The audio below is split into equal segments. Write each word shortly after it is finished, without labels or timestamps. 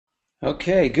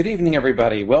Okay, good evening,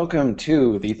 everybody. Welcome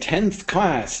to the 10th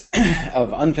class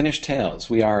of Unfinished Tales.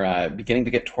 We are beginning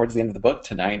to get towards the end of the book.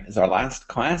 Tonight is our last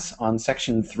class on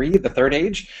Section 3, the Third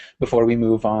Age, before we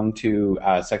move on to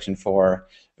Section 4,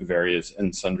 Various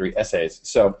and Sundry Essays.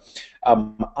 So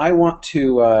I want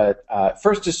to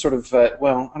first just sort of,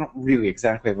 well, I don't really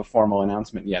exactly have a formal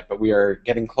announcement yet, but we are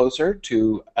getting closer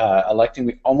to electing.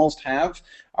 We almost have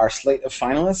our slate of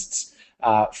finalists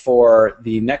for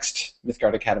the next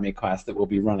Mythgard Academy class that we'll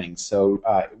be running. So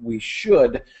we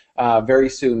should very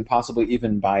soon, possibly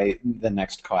even by the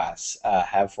next class,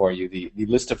 have for you the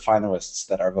list of finalists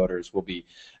that our voters will be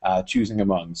choosing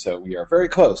among. So we are very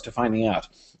close to finding out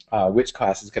which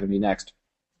class is going to be next.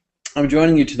 I'm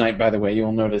joining you tonight, by the way.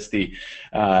 You'll notice the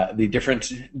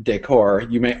different decor.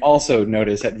 You may also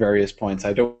notice at various points,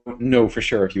 I don't know for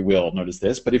sure if you will notice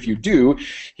this, but if you do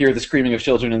hear the screaming of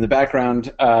children in the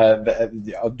background,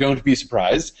 don't be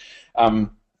surprised.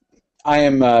 I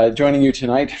am joining you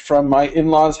tonight from my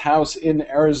in-laws' house in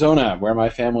Arizona, where my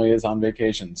family is on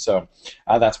vacation. So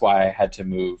that's why I had to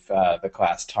move the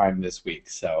class time this week.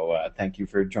 So thank you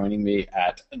for joining me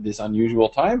at this unusual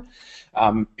time.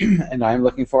 And I'm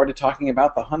looking forward to talking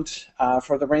about the hunt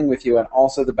for the ring with you and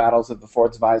also the battles of the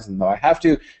Fords of Isen, though I have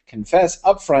to confess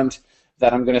up front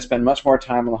that I'm going to spend much more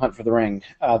time on the hunt for the ring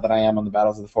than I am on the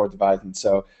battles of the Fords of Isen.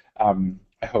 So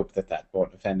I hope that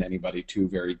won't offend anybody too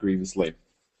very grievously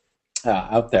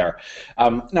out there.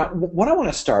 Now, what I want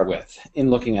to start with in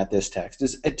looking at this text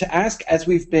is to ask,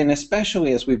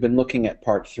 especially as we've been looking at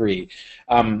part 3,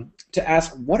 to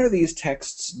ask, what are these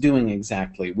texts doing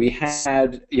exactly? We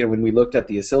had, when we looked at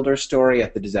the Isildur story,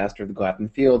 at the disaster of the Glatten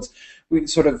Fields, we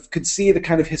sort of could see the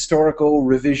kind of historical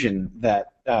revision that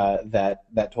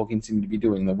Tolkien seemed to be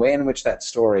doing, the way in which that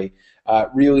story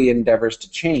really endeavors to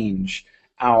change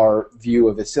our view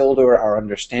of Isildur, our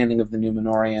understanding of the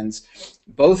Númenóreans.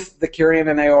 Both the Cirion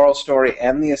and Eorl story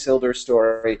and the Isildur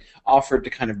story offered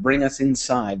to kind of bring us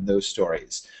inside those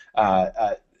stories.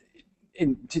 Not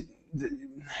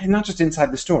just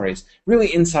inside the stories,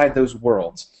 really inside those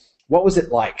worlds. What was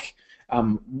it like?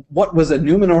 What was a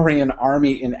Númenórean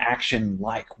army in action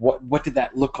like? What did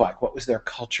that look like? What was their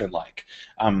culture like?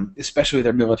 Especially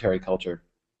their military culture.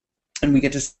 And we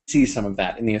get to see some of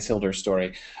that in the Isildur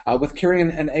story. With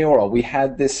Cirion and Eorl, we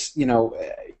had this,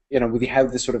 we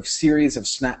have this sort of series of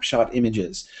snapshot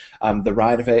images. The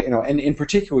ride of and in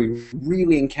particular,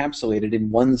 really encapsulated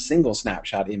in one single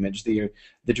snapshot image, the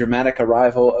dramatic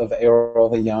arrival of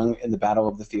Eorl the Young in the Battle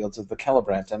of the Fields of the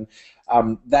Celebrant. And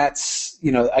that's,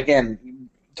 again,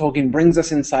 Tolkien brings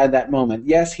us inside that moment.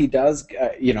 Yes, he does,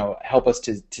 help us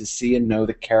to see and know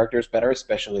the characters better,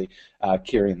 especially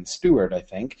Cirion Stewart, I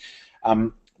think.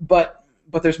 But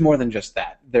there's more than just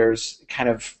that. There's kind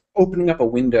of opening up a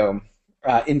window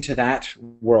into that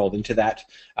world, into that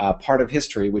part of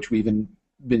history which we've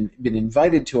been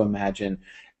invited to imagine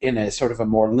in a sort of a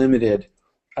more limited,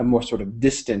 a more sort of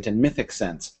distant and mythic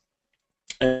sense,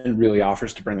 and really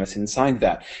offers to bring us inside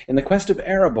that. In the Quest of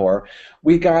Erebor,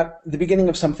 we got the beginning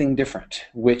of something different,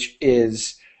 which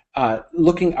is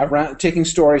looking around, taking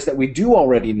stories that we do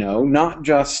already know, not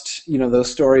just those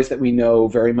stories that we know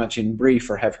very much in brief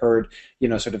or have heard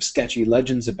sort of sketchy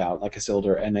legends about, like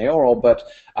Isildur and Eorl, but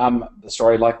the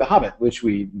story like The Hobbit, which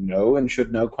we know and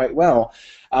should know quite well.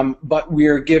 But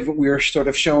we're sort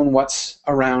of shown what's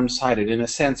around sided. In a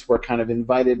sense, we're kind of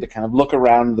invited to kind of look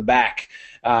around the back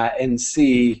and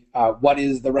see what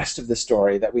is the rest of the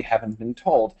story that we haven't been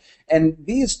told. And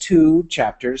these two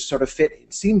chapters sort of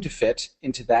seem to fit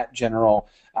into that general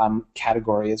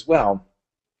category as well.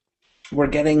 We're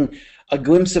getting a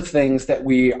glimpse of things that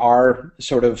we are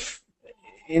sort of,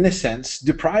 in a sense,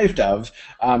 deprived of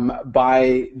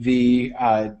by the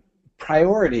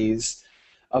priorities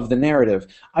of the narrative.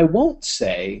 I won't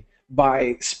say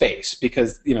by space,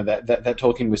 because that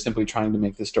Tolkien was simply trying to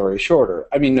make the story shorter.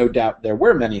 I mean, no doubt there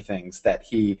were many things that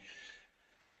he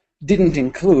didn't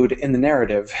include in the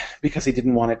narrative because he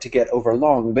didn't want it to get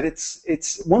overlong, but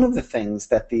it's one of the things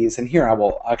that these, and here I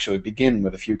will actually begin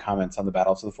with a few comments on the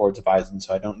battles of the Fords of Isen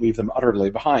so I don't leave them utterly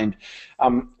behind.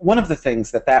 One of the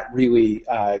things that really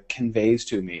conveys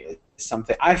to me is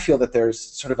something, I feel that there's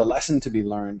sort of a lesson to be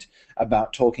learned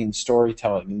about Tolkien's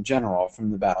storytelling in general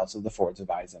from the battles of the Fords of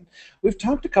Isen. We've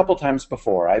talked a couple times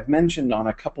before, I've mentioned on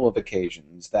a couple of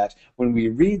occasions that when we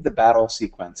read the battle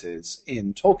sequences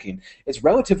in Tolkien, it's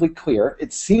relatively clear,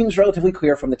 it seems relatively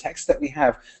clear from the text that we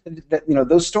have, that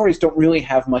those stories don't really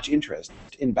have much interest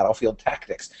in battlefield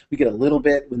tactics. We get a little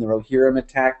bit when the Rohirrim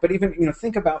attack, but even,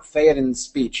 think about Theoden's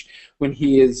speech when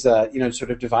he is,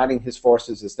 sort of dividing his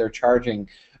forces as they're charging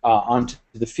onto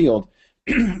the field.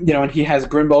 and he has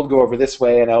Grimbold go over this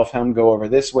way and Elfhelm go over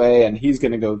this way, and he's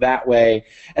going to go that way,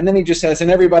 and then he just says, and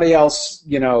everybody else,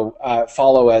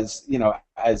 follow as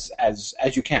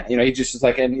as you can. He just is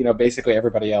like, and basically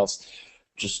everybody else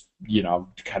just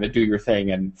kind of do your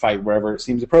thing and fight wherever it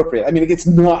seems appropriate. I mean, it's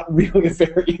not really a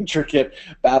very intricate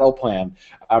battle plan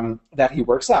that he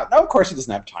works out. Now, of course, he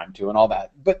doesn't have time to and all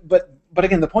that, but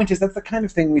again, the point is that's the kind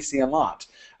of thing we see a lot,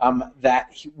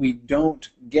 that we don't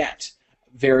get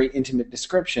very intimate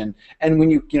description. And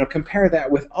when you compare that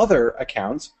with other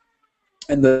accounts,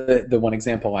 and the one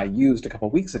example I used a couple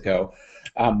of weeks ago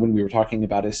when we were talking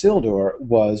about Isildur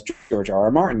was George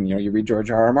R.R. Martin. You read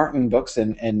George R.R. Martin books,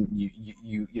 and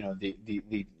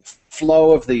the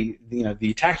flow of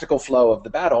the tactical flow of the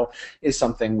battle is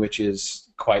something which is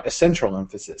quite a central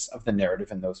emphasis of the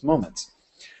narrative in those moments.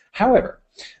 However,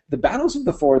 the battles of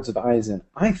the Fords of Isen,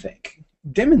 I think,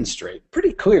 demonstrate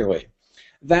pretty clearly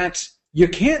that you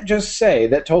can't just say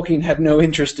that Tolkien had no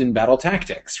interest in battle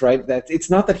tactics, right? That it's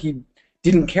not that he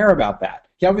didn't care about that.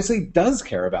 He obviously does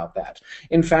care about that.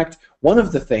 In fact, one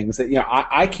of the things that,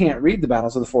 I can't read the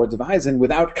Battles of the Fords of Isen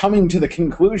without coming to the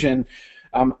conclusion,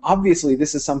 obviously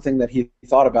this is something that he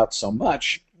thought about so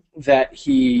much that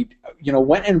he,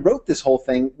 went and wrote this whole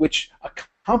thing, which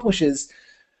accomplishes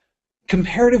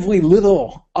comparatively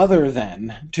little other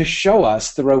than to show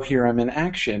us the Rohirrim in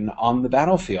action on the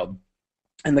battlefield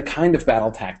and the kind of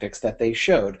battle tactics that they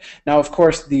showed. Now, of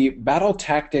course, the battle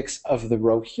tactics of the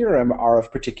Rohirrim are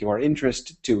of particular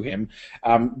interest to him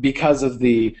because of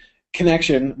the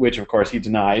connection, which of course he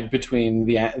denied, between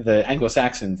the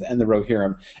Anglo-Saxons and the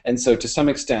Rohirrim. And so, to some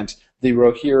extent, the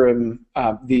Rohirrim,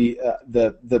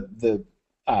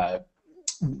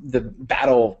 the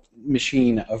battle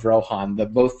machine of Rohan,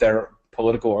 both their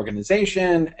political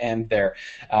organization and their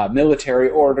military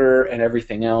order and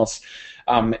everything else,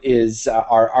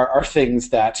 are things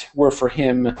that were for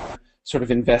him sort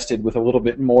of invested with a little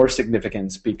bit more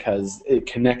significance because it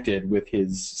connected with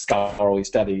his scholarly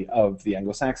study of the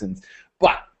Anglo-Saxons.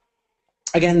 But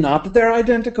again, not that they're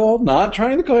identical, not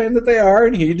trying to claim that they are,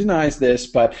 and he denies this,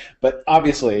 but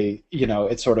obviously,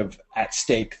 it's sort of at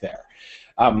stake there.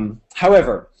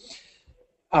 However,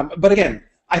 but again,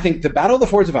 I think the Battle of the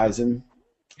Fords of Isen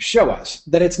show us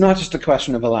that it's not just a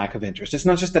question of a lack of interest. It's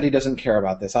not just that he doesn't care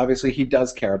about this. Obviously, he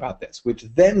does care about this, which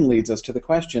then leads us to the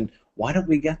question, why don't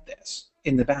we get this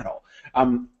in the battle?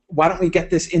 Why don't we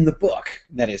get this in the book,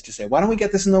 that is to say? Why don't we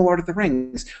get this in The Lord of the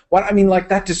Rings? Like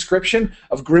that description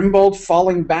of Grimbold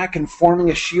falling back and forming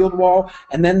a shield wall,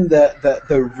 and then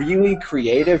the really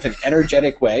creative and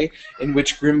energetic way in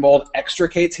which Grimbold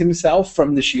extricates himself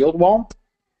from the shield wall,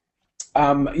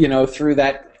 through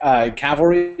that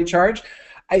cavalry charge.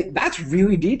 That's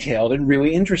really detailed and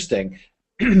really interesting,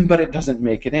 but it doesn't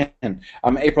make it in.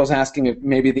 April's asking if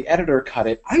maybe the editor cut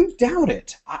it. I doubt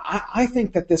it. I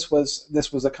think that this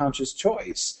was a conscious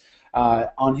choice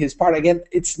on his part. Again,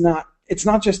 it's not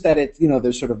just that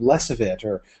there's sort of less of it,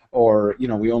 or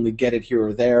we only get it here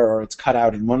or there, or it's cut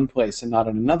out in one place and not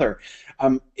in another.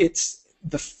 It's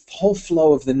the whole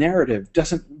flow of the narrative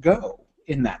doesn't go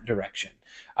in that direction.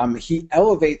 He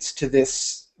elevates to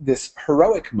this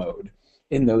heroic mode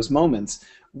in those moments,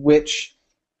 which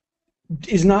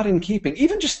is not in keeping.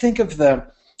 Even just think of the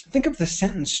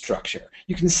sentence structure.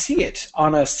 You can see it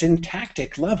on a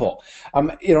syntactic level.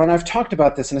 And I've talked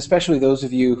about this, and especially those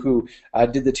of you who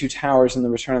did the Two Towers and the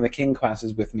Return of the King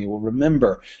classes with me will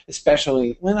remember,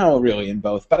 especially, well, not really in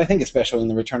both, but I think especially in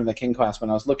the Return of the King class when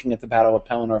I was looking at the Battle of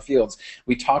Pelennor Fields,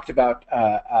 we talked about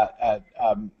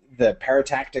the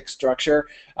paratactic structure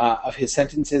of his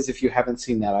sentences. If you haven't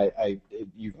seen that,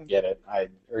 you can get it. I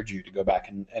urge you to go back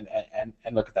and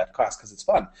look at that class because it's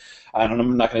fun. And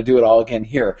I'm not going to do it all again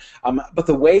here. But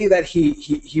the way that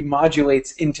he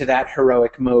modulates into that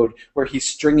heroic mode where he's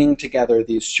stringing together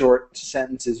these short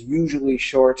sentences, usually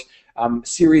short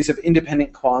series of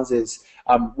independent clauses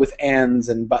with ands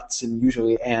and buts, and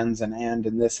usually ands and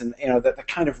this, and the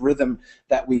kind of rhythm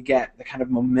that we get, the kind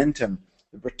of momentum,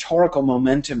 the rhetorical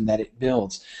momentum that it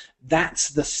builds.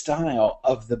 That's the style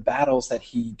of the battles that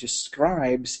he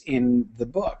describes in the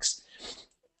books.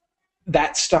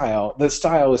 The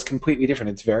style is completely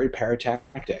different. It's very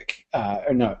paratactic.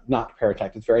 No, not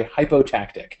paratactic. It's very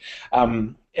hypotactic.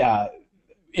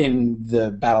 In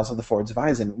the Battles of the Fords of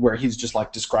Isen, where he's just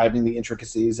like describing the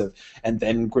intricacies of, and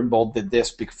then Grimbold did this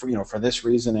for this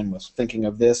reason and was thinking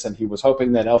of this, and he was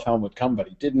hoping that Elfhelm would come, but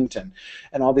he didn't, and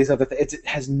all these other things. It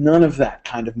has none of that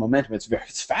kind of momentum.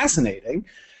 It's fascinating,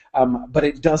 but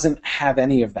it doesn't have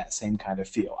any of that same kind of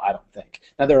feel, I don't think.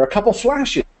 Now, there are a couple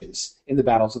flashes flashes in the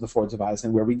battles of the Fords of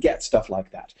Isen where we get stuff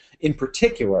like that. In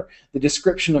particular, the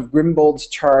description of Grimbold's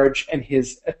charge and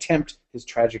his attempt, his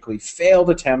tragically failed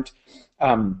attempt,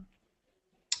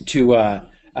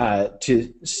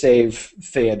 to save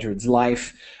Theodred's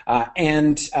life,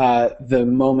 and the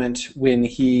moment when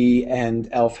he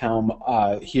and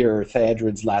Elfhelm hear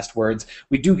Theodred's last words.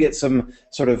 We do get some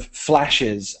sort of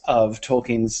flashes of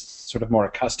Tolkien's sort of more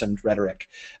accustomed rhetoric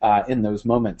in those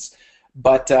moments.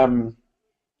 But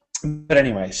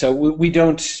anyway, so we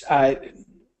don't...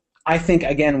 I think,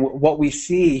 again, what we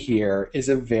see here is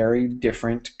a very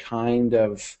different kind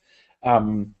of...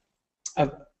 a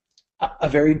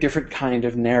very different kind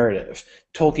of narrative.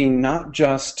 Tolkien not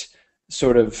just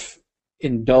sort of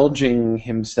indulging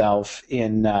himself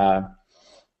in going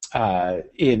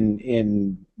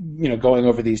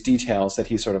over these details that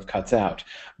he sort of cuts out,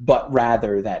 but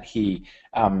rather that he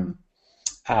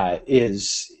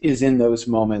is in those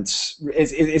moments,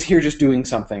 is here just doing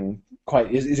something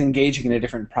is engaging in a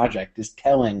different project, is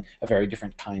telling a very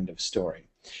different kind of story.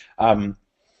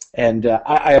 And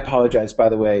I apologize, by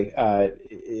the way,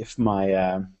 if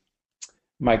my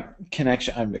my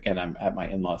connection. I'm at my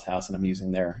in-laws' house and I'm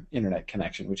using their internet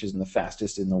connection, which isn't the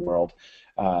fastest in the world.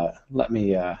 Let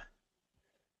me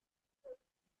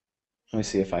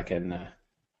see if I can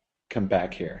come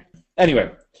back here.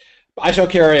 Anyway, I shall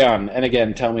carry on, and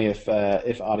again, tell me if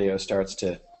audio starts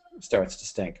to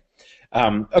stink.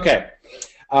 Okay.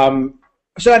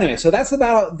 So anyway, so that's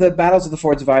the battles of the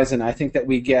Fords of Isen. I think that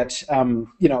we get,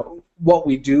 what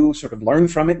we do sort of learn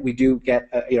from it. We do get,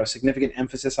 significant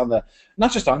emphasis on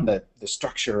not just on the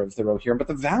structure of the Rohirrim, but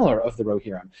the valor of the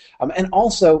Rohirrim, and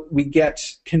also we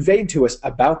get conveyed to us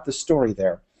about the story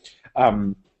there.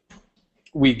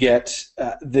 We get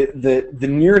the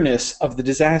nearness of the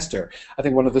disaster. I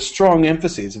think one of the strong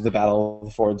emphases of the Battle of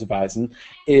the Fords of Isen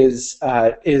is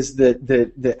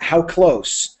the how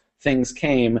close things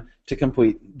came to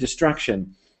complete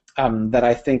destruction. That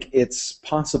I think it's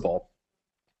possible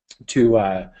to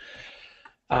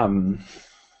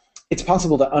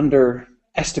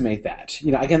underestimate that.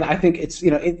 Again, I think it's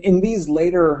in these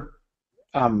later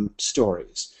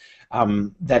stories.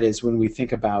 That is, when we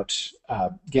think about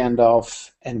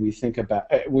Gandalf, and we think about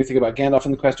Gandalf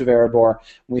and the Quest of Erebor,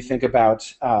 when we think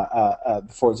about the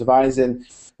Fords of Isen,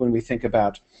 when we think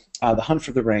about the Hunt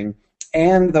for the Ring,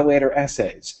 and the later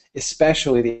essays,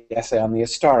 especially the essay on the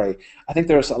Astari. I think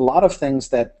there's a lot of things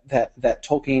that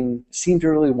Tolkien seemed to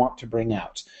really want to bring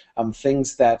out.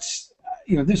 Things that,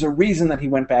 there's a reason that he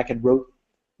went back and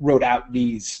wrote out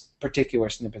these particular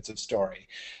snippets of story.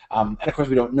 And of course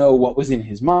we don't know what was in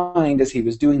his mind as he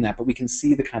was doing that, but we can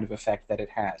see the kind of effect that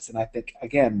it has. And I think,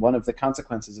 again, one of the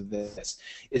consequences of this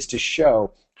is to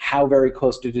show how very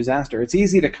close to disaster. It's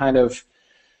easy to kind of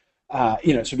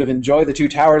sort of enjoy the Two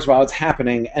Towers while it's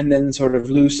happening, and then sort of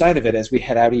lose sight of it as we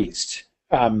head out east.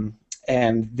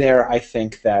 And there, I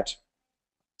think that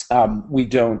we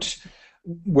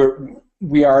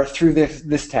are through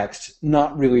this text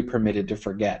not really permitted to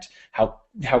forget how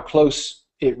close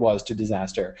it was to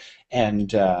disaster,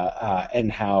 and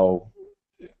how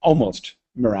almost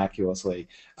miraculously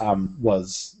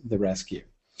was the rescue.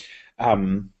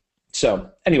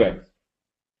 So anyway.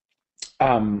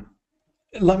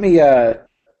 Let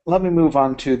me move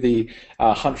on to the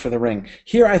Hunt for the Ring.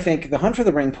 Here, I think the Hunt for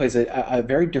the Ring plays a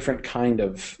very different kind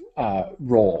of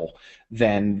role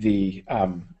than the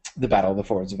Battle of the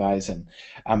Fords of Isen,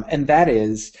 and that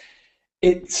is,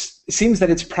 it seems that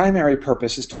its primary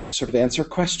purpose is to sort of answer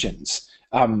questions.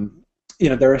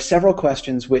 There are several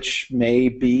questions which may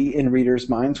be in readers'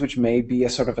 minds, which may be a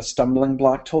sort of a stumbling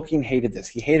block. Tolkien hated this.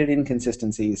 He hated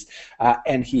inconsistencies,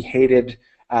 and he hated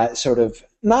sort of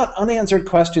not unanswered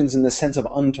questions in the sense of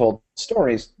untold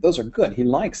stories. Those are good. He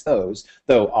likes those,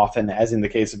 though often, as in the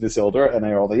case of Isildur and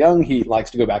Eorl the Young, he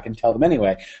likes to go back and tell them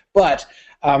anyway. But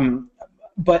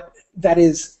that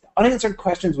is unanswered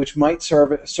questions which might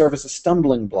serve as a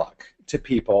stumbling block to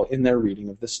people in their reading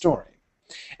of the story.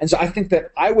 And so I think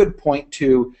that I would point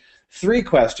to three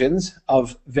questions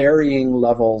of varying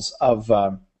levels of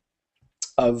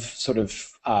sort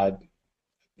of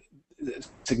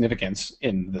significance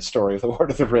in the story of the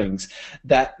Lord of the Rings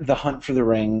that the Hunt for the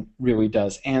Ring really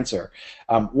does answer.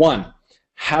 One,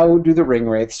 how do the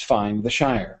Ringwraiths find the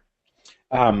Shire?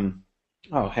 Oh,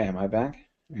 hey, am I back?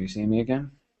 Are you seeing me again?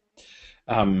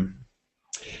 I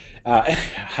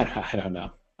don't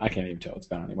know. I can't even tell what's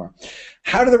going on anymore.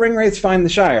 How do the Ringwraiths find the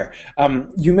Shire?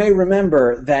 You may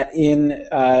remember that in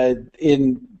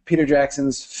Peter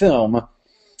Jackson's film,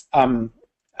 when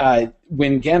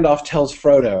Gandalf tells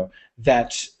Frodo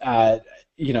that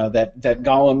that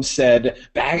Gollum said,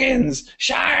 Baggins,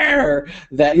 Shire,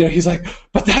 that, he's like,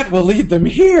 but that will lead them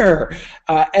here.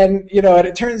 And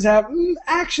it turns out,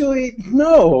 actually,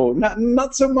 no,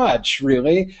 not so much,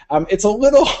 really. It's a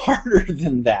little harder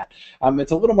than that.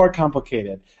 It's a little more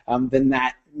complicated than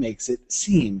that makes it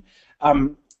seem.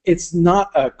 It's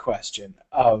not a question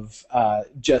of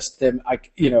just them,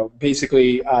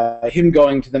 basically him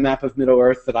going to the map of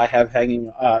Middle-earth that I have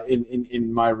hanging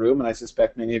in my room, and I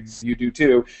suspect many of you do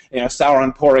too.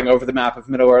 Sauron poring over the map of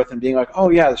Middle-earth and being like, "Oh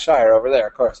yeah, the Shire over there.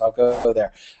 Of course, I'll go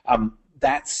there."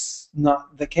 That's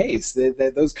not the case.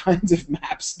 Those kinds of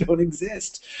maps don't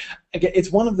exist. Again,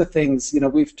 it's one of the things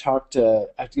we've talked,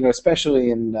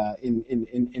 especially in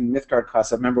Mythgard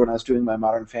class. I remember when I was doing my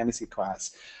modern fantasy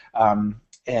class.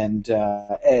 And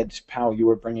Ed Powell, you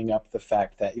were bringing up the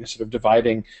fact that you're sort of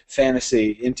dividing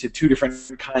fantasy into two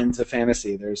different kinds of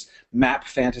fantasy. There's map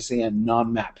fantasy and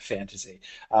non-map fantasy.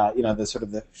 The sort of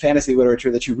the fantasy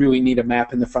literature that you really need a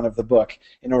map in the front of the book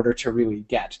in order to really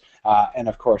get. And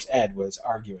of course, Ed was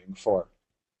arguing for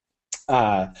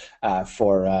the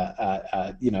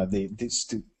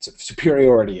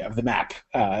superiority of the map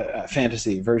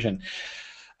fantasy version.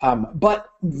 But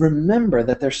remember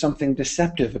that there's something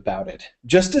deceptive about it.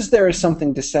 Just as there is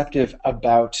something deceptive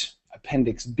about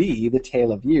Appendix B, the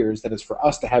Tale of Years, that is for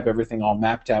us to have everything all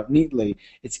mapped out neatly,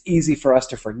 it's easy for us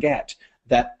to forget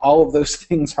that all of those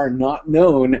things are not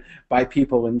known by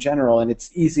people in general, and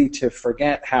it's easy to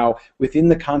forget how, within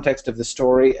the context of the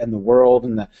story and the world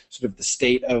and the sort of the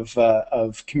state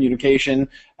of communication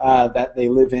that they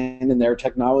live in and their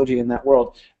technology in that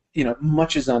world,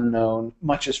 much is unknown,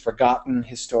 much is forgotten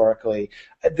historically.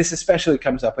 This especially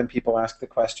comes up when people ask the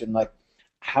question, like,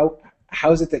 how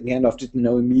is it that Gandalf didn't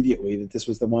know immediately that this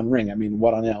was the One Ring? I mean,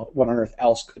 what on earth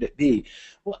else could it be?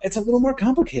 Well, it's a little more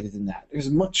complicated than that.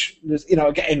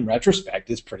 Again, in retrospect,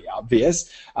 it's pretty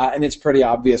obvious, and it's pretty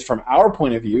obvious from our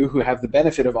point of view, who have the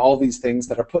benefit of all these things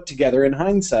that are put together in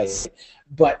hindsight.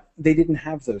 But they didn't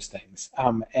have those things,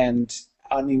 and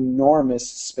an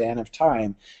enormous span of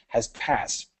time has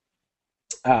passed.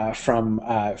 From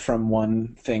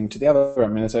one thing to the other. I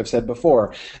mean, as I've said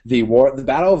before, the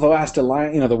Battle of the Last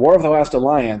Alliance, the War of the Last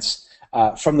Alliance,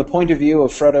 from the point of view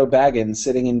of Frodo Baggins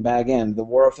sitting in Bag End, the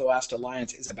War of the Last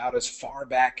Alliance is about as far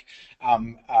back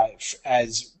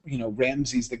as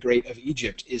Ramses the Great of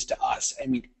Egypt is to us. I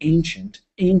mean, ancient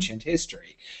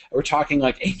history. We're talking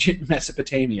like ancient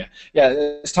Mesopotamia. Yeah,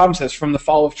 as Tom says, from the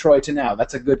fall of Troy to now.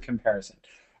 That's a good comparison.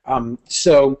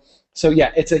 So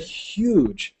yeah, it's a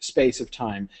huge space of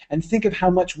time, and think of how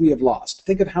much we have lost.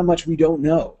 Think of how much we don't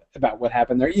know about what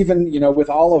happened there. Even with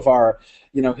all of our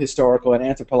historical and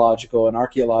anthropological and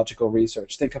archaeological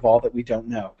research, think of all that we don't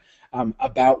know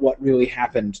about what really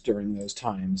happened during those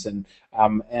times. And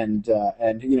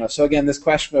so again, this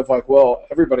question of like, well,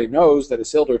 everybody knows that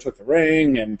Isildur took the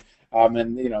ring, and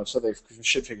so they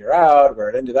should figure out where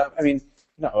it ended up. I mean,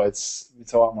 no, it's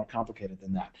a lot more complicated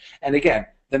than that. And again,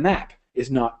 the map is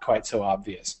not quite so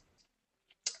obvious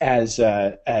as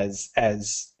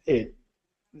it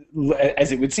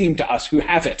would seem to us who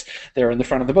have it there in the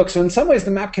front of the book. So in some ways,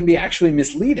 the map can be actually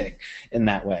misleading in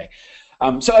that way.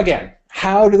 So again,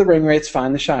 how do the Ringwraiths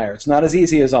find the Shire? It's not as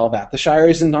easy as all that. The Shire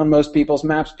isn't on most people's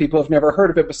maps. People have never heard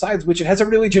of it, besides which it has a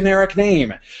really generic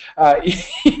name.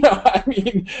 I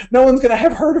mean, no one's going to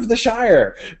have heard of the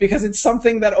Shire because it's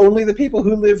something that only the people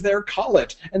who live there call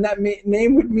it, and that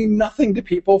name would mean nothing to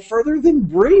people further than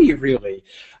Bree, really.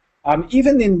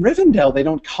 Even in Rivendell, they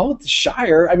don't call it the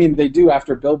Shire. I mean, they do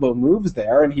after Bilbo moves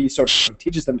there, and he sort of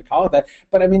teaches them to call it that.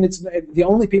 But I mean, it's the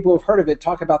only people who've heard of it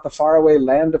talk about the faraway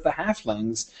land of the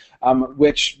Halflings,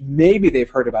 which maybe they've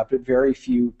heard about, but very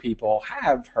few people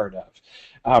have heard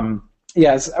of.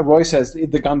 Yes, Roy says the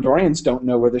Gondorians don't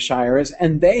know where the Shire is,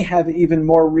 and they have even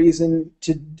more reason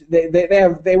to.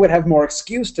 They would have more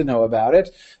excuse to know about it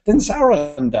than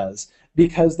Sauron does,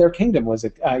 because their kingdom was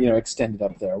extended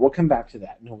up there. We'll come back to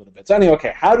that in a little bit. So anyway,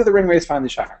 okay, how do the Ringwraiths find the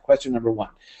Shire? Question number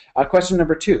one. Question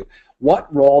number two, what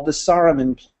role does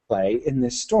Saruman play in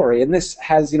this story? And this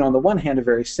has, on the one hand, a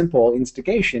very simple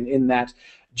instigation in that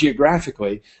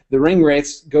geographically, the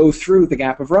Ringwraiths go through the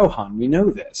Gap of Rohan. We know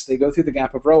this. They go through the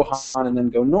Gap of Rohan and then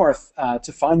go north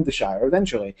to find the Shire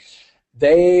eventually.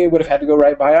 They would have had to go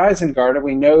right by Isengard, and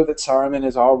we know that Saruman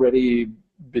is already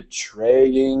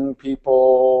betraying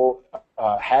people,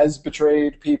 has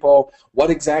betrayed people. What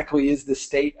exactly is the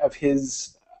state of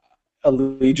his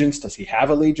allegiance? Does he have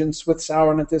allegiance with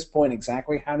Sauron at this point?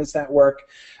 Exactly how does that work?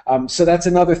 So that's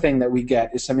another thing that we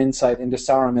get, is some insight into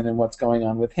Saruman and what's going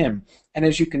on with him. And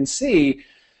as you can see,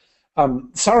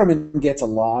 Saruman gets a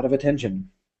lot of attention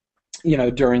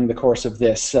during the course of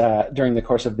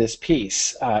this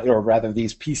piece, or rather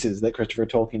these pieces that Christopher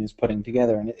Tolkien is putting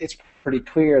together, and it's pretty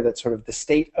clear that sort of the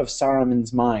state of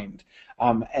Saruman's mind,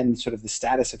 and sort of the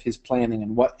status of his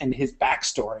planning and his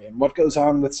backstory and what goes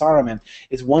on with Saruman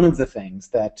is one of the things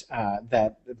that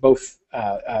both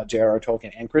J.R.R.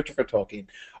 Tolkien and Christopher Tolkien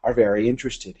are very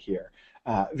interested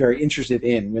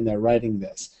in when they're writing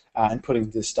this and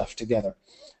putting this stuff together.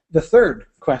 The third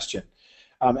question.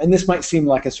 And this might seem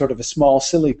like a sort of a small,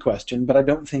 silly question, but I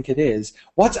don't think it is.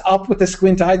 What's up with the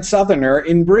squint-eyed southerner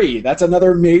in Bree? That's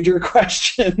another major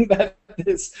question that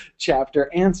this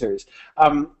chapter answers.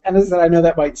 And as I said, I know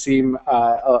that might seem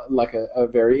like a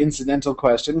very incidental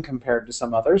question compared to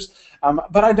some others,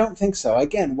 but I don't think so.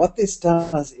 Again, what this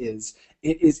does is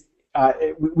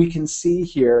we can see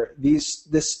here this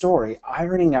story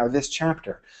ironing out this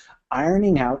chapter,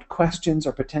 ironing out questions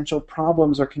or potential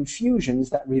problems or confusions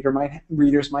that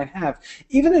readers might have.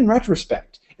 Even in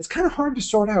retrospect, it's kind of hard to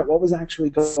sort out what was actually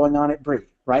going on at Bree,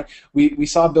 right? We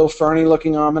saw Bill Ferny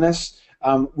looking ominous.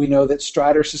 We know that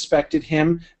Strider suspected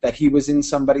him, that he was in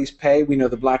somebody's pay. We know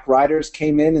the Black Riders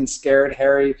came in and scared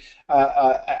Harry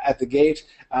at the gate.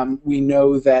 We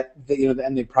know that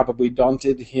and they probably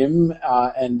daunted him,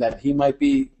 and that he might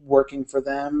be working for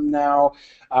them now.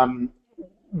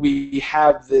 We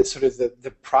have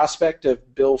the prospect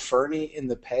of Bill Ferny in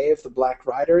the pay of the Black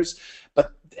Riders,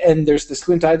 and there's the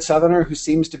squint-eyed southerner who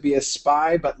seems to be a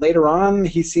spy, but later on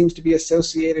he seems to be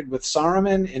associated with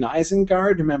Saruman in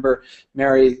Isengard. Remember,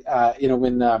 Mary,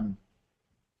 when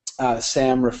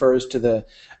Sam refers to the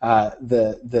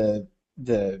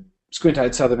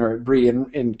squint-eyed southerner at Bree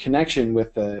in connection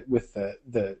with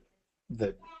the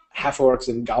half-orcs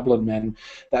and goblin men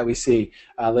that we see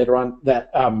later on,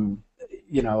 that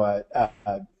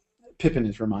Pippin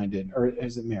is reminded, or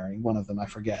is it Mary? One of them, I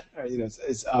forget.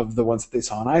 Is of the ones that they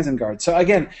saw in Isengard. So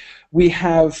again, we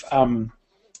have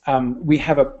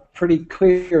a pretty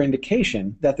clear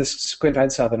indication that this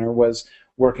squint-eyed southerner was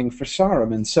working for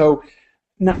Saruman. So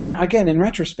now, again, in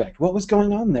retrospect, what was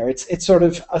going on there? It's sort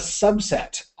of a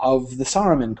subset of the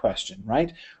Saruman question,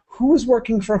 right? Who was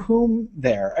working for whom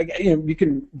there? You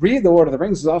can read The Lord of the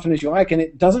Rings as often as you like, and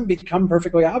it doesn't become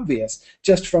perfectly obvious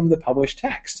just from the published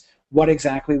text what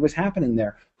exactly was happening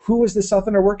there. Who was the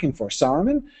Southerner working for?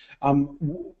 Saruman?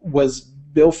 Was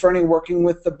Bill Ferny working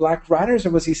with the Black Riders, or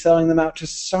was he selling them out to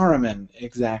Saruman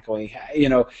exactly?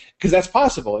 Because that's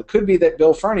possible. It could be that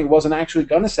Bill Ferny wasn't actually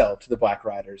going to sell to the Black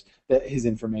Riders his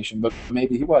information, but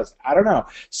maybe he was. I don't know.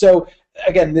 So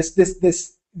again,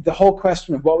 the whole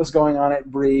question of what was going on at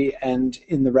Bree and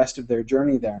in the rest of their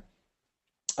journey there.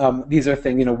 These are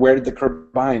things, where did the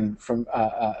Kerbine from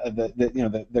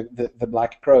the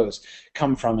Black Crows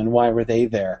come from, and why were they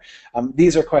there?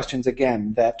 These are questions,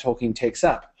 again, that Tolkien takes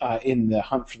up in the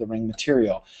Hunt for the Ring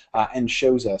material and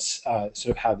shows us sort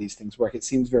of how these things work. It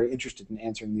seems very interested in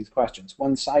answering these questions.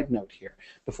 One side note here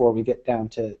before we get down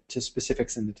to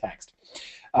specifics in the text.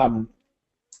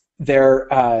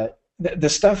 The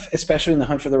stuff, especially in the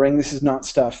Hunt for the Ring, this is not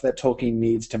stuff that Tolkien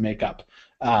needs to make up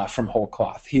from whole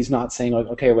cloth. He's not saying, like,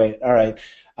 okay, wait, all right,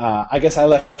 I guess I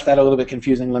left that a little bit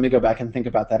confusing. Let me go back and think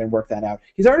about that and work that out.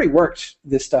 He's already worked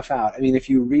this stuff out. I mean, if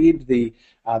you read the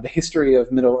History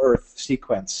of Middle-earth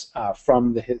sequence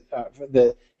from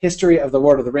the History of the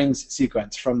Lord of the Rings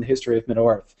sequence from the History of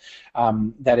Middle-earth,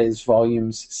 that is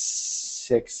volumes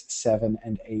 6, 7,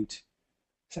 and 8.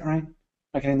 Is that right? Am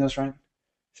I getting those right?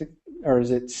 Or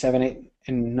is it 7, 8,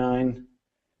 and 9?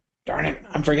 Darn it,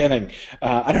 I'm forgetting.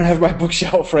 I don't have my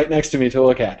bookshelf right next to me to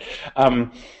look at.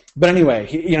 But anyway,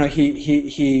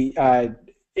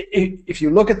 if you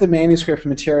look at the manuscript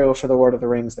material for The Lord of the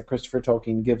Rings that Christopher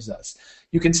Tolkien gives us,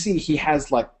 you can see he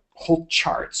has like whole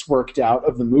charts worked out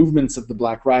of the movements of the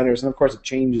Black Riders, and of course it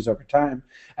changes over time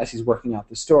as he's working out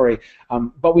the story.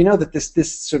 But we know that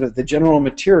this sort of the general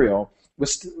material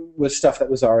was stuff that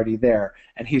was already there,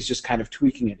 and he's just kind of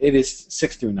tweaking it. It is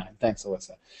 6 through 9. Thanks,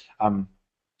 Alyssa.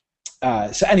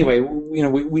 So anyway,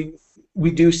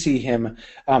 we do see him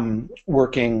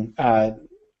working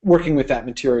with that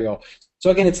material. So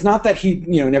again, it's not that he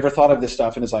never thought of this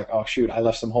stuff and is like, oh shoot, I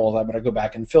left some holes, I better go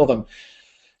back and fill them.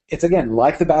 It's, again,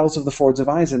 like the Battles of the Fords of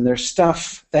Isen, there's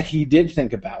stuff that he did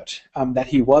think about, that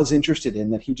he was interested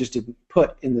in, that he just didn't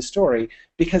put in the story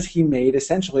because he made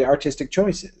essentially artistic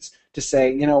choices to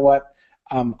say, you know what,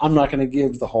 I'm not going to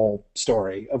give the whole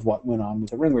story of what went on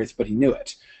with the Ringwraiths, but he knew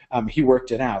it. He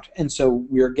worked it out. And so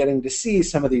we're getting to see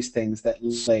some of these things that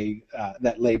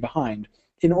lay behind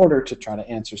in order to try to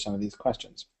answer some of these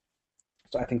questions.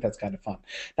 So I think that's kind of fun.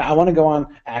 Now I want to go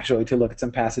on actually to look at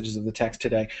some passages of the text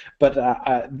today, but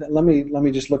let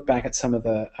me just look back at some of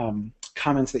the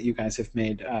comments that you guys have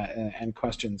made and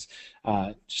questions,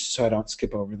 just so I don't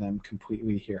skip over them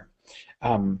completely here.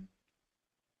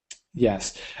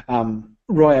 Yes.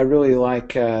 Roy, I really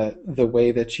like the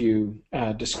way that you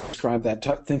describe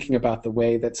that, thinking about the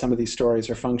way that some of these stories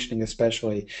are functioning,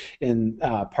 especially in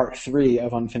part 3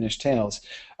 of Unfinished Tales,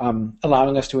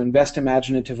 allowing us to invest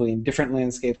imaginatively in different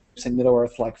landscapes in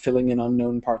Middle-earth, like filling in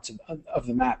unknown parts of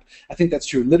the map. I think that's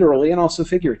true literally and also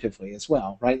figuratively as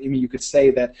well, right? I mean, you could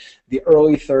say that the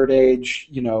early Third Age,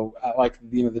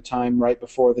 the time right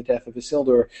before the death of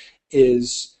Isildur,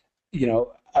 is,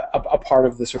 a part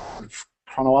of the sort of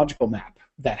chronological map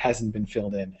that hasn't been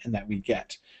filled in and that we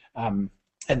get, and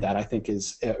that I think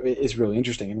is really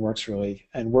interesting and works really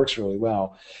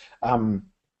well.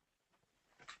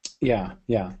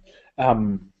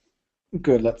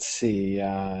 Good. Let's see.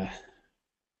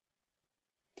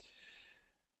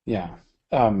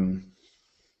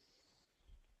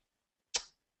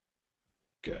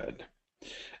 Good.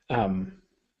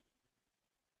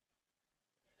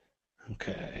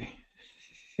 Okay.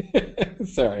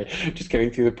 Sorry, just getting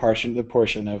through the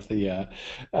portion of the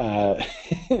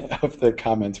of the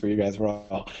comments where you guys were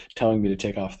all telling me to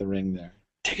take off the ring there.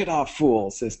 Take it off, fool,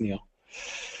 says Neil.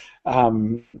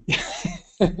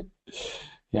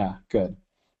 Yeah, good.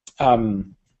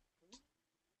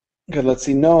 Good, let's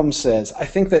see. Noam says, I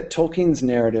think that Tolkien's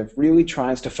narrative really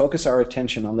tries to focus our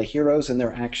attention on the heroes and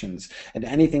their actions, and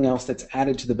anything else that's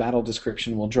added to the battle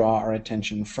description will draw our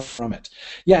attention from it.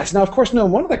 Yes, now, of course,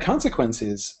 Noam, one of the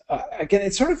consequences, again,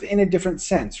 it's sort of in a different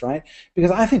sense, right?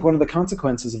 Because I think one of the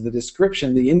consequences of the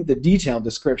description, the detailed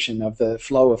description of the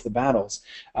flow of the battles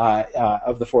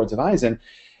of the Fords of Isen,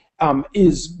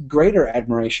 is greater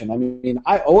admiration. I mean,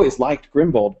 I always liked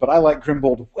Grimbold, but I like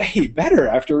Grimbold way better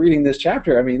after reading this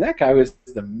chapter. I mean, that guy was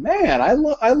the man. I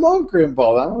love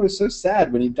Grimbold. I was so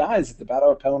sad when he dies at the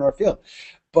Battle of Pelennor Field.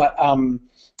 But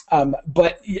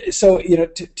so,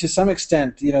 to some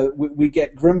extent, we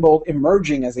get Grimbold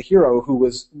emerging as a hero who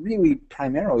was really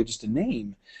primarily just a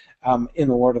name in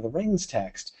the Lord of the Rings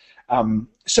text.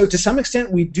 So to some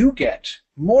extent, we do get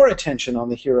more attention on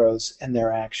the heroes and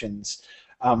their actions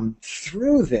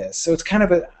through this. So it's kind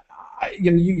of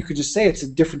you could just say it's a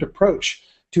different approach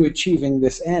to achieving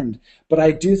this end. But I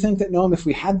do think that, Noam, if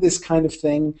we had this kind of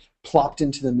thing plopped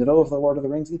into the middle of the Lord of the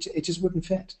Rings, it just wouldn't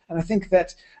fit. And I think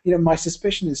that, my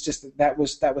suspicion is just that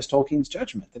was Tolkien's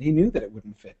judgment, that he knew that it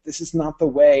wouldn't fit. This is not the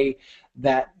way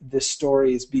that this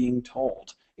story is being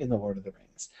told in the Lord of the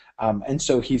Rings. And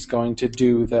so he's going to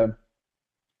do the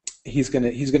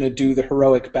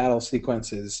heroic battle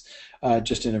sequences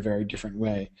just in a very different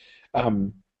way.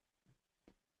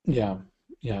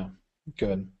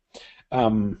 Good.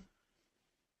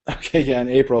 Okay, yeah, and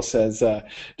April says,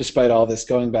 despite all this,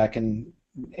 going back and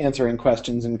answering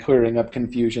questions and clearing up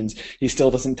confusions, he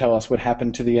still doesn't tell us what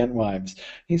happened to the Entwives.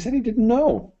 He said he didn't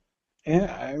know.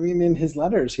 Yeah, I mean, in his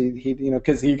letters, he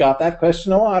because he got that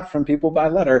question a lot from people by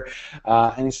letter,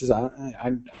 and he says, I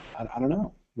don't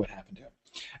know what happened to him.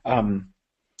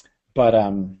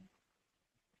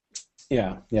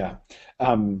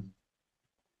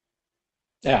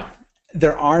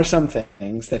 There are some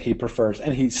things that he prefers,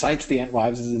 and he cites the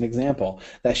Entwives as an example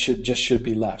that should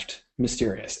be left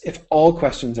mysterious. If all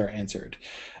questions are answered,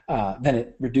 then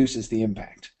it reduces the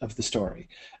impact of the story.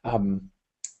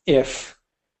 If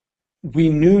we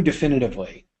knew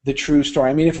definitively the true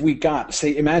story, I mean, if we got,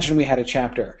 say, imagine we had a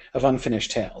chapter of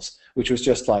Unfinished Tales, which was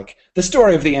just like the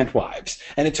story of the Entwives,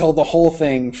 and it told the whole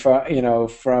thing from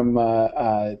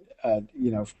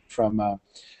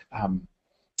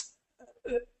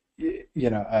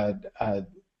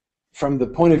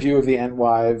the point of view of the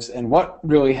Entwives and what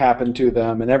really happened to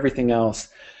them and everything else.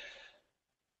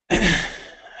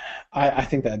 I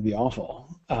think that'd be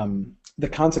awful. The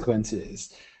consequence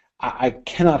is I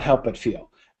cannot help but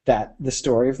feel that the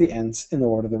story of the Ents in The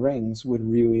Lord of the Rings would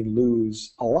really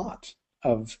lose a lot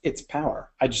of its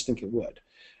power. I just think it would.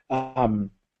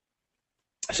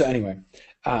 So anyway,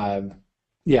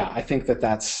 I think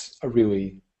that's a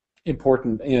really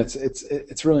important.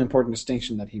 It's a really important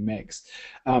distinction that he makes.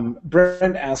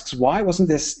 Brent asks, why wasn't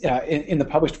this in the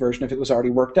published version if it was already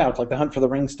worked out, like the Hunt for the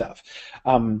Ring stuff?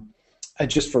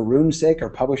 Just for room's sake or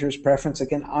publisher's preference?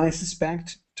 Again, I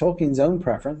suspect Tolkien's own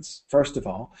preference, first of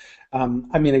all.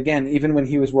 I mean, again, even when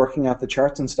he was working out the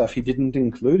charts and stuff, he didn't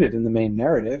include it in the main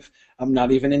narrative,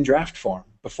 not even in draft form,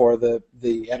 before the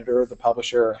editor or the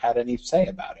publisher had any say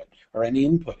about it or any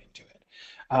input into it.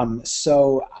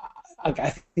 So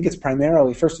I think it's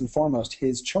primarily, first and foremost,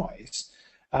 his choice.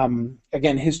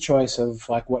 Again, his choice of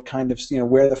like what kind of,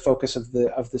 where the focus of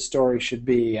the story should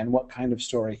be and what kind of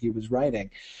story he was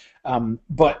writing.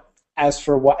 But as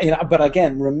for what, but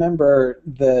again, remember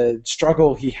the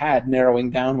struggle he had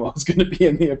narrowing down what was going to be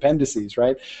in the appendices,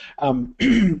 right?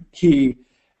 He,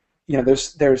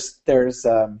 there's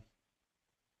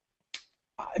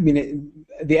I mean,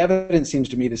 the evidence seems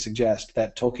to me to suggest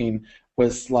that Tolkien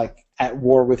was like at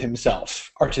war with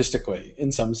himself artistically,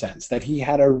 in some sense. That he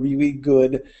had a really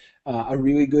good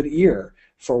ear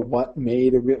for what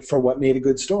made a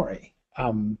good story,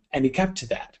 and he kept to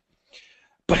that.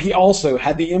 But he also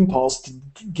had the impulse to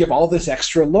give all this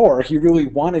extra lore. He really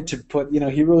wanted to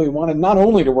he really wanted not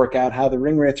only to work out how the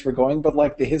Ringwraiths were going, but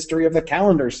like the history of the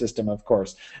calendar system, of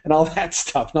course, and all that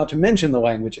stuff, not to mention the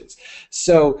languages.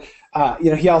 So,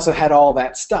 he also had all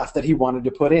that stuff that he wanted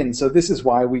to put in. So this is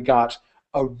why we got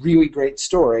a really great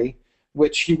story,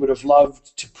 which he would have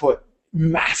loved to put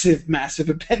massive, massive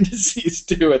appendices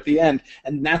to at the end.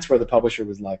 And that's where the publisher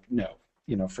was like, no,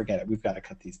 forget it. We've got to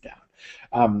cut these down.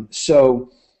 So,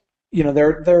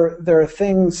 there are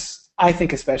things, I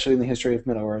think, especially in the History of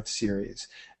Middle-earth series,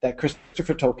 that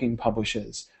Christopher Tolkien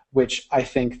publishes, which I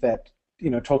think that,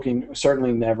 Tolkien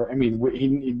certainly never, I mean,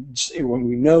 when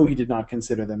we know he did not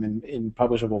consider them in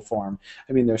publishable form,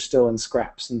 I mean, they're still in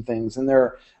scraps and things. And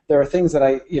there are things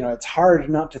that it's hard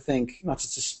not to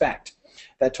suspect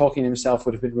that Tolkien himself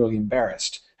would have been really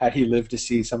embarrassed had he lived to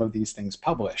see some of these things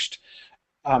published.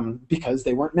 Because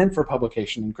they weren't meant for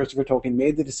publication, and Christopher Tolkien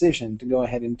made the decision to go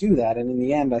ahead and do that, and in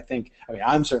the end,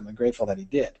 I'm certainly grateful that he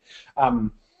did.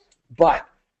 But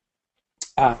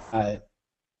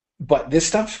this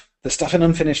stuff, the stuff in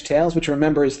Unfinished Tales, which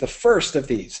remember is the first of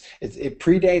these, it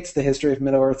predates the History of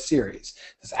Middle-earth series.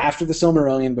 It's after the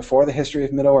Silmarillion, before the History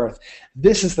of Middle-earth.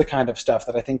 This is the kind of stuff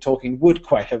that I think Tolkien would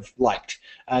quite have liked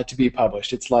to be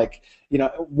published. It's like,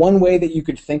 one way that you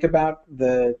could think about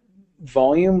the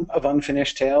volume of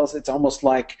Unfinished Tales, it's almost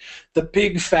like the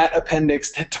big fat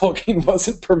appendix that Tolkien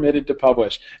wasn't permitted to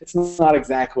publish. It's not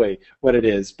exactly what it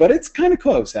is, but it's kind of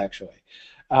close, actually.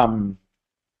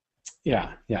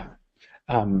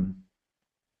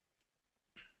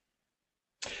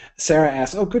 Sarah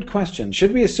asks, good question.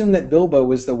 Should we assume that Bilbo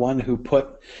was the one who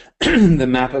put the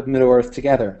map of Middle-earth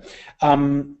together?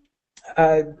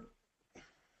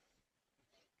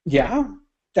 Yeah.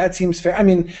 That seems fair. I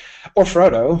mean, or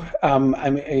Frodo.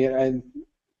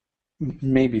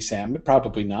 Maybe Sam, but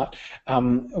probably not.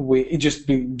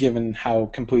 Given how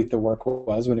complete the work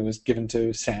was when it was given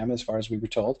to Sam, as far as we were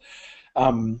told.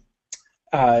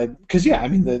 Because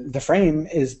the frame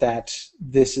is that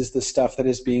this is the stuff that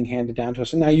is being handed down to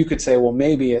us. And now you could say, well,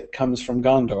 maybe it comes from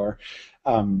Gondor,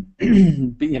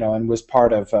 and was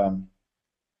part of.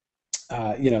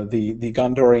 The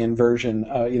Gondorian version,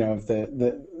 of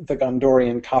the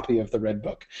Gondorian copy of the Red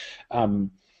Book,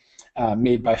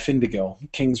 made by Findegil,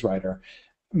 Kingsrider.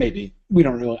 Maybe we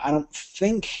don't really. I don't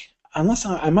think, unless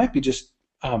I might be just,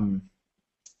 I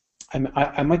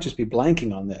might just be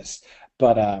blanking on this,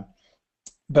 but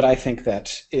I think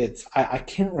that it's. I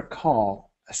can't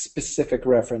recall a specific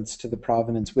reference to the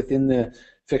provenance within the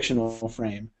fictional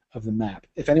frame of the map.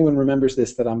 If anyone remembers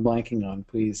this that I'm blanking on,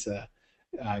 please.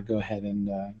 Go ahead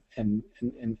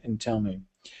and tell me.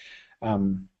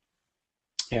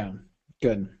 Yeah,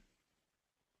 good.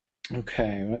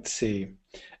 Okay, let's see.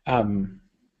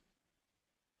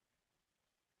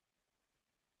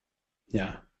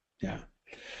 Yeah.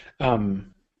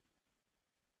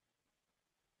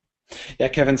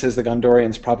 Kevin says the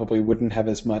Gondorians probably wouldn't have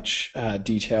as much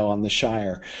detail on the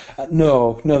Shire.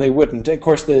 No, they wouldn't. Of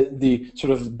course, the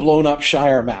sort of blown-up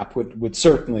Shire map would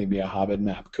certainly be a Hobbit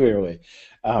map, clearly.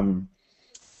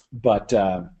 But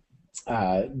of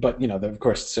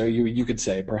course, so you could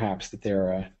say perhaps that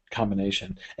they're a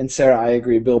combination. And Sarah, I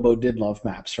agree. Bilbo did love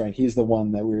maps, right? He's the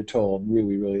one that we were told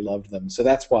really, really loved them. So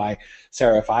that's why,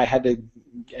 Sarah, if I had to,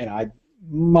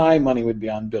 my money would be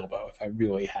on Bilbo if I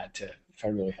really had to. I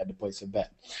really had to place a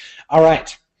bet. All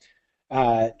right.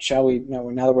 Shall we?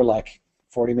 Now that we're like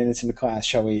 40 minutes into class,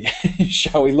 shall we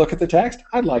look at the text?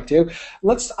 I'd like to.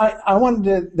 I wanted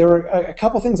to. There were a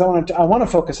couple things I want to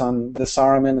focus on the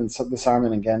Saruman and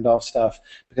Gandalf stuff,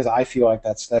 because I feel like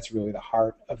that's really the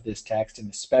heart of this text, and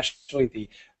especially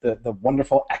the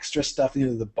wonderful extra stuff,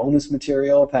 the bonus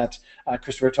material that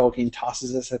Christopher Tolkien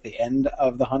tosses us at the end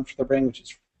of the Hunt for the Ring, which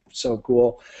is so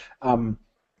cool.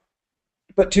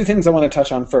 But two things I want to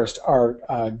touch on first are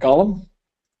Gollum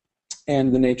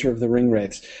and the nature of the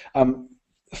Ringwraiths.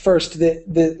 First,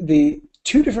 the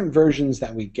two different versions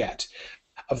that we get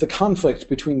of the conflict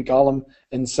between Gollum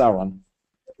and Sauron,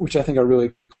 which I think are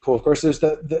really cool. Of course, there's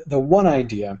the one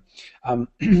idea,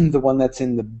 the one that's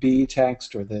in the B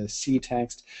text or the C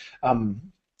text.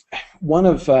 One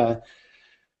of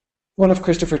One of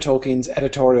Christopher Tolkien's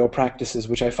editorial practices,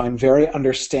 which I find very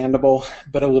understandable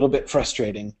but a little bit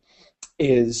frustrating,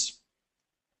 is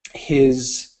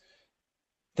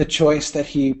the choice that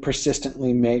he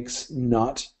persistently makes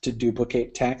not to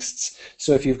duplicate texts.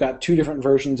 So if you've got two different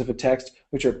versions of a text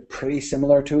which are pretty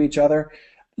similar to each other,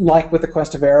 like with the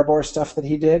Quest of Erebor stuff that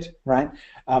he did, right?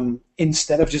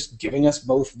 Instead of just giving us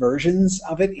both versions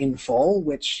of it in full,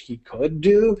 which he could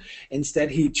do, instead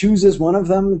he chooses one of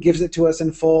them, gives it to us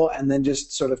in full, and then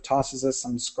just sort of tosses us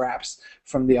some scraps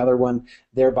from the other one,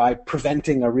 thereby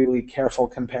preventing a really careful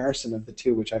comparison of the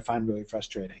two, which I find really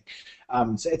frustrating.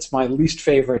 So it's my least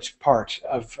favorite part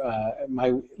of,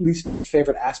 my least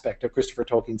favorite aspect of Christopher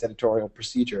Tolkien's editorial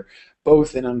procedure,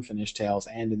 both in Unfinished Tales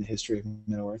and in the History of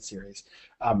Middle-earth series.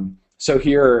 So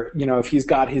here, you know, if he's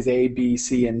got his A, B,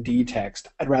 C, and D text,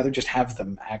 I'd rather just have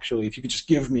them, actually. If you could just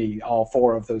give me all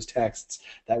four of those texts,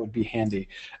 that would be handy.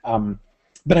 But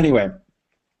anyway,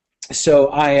 so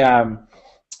I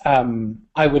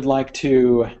would like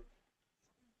to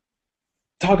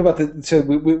talk about the, so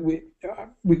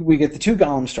we get the two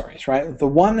Gollum stories, right? The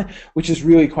one which is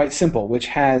really quite simple, which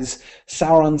has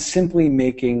Sauron simply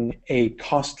making a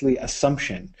costly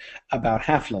assumption about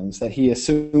halflings, that he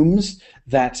assumes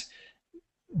that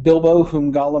Bilbo,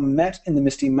 whom Gollum met in the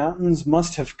Misty Mountains,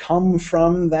 must have come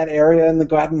from that area in the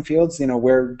Gladden Fields, you know,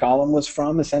 where Gollum was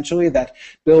from, essentially, that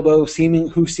Bilbo,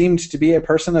 who seemed to be a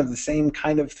person of the same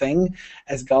kind of thing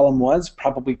as Gollum was,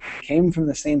 probably came from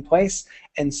the same place,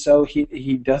 and so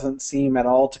he doesn't seem at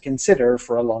all to consider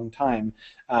for a long time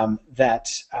that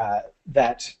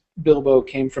Bilbo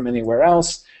came from anywhere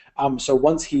else. So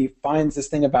once he finds this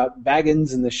thing about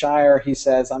Baggins in the Shire, he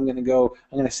says, I'm going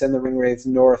to send the Ringwraiths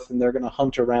north, and they're going to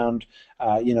hunt around,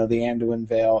 you know, the Anduin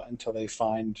Vale until they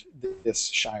find this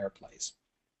Shire place.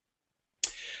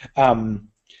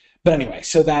 But anyway,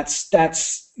 so that's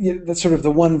sort of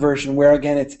the one version where,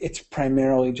 again, it's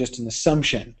primarily just an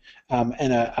assumption,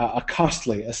 and a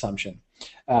costly assumption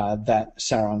that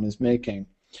Sauron is making.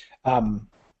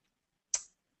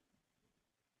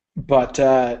 But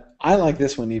I like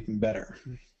this one even better.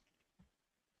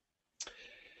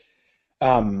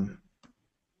 Okay,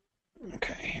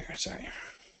 here, sorry.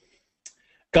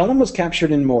 Gollum was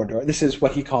captured in Mordor. This is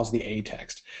what he calls the A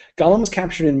text. Gollum was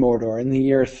captured in Mordor in the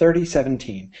year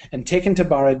 3017 and taken to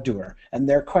Barad-dûr, and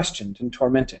there questioned and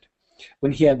tormented.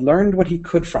 When he had learned what he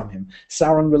could from him,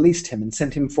 Sauron released him and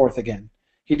sent him forth again.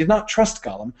 He did not trust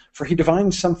Gollum, for he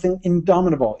divined something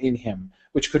indomitable in him,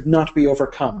 which could not be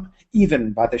overcome,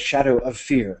 even by the shadow of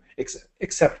fear,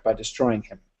 except by destroying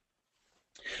him.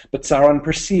 But Sauron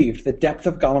perceived the depth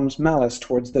of Gollum's malice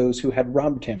towards those who had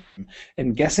robbed him,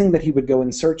 and guessing that he would go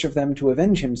in search of them to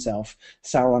avenge himself,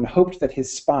 Sauron hoped that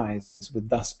his spies would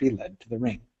thus be led to the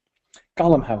ring.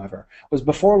 Gollum, however, was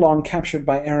before long captured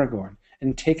by Aragorn,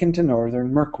 and taken to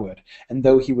northern Mirkwood, and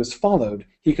though he was followed,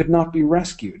 he could not be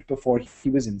rescued before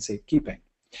he was in safekeeping.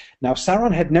 Now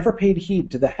Sauron had never paid heed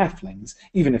to the halflings,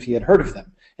 even if he had heard of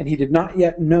them, and he did not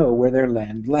yet know where their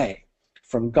land lay.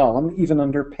 From Gollum, even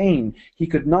under pain, he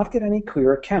could not get any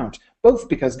clear account, both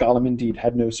because Gollum indeed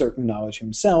had no certain knowledge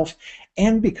himself,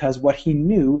 and because what he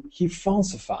knew he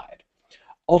falsified.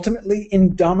 Ultimately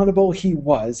indomitable he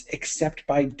was, except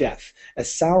by death, as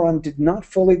Sauron did not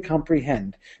fully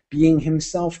comprehend, being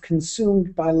himself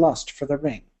consumed by lust for the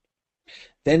ring.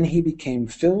 Then he became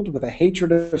filled with a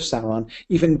hatred of Sauron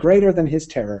even greater than his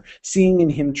terror, seeing in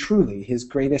him truly his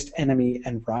greatest enemy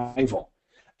and rival.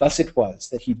 Thus it was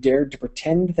that he dared to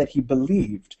pretend that he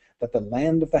believed that the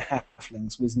land of the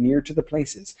halflings was near to the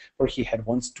places where he had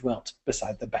once dwelt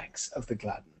beside the banks of the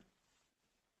Gladden.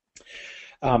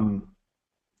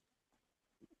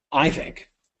 I think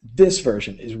this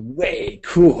version is way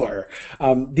cooler.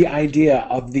 The idea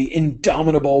of the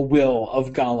indomitable will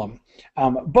of Gollum.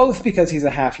 Both because he's a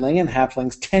halfling, and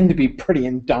halflings tend to be pretty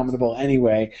indomitable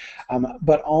anyway,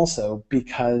 but also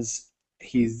because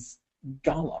he's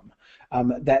Gollum.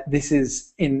 That this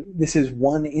is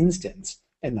one instance,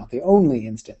 and not the only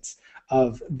instance,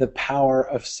 of the power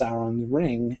of Sauron's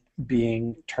ring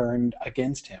being turned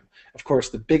against him. Of course,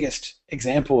 the biggest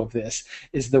example of this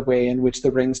is the way in which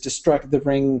the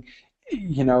ring,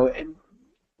 you know,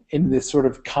 in this sort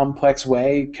of complex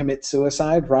way, commit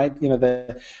suicide, right? You know,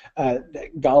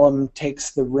 Gollum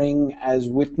takes the ring as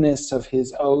witness of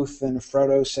his oath, and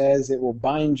Frodo says, "It will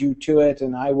bind you to it,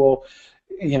 and I will,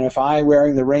 you know, if I,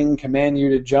 wearing the ring, command you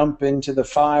to jump into the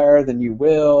fire, then you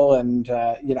will." And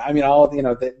you know, I mean, all, you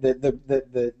know,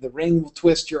 the ring will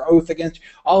twist your oath against you,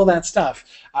 all of that stuff.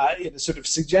 It is sort of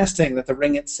suggesting that the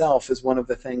ring itself is one of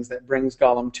the things that brings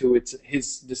Gollum to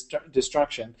his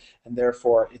destruction, and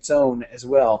therefore its own as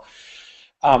well.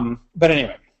 But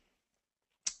anyway,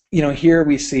 here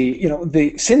we see,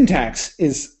 the syntax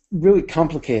is really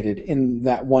complicated in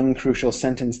that one crucial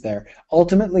sentence there.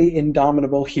 Ultimately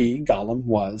indomitable he, Gollum,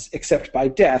 was, except by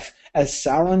death, as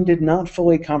Sauron did not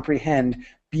fully comprehend,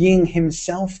 being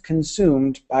himself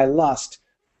consumed by lust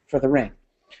for the ring.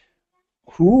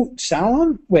 Who?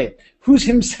 Sauron? Wait, who's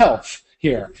himself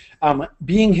here?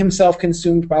 Being himself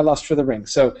consumed by lust for the ring.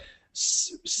 So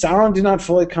Sauron did not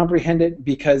fully comprehend it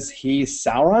because he,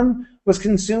 Sauron, was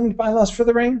consumed by lust for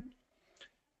the ring?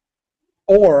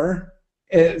 Or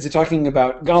is it talking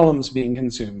about Gollum's being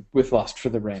consumed with lust for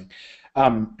the ring?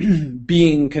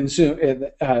 Being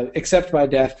consumed, except by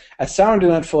death, as Sauron did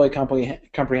not fully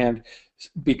comprehend,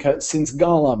 because since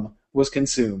Gollum was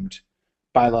consumed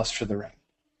by lust for the ring.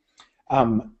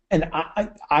 And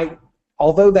I,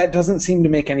 although that doesn't seem to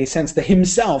make any sense, the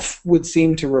himself would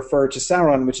seem to refer to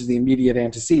Sauron, which is the immediate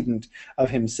antecedent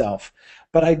of himself.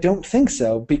 But I don't think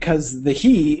so, because the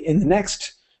he in the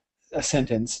next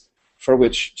sentence, for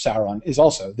which Sauron is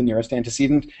also the nearest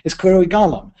antecedent, is clearly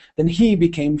Gollum. Then he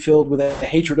became filled with a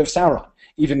hatred of Sauron,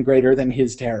 even greater than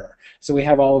his terror. So we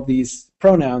have all of these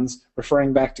pronouns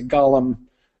referring back to Gollum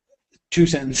 2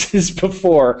 sentences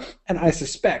before, and I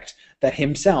suspect that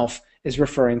himself is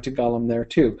referring to Gollum there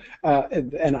too.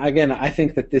 And again, I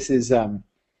think that this is a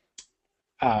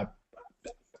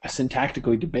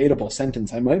syntactically debatable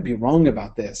sentence. I might be wrong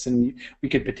about this, and we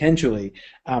could potentially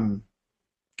do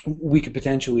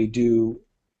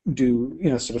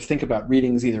sort of think about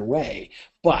readings either way.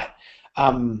 But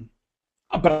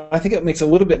I think it makes a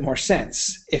little bit more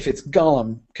sense if it's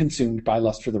Gollum consumed by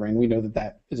lust for the ring. We know that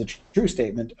that is a true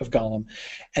statement of Gollum.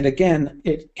 And again,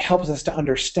 it helps us to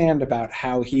understand about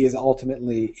how he is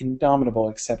ultimately indomitable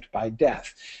except by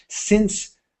death.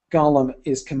 Since Gollum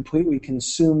is completely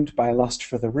consumed by lust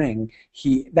for the ring,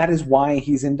 that is why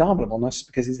he's indomitable, not just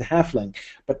because he's a halfling,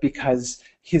 but because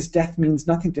his death means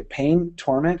nothing to pain,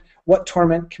 torment. What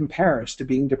torment compares to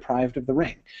being deprived of the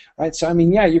ring, right? So I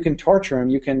mean, yeah, you can torture him,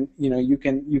 you can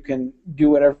do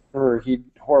whatever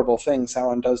horrible things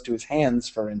Sauron does to his hands,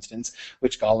 for instance,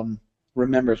 which Gollum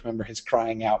remembers. Remember his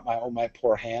crying out, my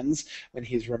poor hands," when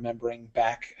he's remembering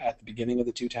back at the beginning of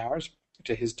the Two Towers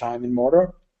to his time in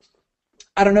Mordor.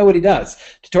 I don't know what he does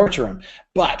to torture him,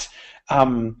 but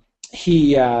but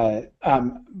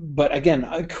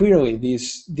again, clearly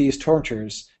these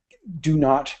tortures do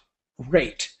not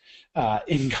rate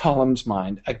in Gollum's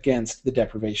mind against the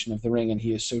deprivation of the ring, and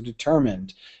he is so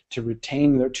determined to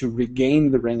regain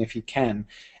the ring if he can,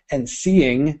 and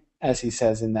seeing, as he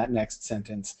says in that next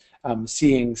sentence,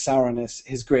 seeing Sauron as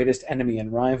his greatest enemy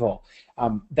and rival,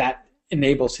 that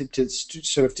enables him to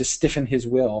sort of to stiffen his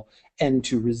will and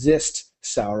to resist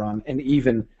Sauron, and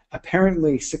even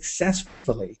apparently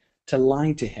successfully to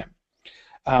lie to him.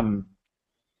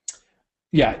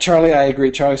 Yeah, Charlie, I agree.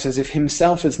 Charlie says if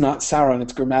himself is not Sauron,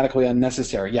 it's grammatically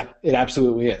unnecessary. Yeah, it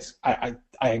absolutely is. I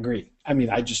agree. I mean,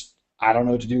 I don't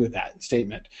know what to do with that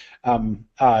statement.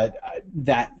 But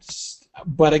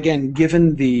again,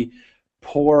 given the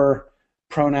poor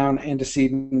pronoun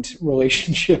antecedent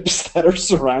relationships that are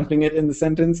surrounding it in the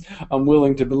sentence, I'm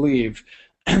willing to believe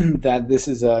that this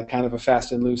is a kind of a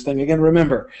fast and loose thing. Again,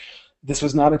 remember, this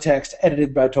was not a text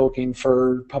edited by Tolkien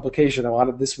for publication. A lot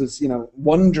of this was,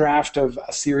 one draft of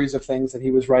a series of things that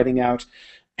he was writing out,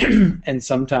 and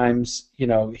sometimes,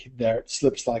 there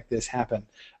slips like this happen.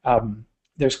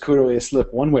 There's clearly a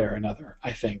slip one way or another,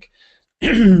 I think.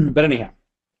 But anyhow,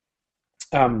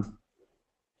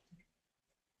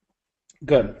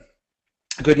 good.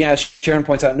 Good, yeah, as Sharon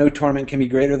points out, no torment can be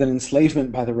greater than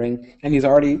enslavement by the ring, and he's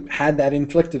already had that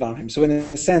inflicted on him. So in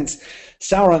a sense,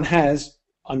 Sauron has,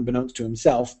 unbeknownst to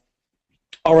himself,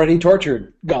 already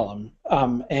tortured Gollum,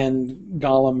 and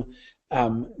Gollum,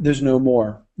 there's no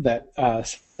more that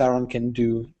Sauron can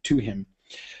do to him.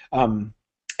 And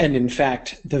in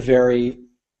fact, the very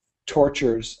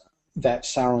tortures that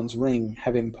Sauron's ring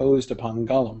have imposed upon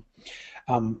Gollum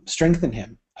strengthen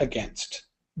him against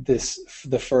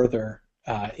the further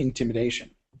intimidation,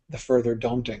 the further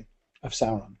daunting of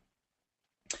Sauron,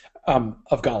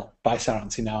 of Gollum by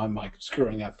Sauron. See, now I'm like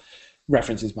screwing up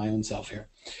references my own self here.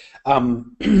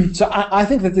 So I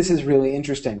think that this is really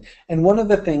interesting, and one of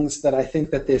the things that I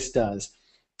think that this does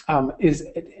is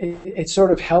it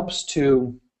sort of helps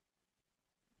to,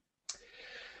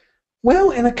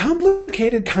 well, in a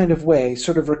complicated kind of way,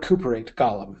 sort of recuperate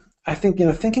Gollum. I think,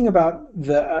 thinking about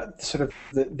the sort of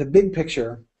the big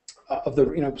picture of the,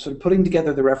 sort of putting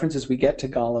together the references we get to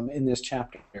Gollum in this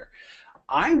chapter here,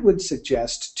 I would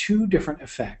suggest two different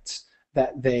effects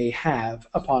that they have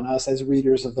upon us as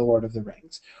readers of The Lord of the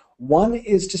Rings. One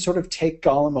is to sort of take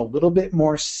Gollum a little bit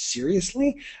more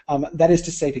seriously. That is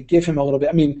to say, to give him a little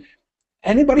bit,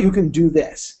 Anybody who can do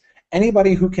this,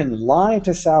 anybody who can lie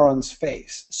to Sauron's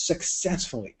face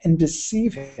successfully and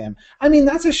deceive him, I mean,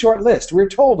 that's a short list. We're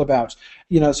told about,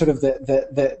 sort of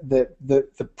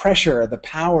the pressure, the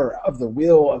power of the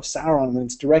will of Sauron when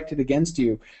it's directed against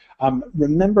you.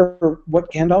 Remember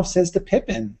what Gandalf says to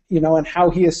Pippin, and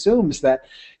how he assumes that,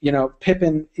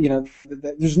 Pippin,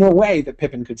 there's no way that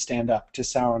Pippin could stand up to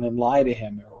Sauron and lie to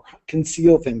him or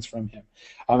conceal things from him.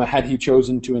 Had he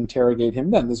chosen to interrogate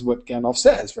him, then this is what Gandalf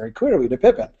says very clearly to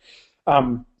Pippin.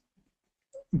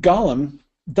 Gollum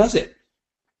does it.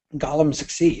 Gollum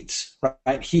succeeds,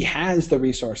 right? He has the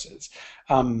resources,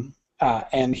 and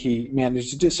he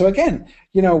managed to do so. Again,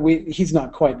 he's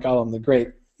not quite Gollum the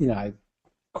Great. I,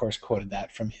 of course, quoted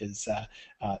that from his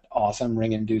awesome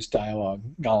ring-induced dialogue,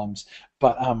 Gollum's.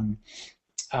 But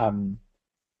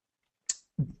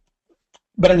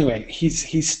anyway,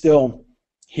 he's still.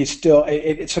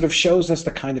 It sort of shows us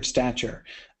the kind of stature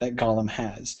that Gollum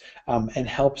has, and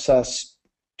helps us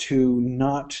to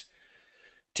not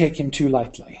take him too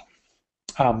lightly,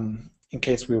 in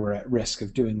case we were at risk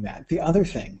of doing that. The other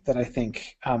thing that I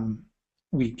think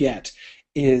we get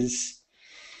is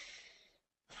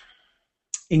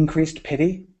increased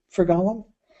pity for Gollum.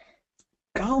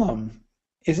 Gollum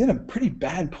is in a pretty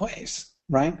bad place,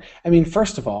 right? I mean,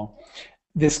 first of all,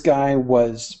 this guy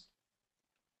was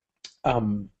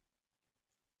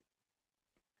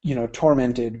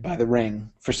tormented by the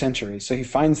ring for centuries. So he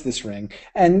finds this ring,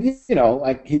 and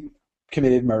he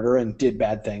committed murder and did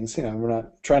bad things. We're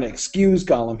not trying to excuse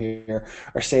Gollum here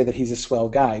or say that he's a swell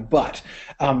guy, but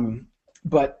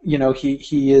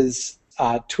he is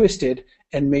twisted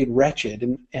and made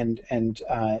wretched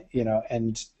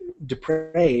and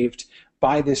depraved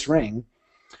by this ring.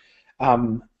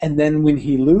 And then when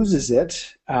he loses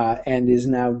it and is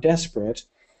now desperate,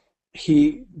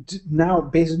 he now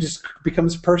basically just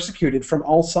becomes persecuted from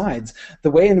all sides.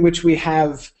 The way in which we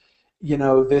have,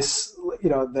 this,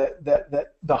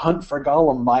 the hunt for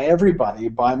Gollum by everybody,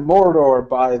 by Mordor,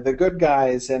 by the good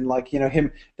guys, and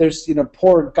him. There's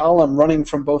poor Gollum running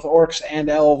from both orcs and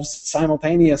elves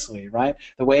simultaneously, right?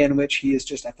 The way in which he is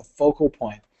just at the focal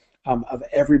point of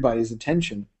everybody's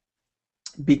attention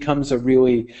becomes a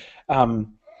really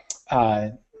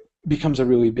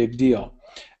big deal.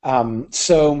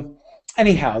 So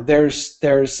anyhow, it's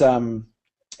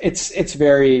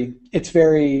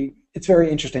very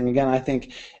interesting. Again, I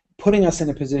think putting us in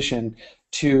a position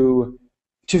to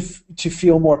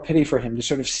feel more pity for him, to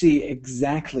sort of see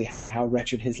exactly how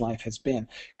wretched his life has been,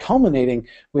 culminating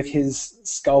with his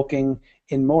skulking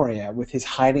in Moria, with his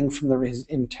hiding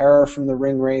in terror from the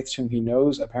ring wraiths, whom he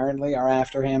knows apparently are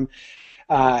after him,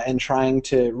 and trying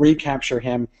to recapture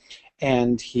him,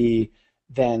 and he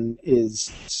then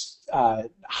is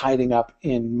hiding up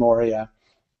in Moria,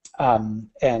 I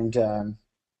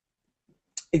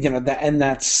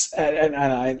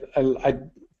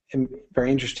am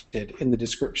very interested in the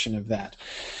description of that.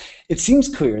 It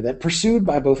seems clear that, pursued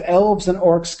by both elves and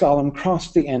orcs, Gollum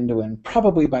crossed the Anduin,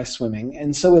 probably by swimming,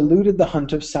 and so eluded the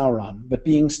hunt of Sauron. But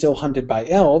being still hunted by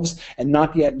elves, and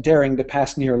not yet daring to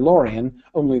pass near Lorien,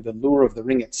 only the lure of the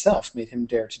ring itself made him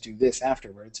dare to do this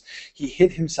afterwards, he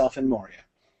hid himself in Moria.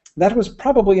 That was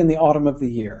probably in the autumn of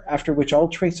the year, after which all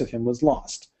trace of him was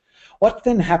lost. What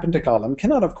then happened to Gollum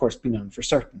cannot, of course, be known for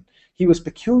certain. He was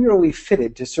peculiarly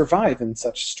fitted to survive in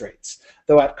such straits,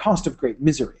 though at cost of great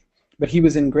misery. But he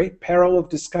was in great peril of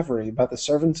discovery by the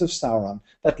servants of Sauron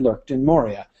that lurked in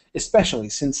Moria, especially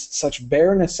since such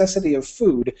bare necessity of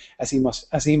food as he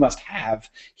must have,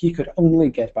 he could only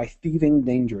get by thieving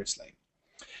dangerously.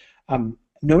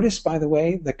 Notice, by the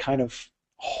way, the kind of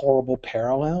horrible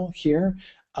parallel here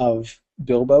of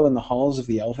Bilbo in the halls of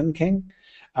the Elven King.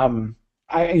 I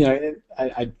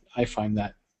find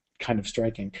that kind of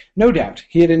striking. No doubt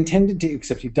he had intended to,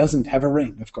 except he doesn't have a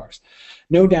ring, of course.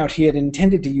 No doubt he had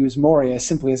intended to use Moria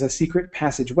simply as a secret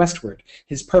passage westward,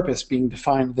 his purpose being to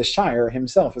find the Shire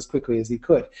himself as quickly as he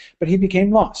could. But he became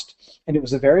lost, and it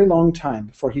was a very long time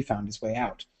before he found his way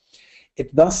out.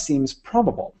 It thus seems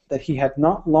probable that he had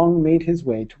not long made his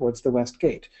way towards the West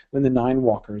Gate when the 9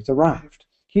 walkers arrived.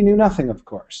 He knew nothing, of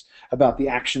course, about the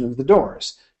action of the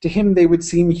doors. To him they would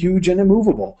seem huge and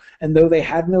immovable, and though they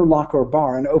had no lock or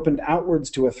bar and opened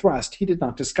outwards to a thrust, he did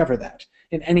not discover that.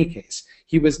 In any case,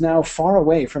 he was now far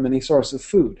away from any source of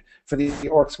food, for the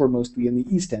orcs were mostly in the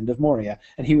east end of Moria,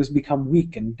 and he was become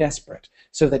weak and desperate,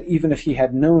 so that even if he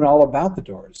had known all about the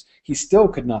doors, he still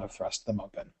could not have thrust them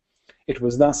open. It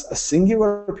was thus a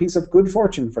singular piece of good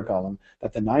fortune for Gollum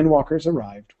that the 9 walkers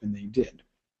arrived when they did.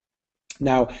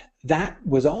 Now, that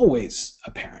was always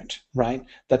apparent, right?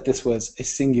 That this was a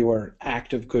singular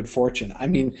act of good fortune. I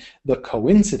mean, the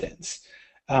coincidence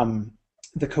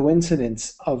the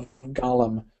coincidence of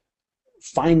Gollum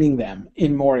finding them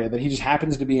in Moria, that he just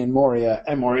happens to be in Moria,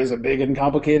 and Moria is a big and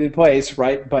complicated place,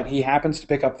 right? But he happens to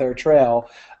pick up their trail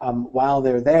while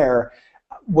they're there,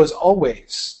 was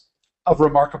always a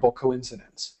remarkable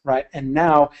coincidence, right? And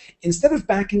now, instead of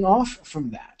backing off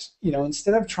from that,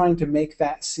 instead of trying to make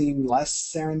that seem less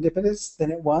serendipitous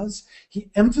than it was, he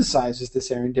emphasizes the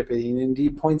serendipity and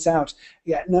indeed points out,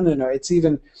 no, it's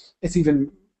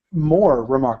even more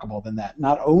remarkable than that.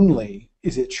 Not only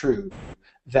is it true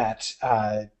that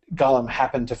Gollum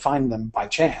happened to find them by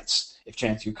chance, if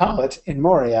chance you call it, in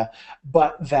Moria,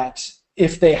 but that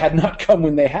if they had not come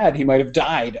when they had, he might have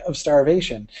died of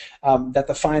starvation. That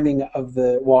the finding of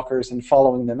the walkers and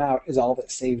following them out is all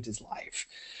that saved his life.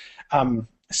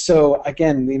 So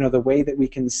again, the way that we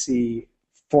can see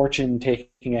fortune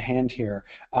taking a hand here,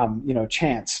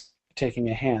 chance taking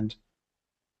a hand,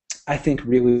 I think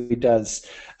really does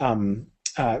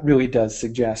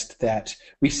suggest that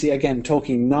we see, again,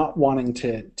 Tolkien not wanting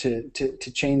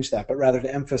to change that, but rather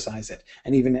to emphasize it,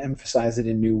 and even emphasize it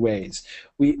in new ways.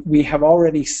 We have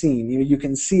already seen, you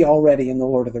can see already in The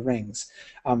Lord of the Rings,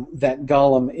 that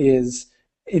Gollum is,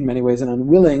 in many ways, an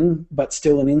unwilling, but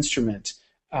still an instrument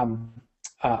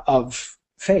of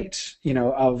fate.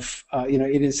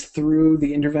 It is through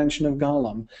the intervention of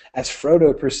Gollum, as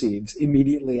Frodo perceives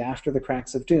immediately after the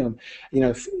Cracks of Doom,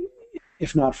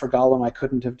 if not for Gollum, I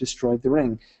couldn't have destroyed the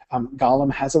ring.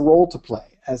 Gollum has a role to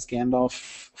play, as Gandalf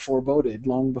foreboded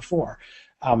long before.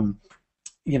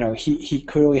 He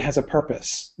clearly has a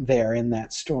purpose there in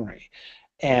that story.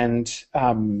 And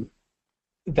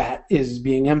that is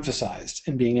being emphasized,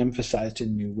 and being emphasized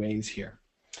in new ways here.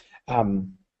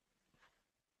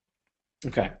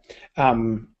 Okay.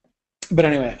 But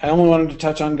anyway, I only wanted to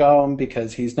touch on Gollum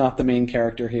because he's not the main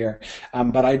character here.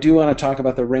 But I do want to talk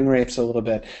about the ring wraiths a little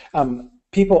bit.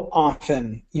 People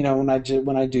often, when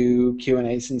I do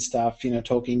Q&As and stuff,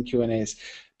 Tolkien Q&As,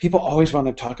 people always want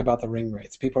to talk about the ring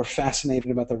wraiths. People are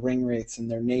fascinated about the ring wraiths and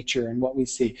their nature and what we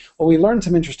see. Well, we learned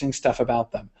some interesting stuff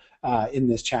about them in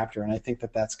this chapter, and I think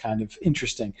that that's kind of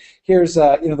interesting. Here's,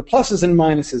 the pluses and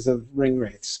minuses of ring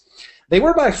wraiths. They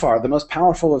were by far the most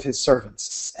powerful of his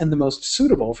servants, and the most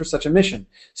suitable for such a mission,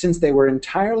 since they were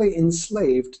entirely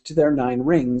enslaved to their 9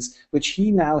 rings, which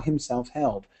he now himself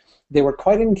held. They were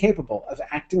quite incapable of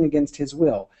acting against his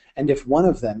will, and if one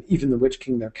of them, even the Witch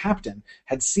King their captain,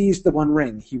 had seized the one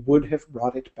ring, he would have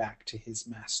brought it back to his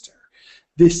master.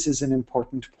 This is an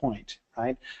important point,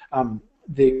 right?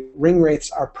 The ring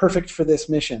wraiths are perfect for this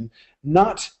mission,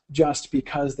 not just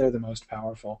because they're the most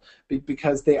powerful, but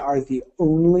because they are the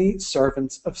only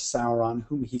servants of Sauron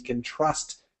whom he can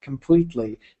trust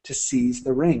completely to seize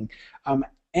the ring.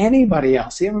 Anybody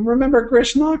else, remember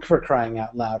Grishnak, for crying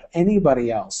out loud,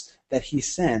 anybody else that he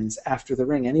sends after the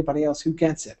ring, anybody else who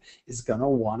gets it, is going to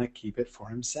want to keep it for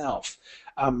himself.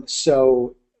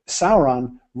 So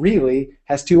Sauron really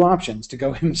has 2 options, to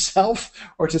go himself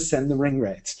or to send the ring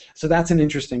wraiths. So that's an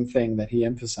interesting thing that he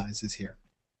emphasizes here.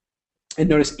 And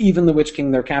notice, even the Witch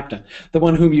King, their captain, the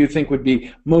one whom you think would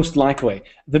be most likely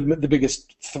the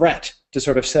biggest threat to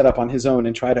sort of set up on his own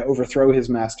and try to overthrow his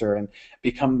master and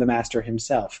become the master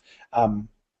himself,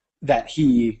 that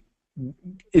he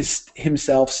is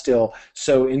himself still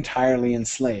so entirely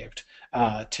enslaved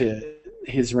to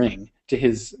his ring, to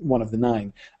his one of the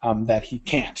 9, that he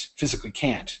physically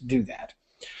can't do that.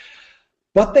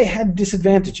 But they had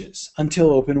disadvantages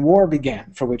until open war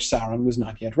began, for which Sauron was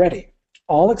not yet ready.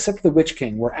 All except the Witch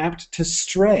King were apt to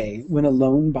stray when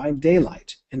alone by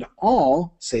daylight, and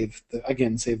all, save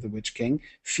the Witch King,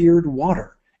 feared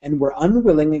water, and were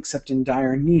unwilling, except in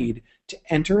dire need, to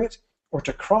enter it or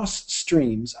to cross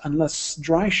streams unless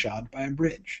dry-shod by a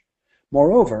bridge.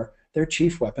 Moreover, their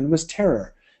chief weapon was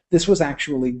terror. This was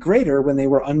actually greater when they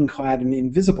were unclad and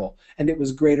invisible, and it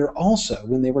was greater also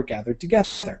when they were gathered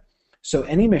together. So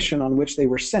any mission on which they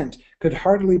were sent could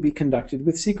hardly be conducted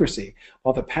with secrecy,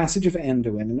 while the passage of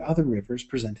Anduin and other rivers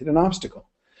presented an obstacle.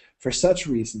 For such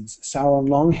reasons, Sauron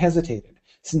long hesitated,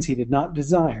 since he did not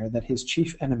desire that his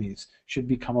chief enemies should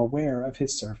become aware of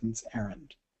his servant's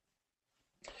errand.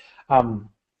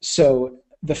 So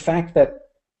the fact that,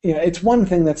 it's one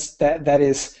thing that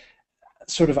is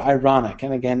sort of ironic,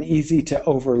 and again, easy to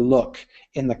overlook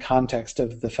in the context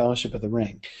of the Fellowship of the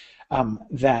Ring,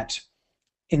 that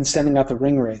in sending out the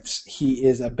ring wraiths, he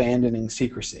is abandoning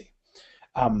secrecy.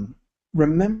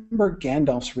 Remember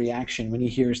Gandalf's reaction when he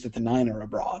hears that the 9 are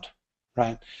abroad,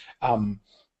 right?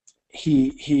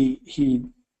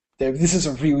 This is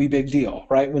a really big deal,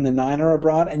 right? When the 9 are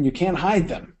abroad, and you can't hide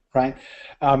them, right?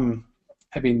 They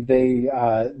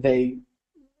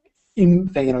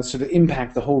sort of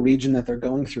impact the whole region that they're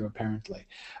going through, apparently.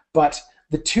 But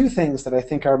the two things that I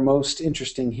think are most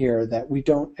interesting here that we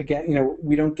don't, again,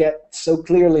 we don't get so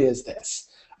clearly as this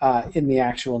in the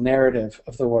actual narrative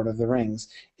of The Lord of the Rings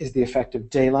is the effect of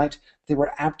daylight. They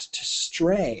were apt to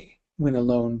stray when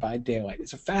alone by daylight.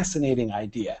 It's a fascinating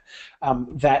idea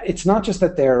that it's not just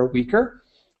that they're weaker,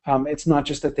 it's not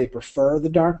just that they prefer the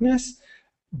darkness,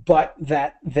 but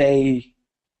that they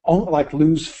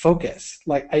lose focus.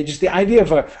 The idea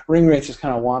of a ring wraith just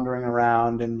kind of wandering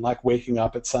around and like waking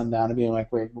up at sundown and being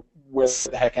like, wait, where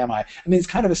the heck am I? I mean, it's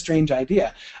kind of a strange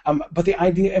idea.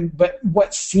 But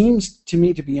what seems to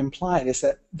me to be implied is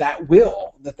that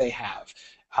will that they have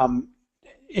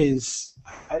is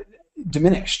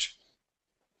diminished.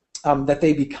 That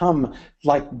they become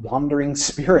like wandering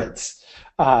spirits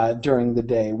during the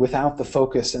day without the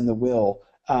focus and the will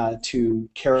to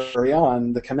carry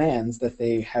on the commands that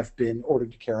they have been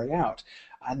ordered to carry out.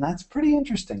 And that's pretty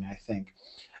interesting, I think.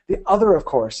 The other, of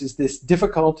course, is this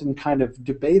difficult and kind of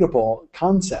debatable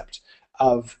concept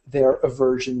of their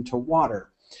aversion to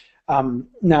water.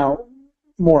 Now,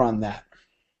 more on that.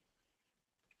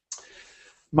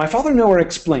 My father nowhere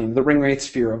explained the ringwraith's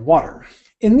fear of water.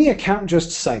 In the account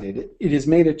just cited, it is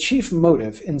made a chief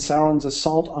motive in Sauron's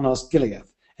assault on Osgiliath,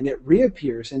 and it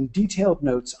reappears in detailed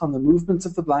notes on the movements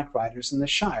of the Black Riders in the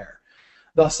Shire.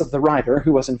 Thus, of the rider,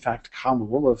 who was in fact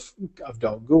Camul of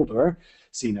Dol Guldur,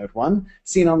 see note 1,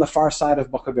 seen on the far side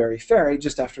of Buckaberry Ferry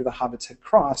just after the hobbits had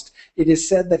crossed, it is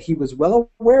said that he was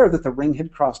well aware that the ring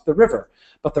had crossed the river,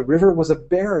 but the river was a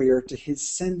barrier to his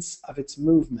sense of its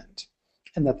movement,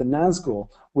 and that the Nazgul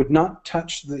would not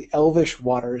touch the elvish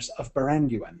waters of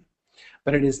Baranduin.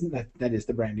 But it is that is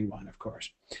the Brandywine, of course.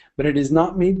 But it is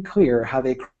not made clear how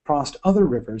they crossed other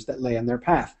rivers that lay in their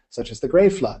path, such as the Grey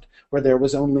Flood, where there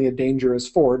was only a dangerous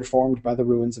ford formed by the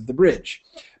ruins of the bridge.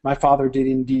 My father did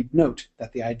indeed note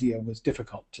that the idea was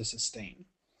difficult to sustain.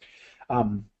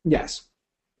 Yes.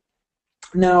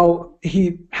 Now,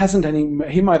 he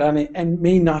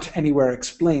may not anywhere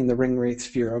explain the ringwraith's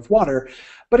fear of water,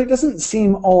 but it doesn't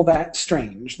seem all that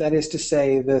strange. That is to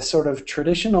say, the sort of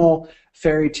traditional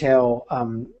fairy tale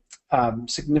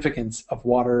significance of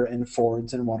water and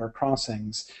fords and water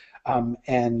crossings.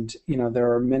 And,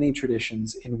 there are many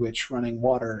traditions in which running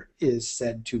water is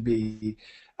said to be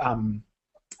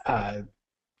that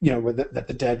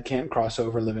the dead can't cross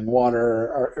over living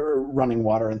water or running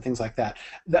water and things like that.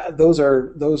 Those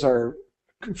are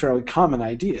fairly common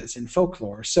ideas in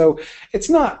folklore. So it's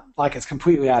not like it's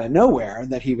completely out of nowhere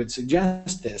that he would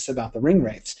suggest this about the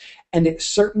ringwraiths. And it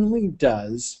certainly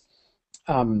does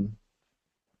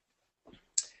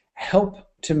help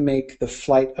to make the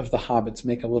flight of the hobbits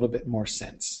make a little bit more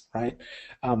sense, right?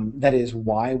 That is,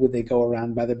 why would they go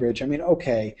around by the bridge? I mean,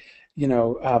 okay,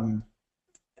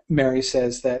 Mary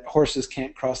says that horses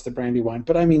can't cross the Brandywine,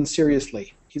 but I mean,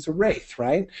 seriously, he's a wraith,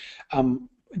 right?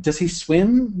 Does he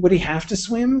swim? Would he have to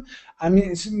swim? I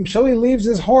mean, so he leaves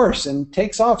his horse and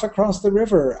takes off across the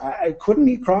river. Couldn't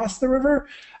he cross the river?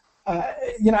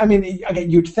 Again,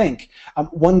 you'd think.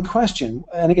 One question,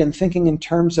 and again, thinking in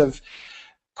terms of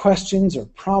questions or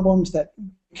problems that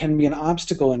can be an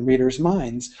obstacle in readers'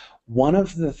 minds, one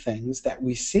of the things that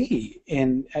we see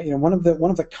in one of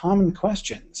the common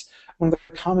questions, one of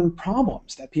the common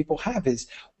problems that people have is,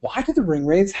 why do the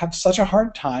ringwraiths have such a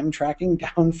hard time tracking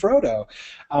down Frodo?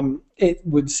 It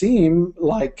would seem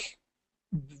like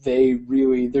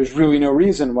there's really no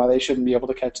reason why they shouldn't be able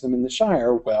to catch them in the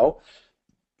Shire. Well,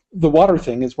 the water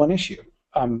thing is one issue.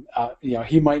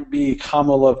 He might be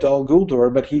Camul of Dol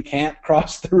Guldur, but he can't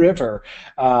cross the river.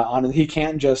 He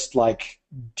can't just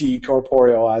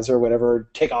decorporealize or whatever,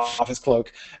 take off his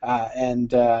cloak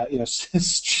and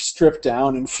strip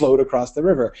down and float across the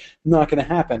river. Not going to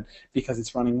happen because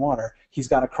it's running water. He's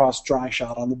got to cross dry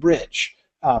shot on the bridge,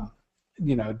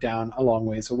 down a long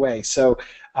ways away. So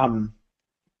that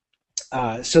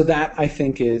I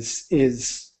think is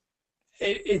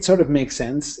it sort of makes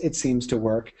sense. It seems to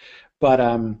work. But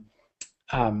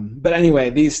anyway,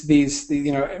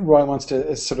 Roy wants to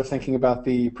is sort of thinking about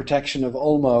the protection of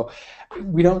Ulmo.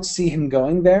 We don't see him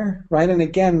going there, right? And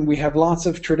again, we have lots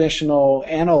of traditional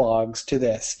analogs to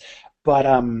this, but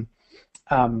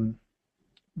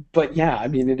yeah, I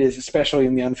mean, it is, especially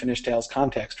in the Unfinished Tales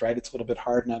context, right? It's a little bit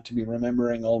hard not to be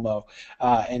remembering Ulmo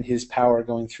and his power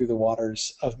going through the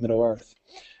waters of Middle-earth.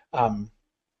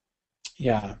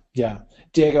 Yeah.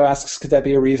 Diego asks, could that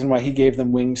be a reason why he gave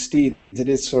them winged steeds? It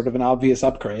is sort of an obvious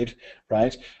upgrade,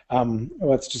 right?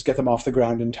 Let's just get them off the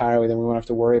ground entirely, then we won't have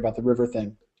to worry about the river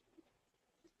thing.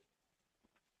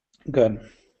 Good.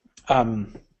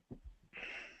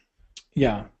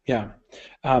 Yeah.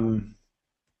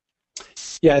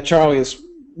 Charlie is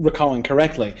recalling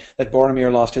correctly, that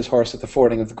Boromir lost his horse at the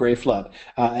fording of the Grey Flood,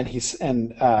 and he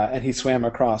swam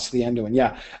across the Anduin.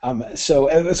 Yeah. So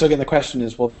again, the question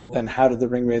is, well, then how did the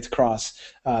Ringwraiths cross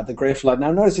the Grey Flood?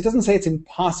 Now, notice it doesn't say it's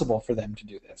impossible for them to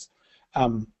do this,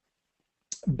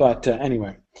 but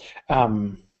anyway,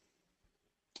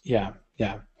 yeah,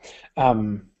 yeah.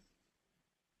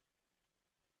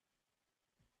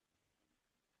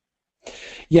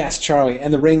 Yes, Charlie,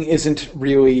 and the ring isn't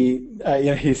really.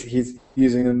 He's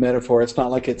using a metaphor. It's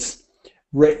not like it's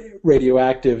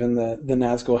radioactive, and the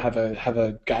Nazgul have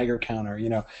a Geiger counter.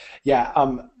 Yeah.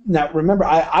 Now remember,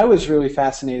 I was really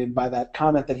fascinated by that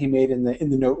comment that he made in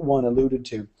the note one alluded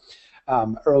to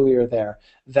earlier there,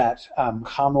 that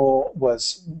Hamel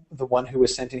was the one who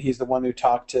was sent in. He's the one who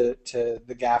talked to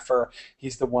the gaffer.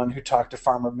 He's the one who talked to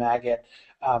Farmer Maggot.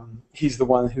 He's the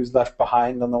one who's left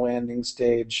behind on the landing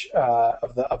stage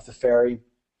of the ferry,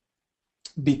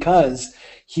 because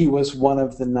he was one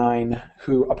of the 9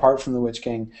 who, apart from the Witch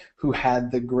King, who had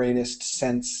the greatest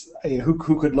sense, who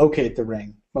could locate the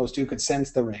ring most, who could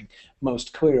sense the ring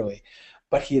most clearly.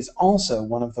 But he is also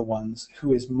one of the ones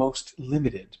who is most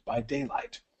limited by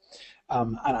daylight.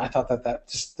 And I thought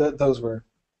those were,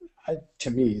 to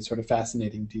me, sort of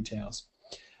fascinating details.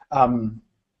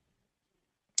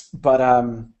 But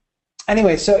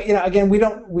anyway, so again, we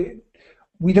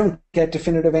don't get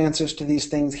definitive answers to these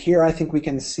things here. I think we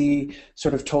can see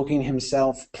sort of Tolkien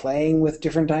himself playing with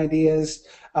different ideas,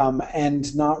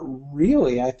 and not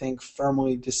really, I think,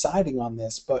 firmly deciding on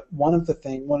this. But one of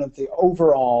the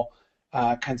overall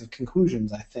kinds of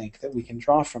conclusions, I think, that we can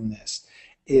draw from this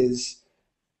is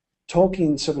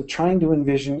Tolkien sort of trying to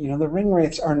envision, the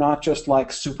Ringwraiths are not just like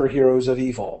superheroes of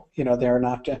evil. They are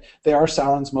not. They are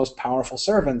Sauron's most powerful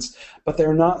servants, but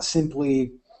they're not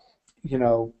simply,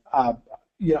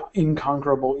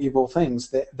 inconquerable evil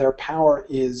things. Their power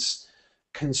is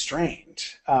constrained,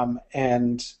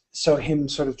 and so him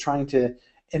sort of trying to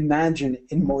imagine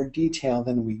in more detail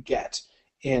than we get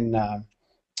in the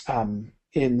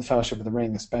Fellowship of the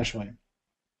Ring, especially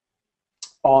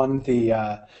on the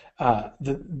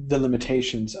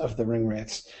limitations of the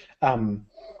Ringwraiths. But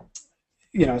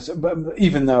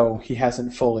even though he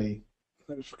hasn't fully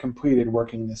completed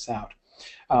working this out.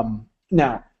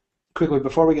 Now, quickly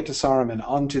before we get to Saruman,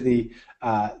 on to the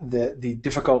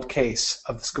difficult case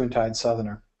of the squint-eyed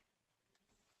Southerner.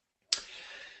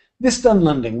 This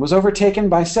Dunlending was overtaken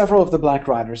by several of the Black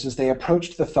Riders as they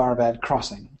approached the Tharbad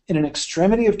crossing. In an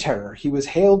extremity of terror, he was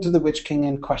haled to the Witch King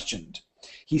and questioned.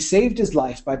 He saved his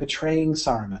life by betraying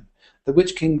Saruman. The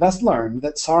Witch King thus learned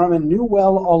that Saruman knew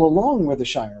well all along where the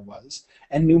Shire was,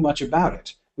 and knew much about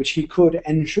it, which he could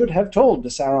and should have told to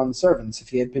Sauron's servants if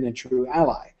he had been a true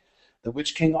ally. The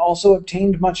Witch King also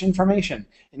obtained much information,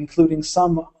 including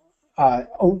some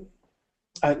about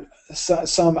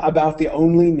the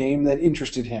only name that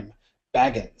interested him,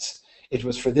 Baggins. It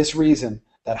was for this reason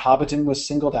that Hobbiton was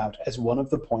singled out as one of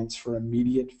the points for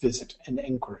immediate visit and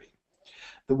enquiry.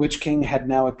 The Witch King had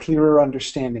now a clearer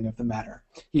understanding of the matter.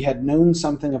 He had known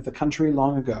something of the country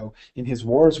long ago in his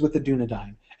wars with the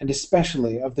Dunedain, and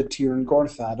especially of the Tir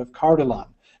Gorthad of Cardolan,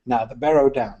 now the Barrow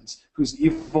Downs, whose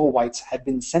evil wights had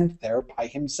been sent there by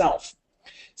himself.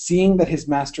 Seeing that his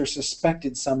master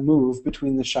suspected some move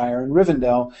between the Shire and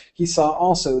Rivendell, he saw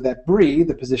also that Bree,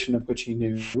 the position of which he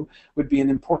knew, would be an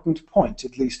important point,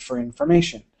 at least for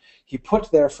information. He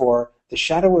put, therefore, the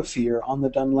shadow of fear on the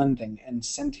Dunlending and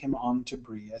sent him on to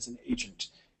Bree as an agent.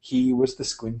 He was the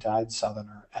squint-eyed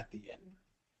Southerner at the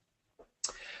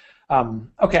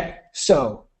inn. Okay,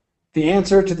 so the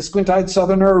answer to the squint-eyed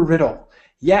Southerner riddle.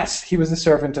 Yes, he was the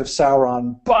servant of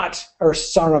Saruman,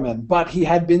 but he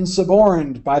had been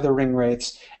suborned by the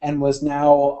Ringwraiths and was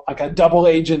now like a double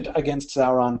agent against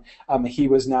Sauron. He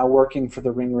was now working for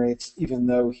the Ringwraiths, even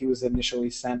though he was initially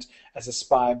sent as a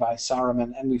spy by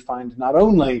Saruman. And we find not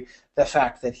only the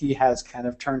fact that he has kind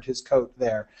of turned his coat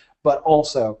there, but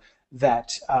also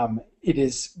that it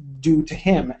is due to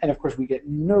him. And of course, we get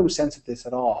no sense of this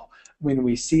at all when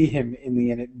we see him in the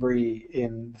inn at Bree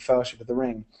in the Fellowship of the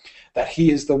Ring, that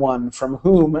he is the one from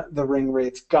whom the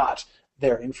Ringwraiths got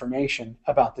their information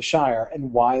about the Shire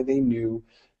and why they knew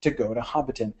to go to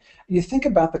Hobbiton. You think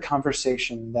about the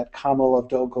conversation that Kamal of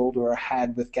Dol Guldur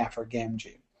had with Gaffer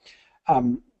Gamgee.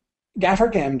 Gaffer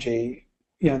Gamgee,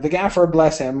 the Gaffer,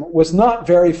 bless him, was not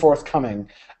very forthcoming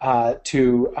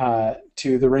to the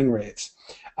Ringwraiths.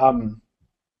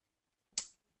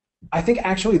 I think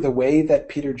actually the way that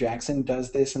Peter Jackson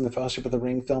does this in the Fellowship of the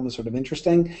Ring film is sort of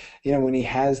interesting. When he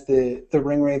has the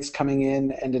Ringwraiths coming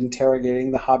in and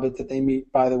interrogating the Hobbit that they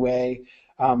meet by the way,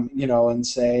 and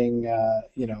saying,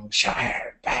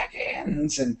 Shire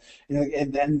Baggins,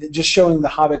 and just showing the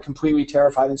Hobbit completely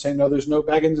terrified and saying, no, there's no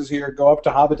Bagginses here, go up to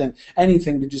Hobbiton,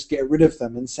 anything to just get rid of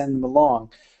them and send them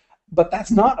along. But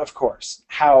that's not, of course,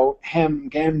 how Hem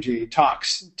Gamgee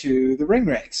talks to the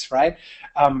Ringwraiths, right?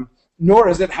 Nor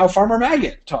is it how Farmer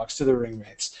Maggot talks to the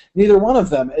Ringwraiths. Neither one of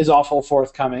them is awful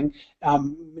forthcoming.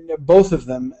 Both of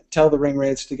them tell the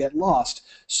Ringwraiths to get lost.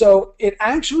 So it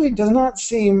actually does not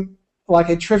seem like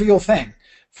a trivial thing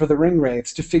for the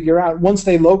Ringwraiths to figure out, once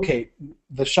they locate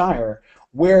the Shire,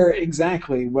 where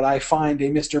exactly would I find a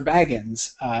Mr.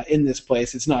 Baggins in this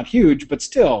place? It's not huge, but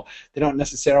still, they don't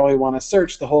necessarily want to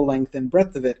search the whole length and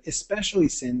breadth of it, especially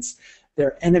since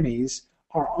their enemies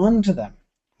are onto them,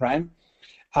 right?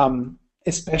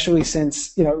 Especially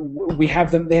since, we have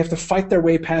them, they have to fight their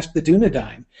way past the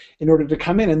Dunedain in order to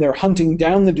come in, and they're hunting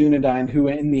down the Dunedain, who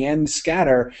in the end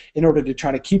scatter in order to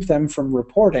try to keep them from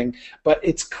reporting. But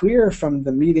it's clear from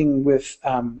the meeting with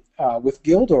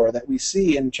Gildor that we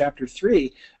see in Chapter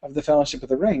 3 of the Fellowship of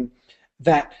the Ring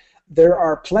that there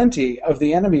are plenty of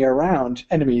the enemy around,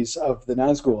 enemies of the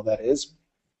Nazgul, that is,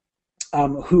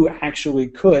 who actually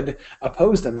could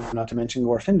oppose them, not to mention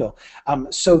Glorfindel.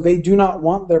 So they do not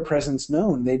want their presence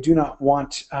known. They do not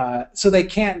want, so they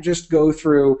can't just go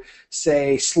through,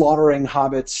 say, slaughtering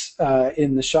hobbits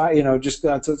in the Shire, just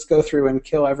let's go through and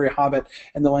kill every hobbit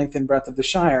in the length and breadth of the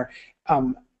Shire.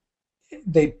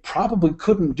 They probably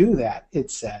couldn't do that, it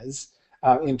says,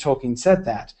 and Tolkien said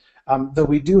that. Though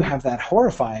we do have that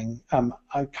horrifying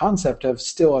concept of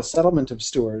still a settlement of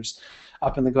Sturs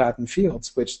up in the Gladden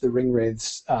Fields, which the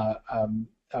Ringwraiths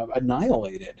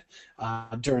annihilated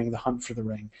during the hunt for the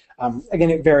ring.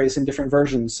 Again, it varies in different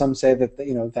versions. Some say that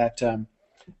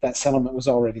that settlement was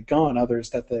already gone. Others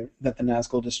that the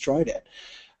Nazgul destroyed it.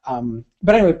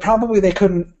 But anyway, probably they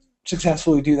couldn't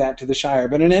successfully do that to the Shire.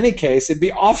 But in any case, it'd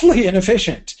be awfully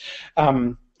inefficient.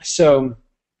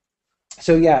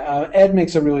 So yeah, Ed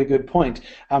makes a really good point.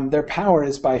 Their power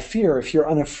is by fear. If you're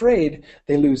unafraid,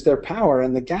 they lose their power,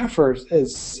 and the Gaffer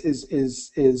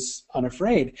is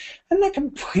unafraid. I'm not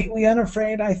completely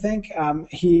unafraid. I think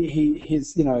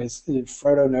his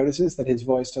Frodo notices that his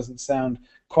voice doesn't sound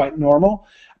quite normal,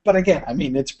 but again, I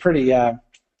mean, it's pretty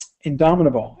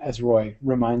indomitable, as Roy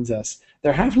reminds us.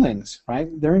 They're halflings, right?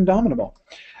 They're indomitable.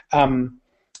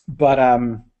 But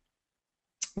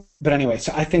anyway,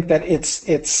 so I think that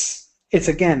it's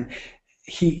again,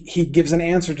 he gives an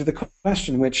answer to the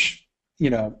question, which,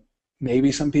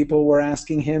 maybe some people were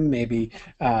asking him, maybe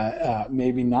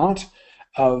not,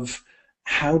 of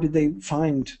how did they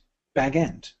find Bag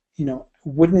End?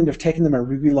 Wouldn't it have taken them a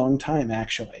really long time,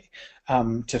 actually,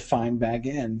 to find Bag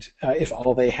End if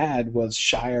all they had was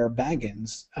Shire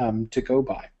Baggins to go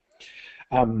by?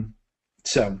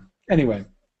 So, anyway.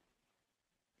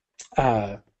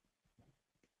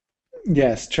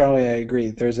 Yes, Charlie, I agree.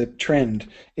 There's a trend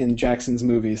in Jackson's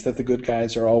movies that the good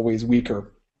guys are always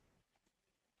weaker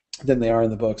than they are in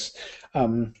the books.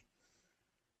 Trying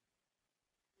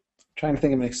to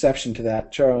think of an exception to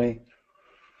that. Charlie?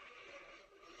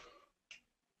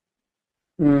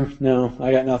 No,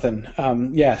 I got nothing.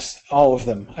 Yes, all of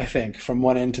them, I think, from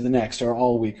one end to the next, are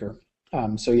all weaker.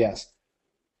 So yes.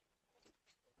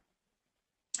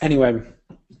 Anyway,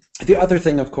 the other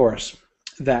thing, of course,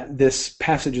 that this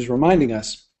passage is reminding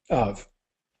us of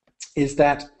is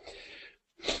that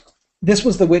this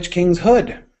was the Witch King's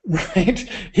hood, right?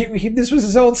 This was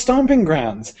his old stomping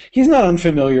grounds. He's not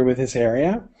unfamiliar with this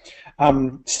area.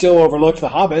 Still overlooked the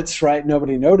hobbits, right?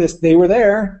 Nobody noticed they were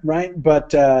there, right? But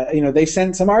they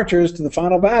sent some archers to the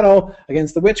final battle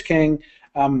against the Witch King,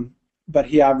 but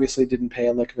he obviously didn't pay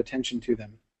a lick of attention to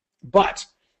them. But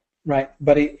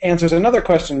he answers another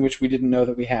question which we didn't know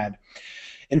that we had.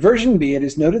 In version B, it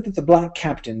is noted that the Black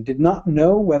Captain did not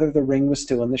know whether the ring was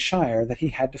still in the Shire, that he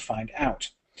had to find out.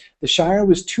 The Shire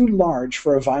was too large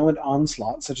for a violent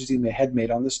onslaught such as he had made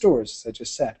on the Stores, as I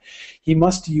just said. He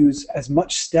must use as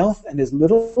much stealth and as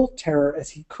little terror as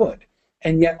he could,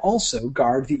 and yet also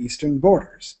guard the eastern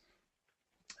borders.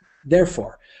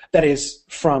 Therefore, that is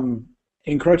from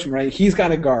encroachment, right? He's got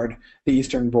to guard the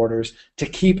eastern borders to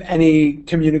keep any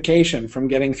communication from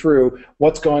getting through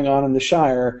what's going on in the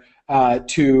Shire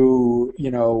to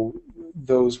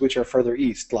those which are further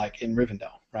east, like in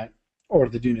Rivendell, right, or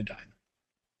the Dunedain.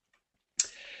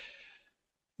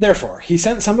 Therefore, he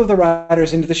sent some of the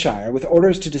riders into the Shire with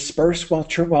orders to disperse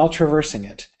while traversing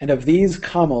it, and of these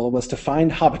Camel was to find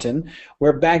Hobbiton,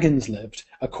 where Baggins lived,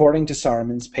 according to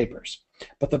Saruman's papers.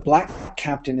 But the black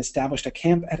captain established a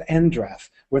camp at Andrath,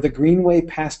 where the Greenway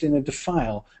passed in a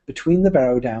defile between the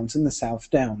Barrow Downs and the South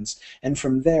Downs, and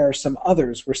from there some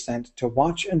others were sent to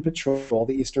watch and patrol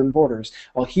the eastern borders,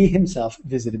 while he himself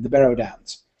visited the Barrow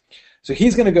Downs. So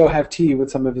he's going to go have tea with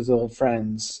some of his old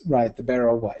friends, right, the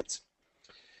Barrow Whites.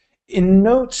 In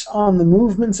notes on the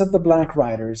movements of the Black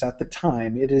Riders at the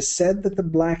time, it is said that the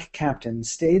black captain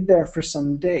stayed there for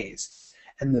some days,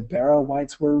 and the Barrow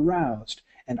Whites were roused,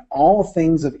 and all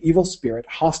things of evil spirit,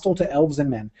 hostile to elves and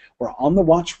men, were on the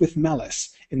watch with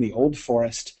malice in the old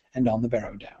forest and on the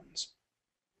Barrow Downs.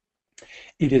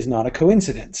 It is not a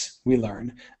coincidence, we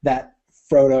learn, that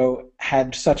Frodo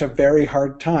had such a very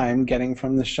hard time getting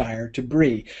from the Shire to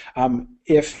Bree.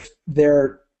 If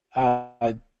their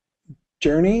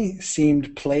journey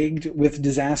seemed plagued with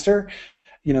disaster,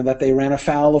 that they ran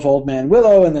afoul of Old Man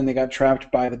Willow, and then they got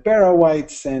trapped by the Barrow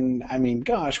Whites, and I mean,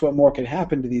 gosh, what more could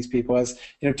happen to these people? As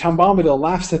Tom Bombadil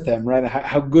laughs at them, right?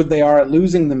 How good they are at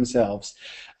losing themselves.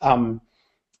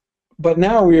 But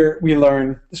now we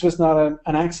learn this was not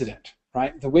an accident,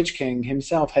 right? The Witch King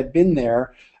himself had been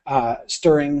there,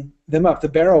 stirring them up. The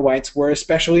Barrow Whites were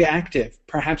especially active,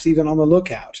 perhaps even on the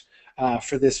lookout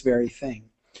for this very thing.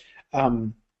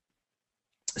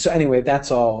 So anyway,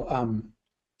 that's all.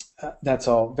 That's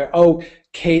all. Oh,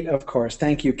 Kate, of course.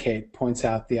 Thank you, Kate. Points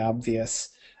out the obvious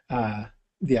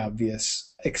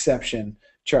exception,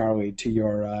 Charlie, to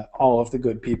your all of the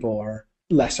good people are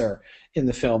lesser in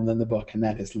the film than the book, and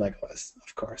that is Legolas.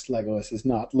 Of course, Legolas is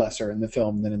not lesser in the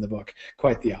film than in the book.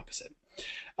 Quite the opposite.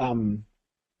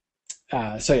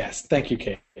 So yes, thank you,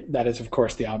 Kate. That is, of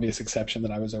course, the obvious exception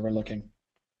that I was overlooking.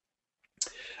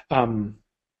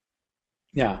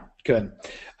 Yeah, good.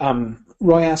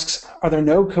 Roy asks, are there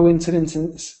no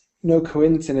coincidences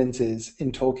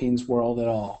in Tolkien's world at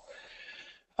all?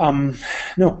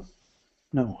 No,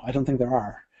 I don't think there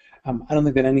are. I don't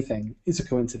think that anything is a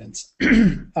coincidence.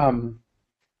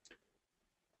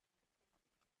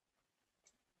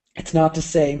 It's not to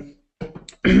say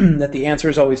that the answer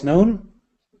is always known,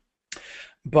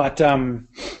 but that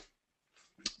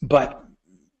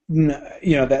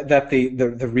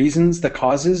the reasons, the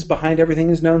causes behind everything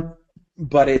is known,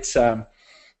 but it's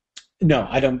no,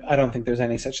 I don't think there's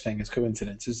any such thing as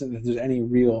coincidence. There's any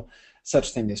real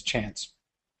such thing as chance.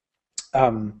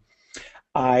 All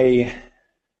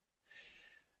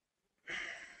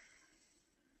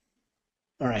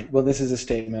right, well, this is a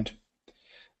statement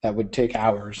that would take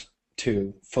hours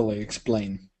to fully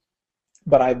explain.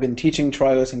 But I've been teaching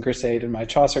Troilus and Crusade in my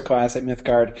Chaucer class at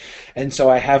Mythgard, and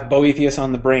so I have Boethius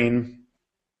on the brain.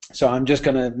 So I'm just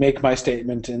going to make my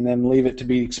statement and then leave it to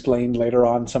be explained later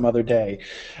on some other day.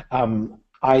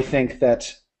 I think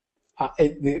that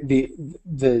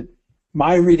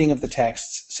my reading of the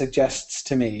texts suggests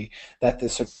to me that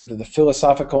the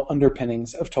philosophical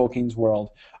underpinnings of Tolkien's world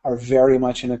are very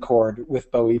much in accord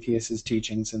with Boethius's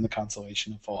teachings in the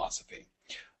Consolation of Philosophy.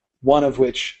 One of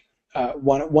which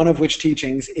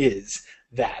teachings is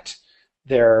that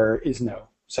there is no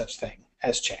such thing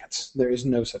as chance. There is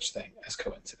no such thing as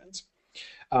coincidence.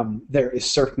 There is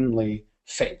certainly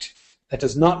fate. That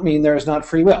does not mean there is not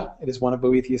free will. It is one of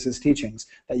Boethius's teachings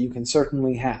that you can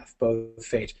certainly have both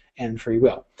fate and free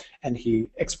will. And he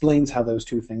explains how those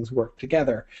two things work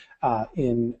together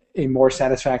in a more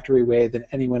satisfactory way than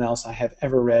anyone else I have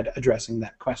ever read addressing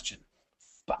that question.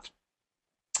 But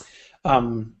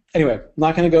anyway, I'm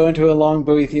not going to go into a long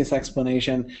Boethius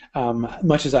explanation,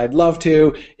 much as I'd love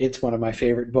to. It's one of my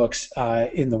favorite books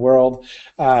in the world.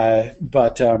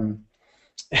 But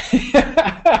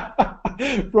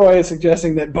Roy is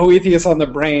suggesting that Boethius on the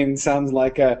Brain sounds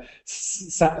like a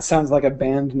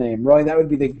band name. Roy, that would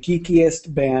be the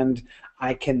geekiest band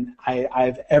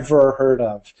I've ever heard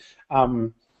of.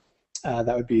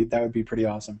 That would be pretty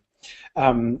awesome.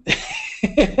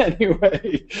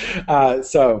 Anyway,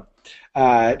 so.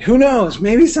 Who knows?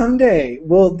 Maybe someday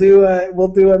we'll do a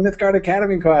Mythgard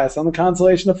Academy class on the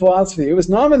Consolation of Philosophy. It was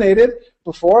nominated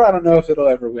before. I don't know if it'll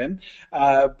ever win,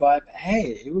 but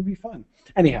hey, it would be fun.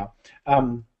 Anyhow,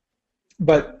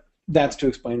 but that's to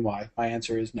explain why. My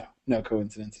answer is no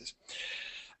coincidences.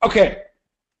 Okay,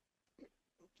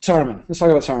 Saruman. Let's talk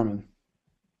about Saruman.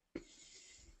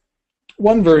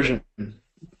 One version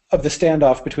of the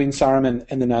standoff between Saruman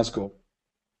and the Nazgul.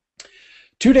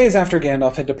 2 days after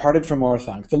Gandalf had departed from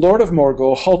Orthanc, the Lord of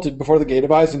Morgul halted before the gate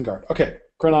of Isengard. Okay,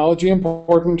 chronology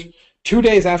important. 2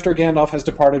 days after Gandalf has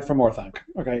departed from Orthanc.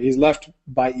 Okay, he's left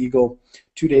by Eagle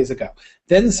 2 days ago.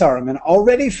 Then Saruman,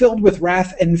 already filled with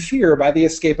wrath and fear by the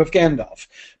escape of Gandalf,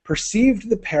 perceived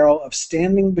the peril of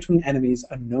standing between enemies,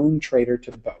 a known traitor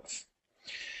to both.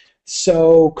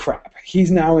 So, crap. He's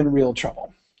now in real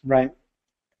trouble, right?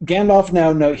 Gandalf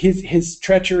now knows his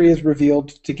treachery is revealed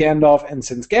to Gandalf, and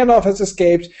since Gandalf has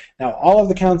escaped, now all of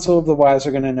the Council of the Wise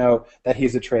are going to know that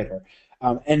he's a traitor.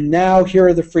 And now here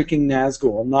are the freaking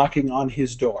Nazgul knocking on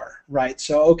his door, right?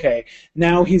 So, okay,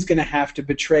 now he's going to have to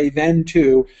betray them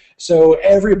too. So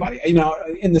everybody,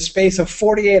 in the space of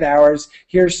 48 hours,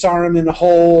 here's Saruman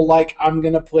whole, like, I'm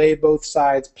going to play both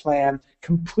sides plan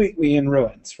completely in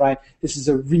ruins, right? This is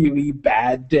a really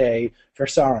bad day for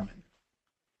Saruman.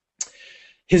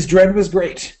 His dread was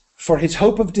great, for his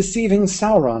hope of deceiving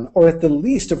Sauron, or at the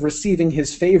least of receiving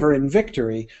his favor in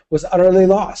victory, was utterly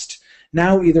lost.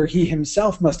 Now either he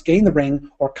himself must gain the ring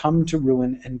or come to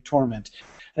ruin and torment.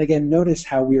 And again, notice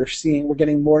how we're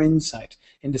getting more insight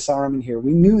into Saruman here.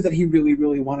 We knew that he really,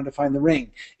 really wanted to find the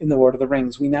ring in the Lord of the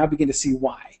Rings. We now begin to see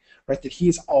why, right? That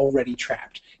he's already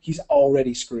trapped. He's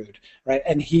already screwed, right?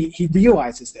 And he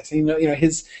realizes this. And,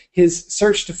 his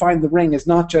search to find the ring is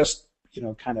not just,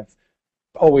 kind of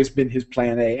always been his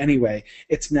plan A anyway.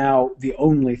 It's now the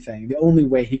only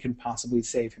way he can possibly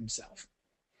save himself.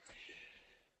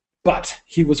 But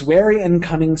he was wary and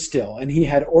cunning still, and he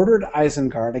had ordered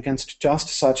Isengard against just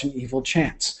such an evil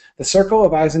chance. The circle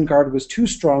of Isengard was too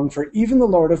strong for even the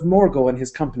Lord of Morgul and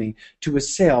his company to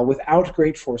assail without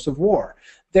great force of war.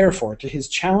 Therefore, to his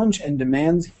challenge and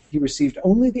demands he received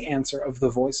only the answer of the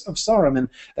voice of Saruman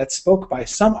that spoke by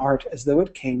some art as though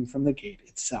it came from the gate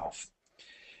itself.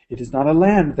 "It is not a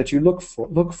land that you look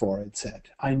for, it said.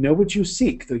 I know what you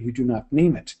seek, though you do not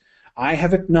name it. I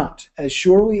have it not, as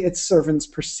surely its servants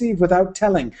perceive without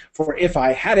telling, for if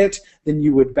I had it, then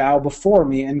you would bow before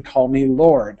me and call me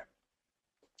Lord."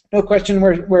 No question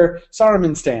where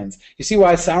Saruman stands. You see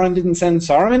why Sauron didn't send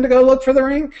Saruman to go look for the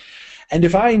ring? "And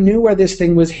if I knew where this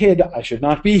thing was hid, I should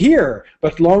not be here,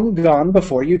 but long gone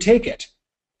before you take it.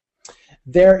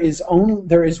 There is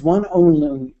one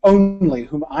only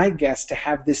whom I guess to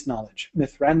have this knowledge,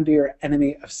 Mithrandir,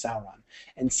 enemy of Sauron.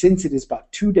 And since it is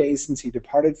but 2 days since he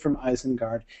departed from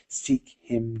Isengard, seek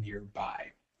him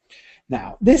nearby."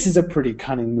 Now, this is a pretty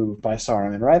cunning move by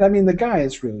Saruman, right? I mean, the guy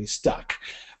is really stuck.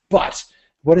 But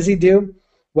what does he do?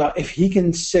 Well, if he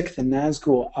can sick the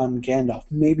Nazgul on Gandalf,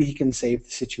 maybe he can save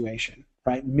the situation,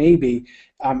 right? Maybe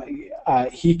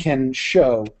he can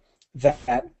show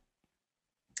that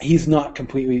he's not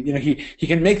completely, he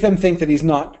can make them think that he's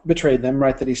not betrayed them,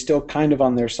 right? That he's still kind of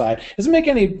on their side. Doesn't make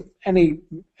any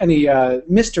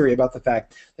mystery about the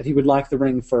fact that he would like the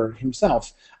ring for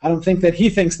himself. I don't think that he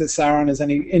thinks that Sauron is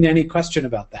in any question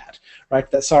about that,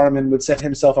 right? That Saruman would set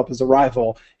himself up as a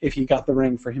rival if he got the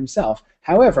ring for himself.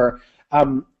 However,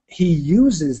 he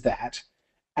uses that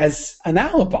as an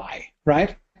alibi,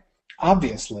 right?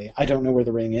 Obviously, I don't know where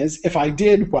the ring is. If I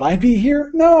did, would I be here?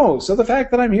 No. So the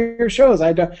fact that I'm here shows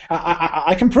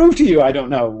I can prove to you I don't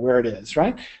know where it is,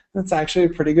 right? That's actually a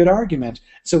pretty good argument.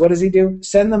 So what does he do?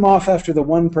 Send them off after the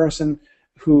one person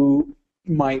who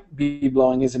might be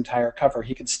blowing his entire cover.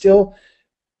 He could still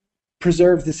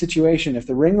preserve the situation. If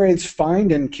the ringwraiths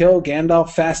find and kill Gandalf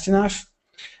fast enough,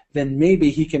 then maybe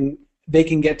they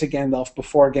can get to Gandalf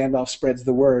before Gandalf spreads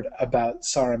the word about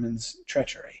Saruman's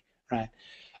treachery, right?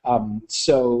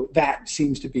 So that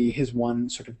seems to be his one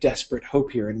sort of desperate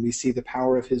hope here, and we see the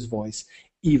power of his voice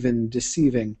even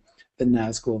deceiving the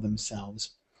Nazgul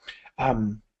themselves.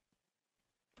 Now,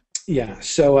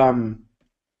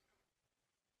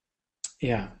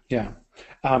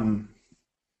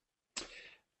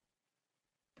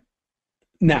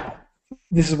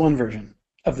 this is one version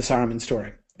of the Saruman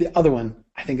story. The other one,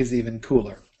 I think, is even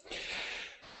cooler.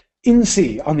 In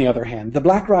sea, on the other hand, the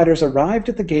Black Riders arrived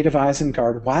at the gate of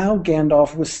Isengard while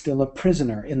Gandalf was still a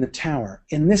prisoner in the tower.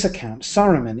 In this account,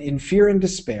 Saruman, in fear and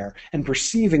despair, and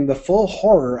perceiving the full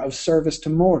horror of service to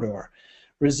Mordor,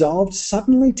 resolved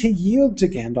suddenly to yield to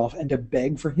Gandalf and to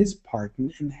beg for his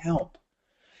pardon and help.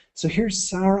 So here's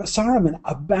Saruman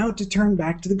about to turn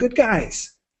back to the good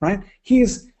guys, right? He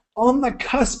is on the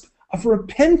cusp of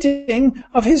repenting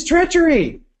of his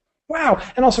treachery. Wow!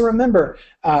 And also remember,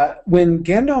 when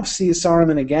Gandalf sees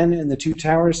Saruman again in the Two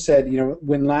Towers, said,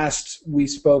 when last we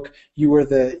spoke, you were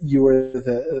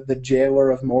the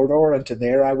jailer of Mordor, and to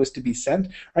there I was to be sent.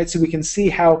 Right? So we can see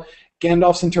how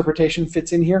Gandalf's interpretation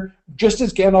fits in here. Just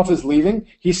as Gandalf is leaving,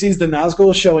 he sees the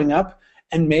Nazgul showing up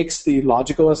and makes the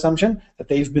logical assumption that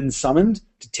they've been summoned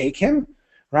to take him,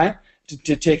 right?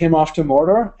 To take him off to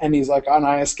Mordor, and he's like, "Oh, and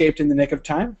I escaped in the nick of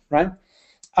time," right?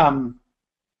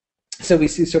 So we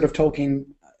see sort of Tolkien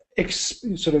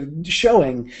sort of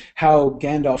showing how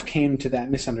Gandalf came to that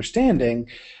misunderstanding,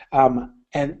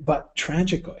 but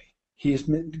tragically,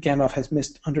 Gandalf has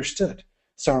misunderstood.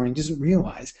 Saruman doesn't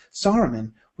realize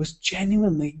Saruman was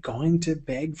genuinely going to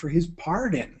beg for his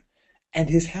pardon and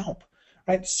his help.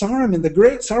 right? Saruman, the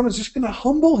great Saruman, is just going to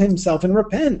humble himself and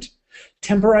repent.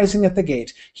 Temporizing at the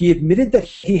gate, he admitted that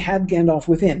he had Gandalf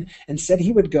within and said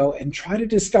he would go and try to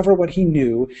discover what he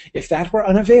knew. If that were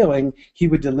unavailing, he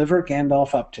would deliver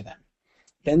Gandalf up to them.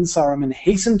 Then Saruman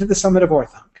hastened to the summit of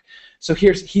Orthanc. So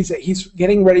he's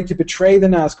getting ready to betray the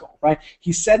Nazgul, right?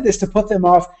 He said this to put them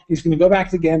off. He's going to go back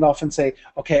to Gandalf and say,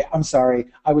 okay, I'm sorry,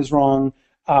 I was wrong.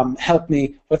 Help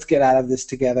me. Let's get out of this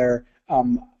together.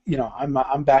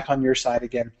 I'm back on your side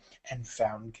again. And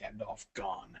found Gandalf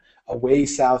gone. Away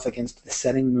south against the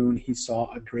setting moon, he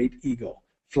saw a great eagle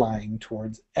flying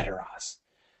towards Edoras.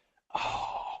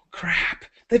 Oh, crap.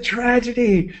 The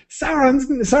tragedy!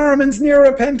 Saruman's near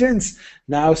repentance!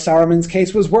 Now Saruman's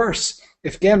case was worse.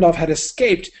 If Gandalf had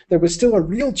escaped, there was still a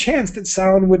real chance that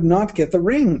Sauron would not get the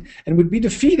ring and would be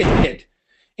defeated.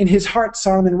 In his heart,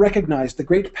 Saruman recognized the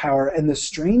great power and the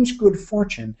strange good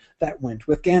fortune that went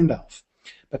with Gandalf.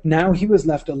 But now he was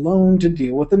left alone to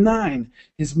deal with the Nine.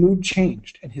 His mood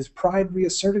changed, and his pride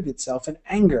reasserted itself in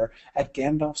anger at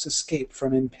Gandalf's escape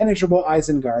from impenetrable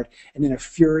Isengard, and in a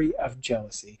fury of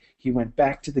jealousy, he went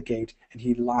back to the gate, and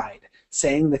he lied,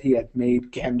 saying that he had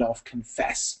made Gandalf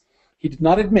confess. He did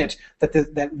not admit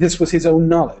that this was his own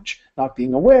knowledge, not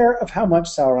being aware of how much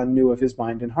Sauron knew of his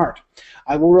mind and heart.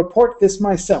 I will report this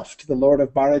myself to the Lord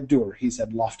of Barad-dûr, he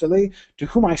said loftily, to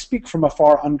whom I speak from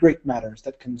afar on great matters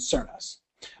that concern us.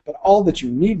 But all that you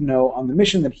need know on the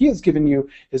mission that he has given you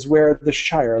is where the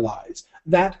Shire lies.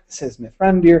 That, says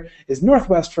Mithrandir, is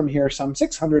northwest from here, some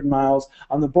 600 miles,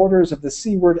 on the borders of the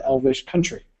seaward Elvish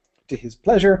country. To his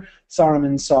pleasure,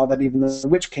 Saruman saw that even the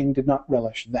Witch King did not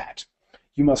relish that.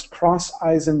 You must cross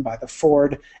Isen by the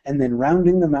ford, and then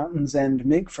rounding the mountain's end,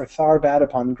 make for Tharbad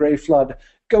upon Grey Flood.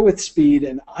 Go with speed,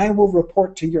 and I will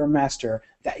report to your master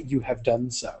that you have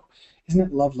done so. Isn't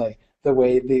it lovely? The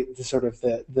way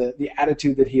the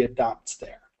attitude that he adopts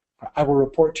there. I will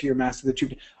report to your master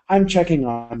that I'm checking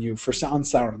on you on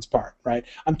Sauron's part, right?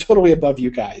 I'm totally above you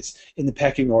guys in the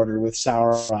pecking order with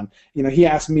Sauron. He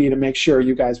asked me to make sure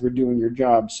you guys were doing your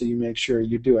job, so you make sure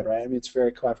you do it, right? I mean, it's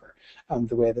very clever,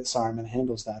 the way that Saruman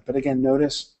handles that. But again,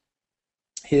 notice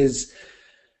his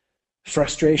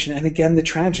frustration, and again the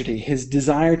tragedy, his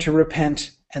desire to repent,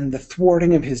 and the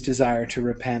thwarting of his desire to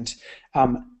repent,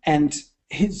 and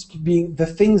his being the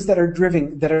things that are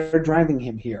driving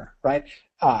him here, right?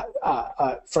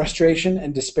 Frustration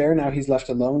and despair. Now he's left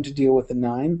alone to deal with the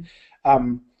Nine.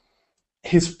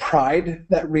 His pride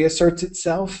that reasserts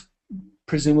itself,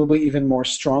 presumably even more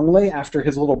strongly after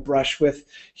his little brush with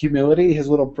humility, his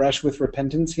little brush with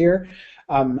repentance here,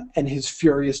 and his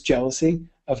furious jealousy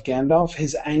of Gandalf,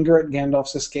 his anger at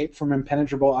Gandalf's escape from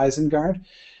impenetrable Isengard.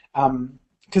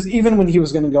 Because even when he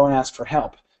was going to go and ask for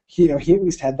help, he at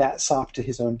least had that sop to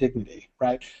his own dignity,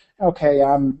 right? Okay,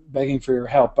 I'm begging for your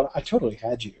help, but I totally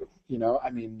had you. I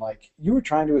mean, like, you were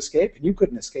trying to escape and you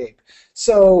couldn't escape.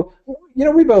 So,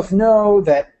 we both know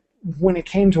that when it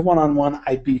came to one-on-one,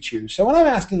 I beat you. So when I'm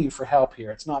asking you for help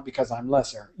here, it's not because I'm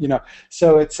lesser,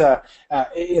 So it's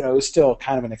it was still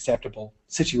kind of an acceptable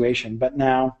situation. But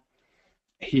now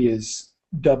he is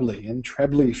doubly and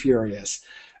trebly furious,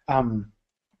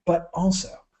 but also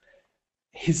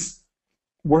his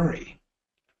worry.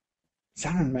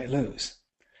 Sauron might lose.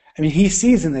 I mean, he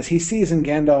sees in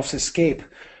Gandalf's escape,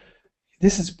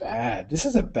 this is bad. This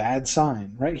is a bad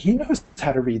sign, right? He knows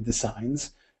how to read the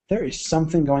signs. There is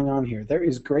something going on here. There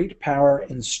is great power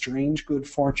and strange good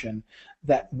fortune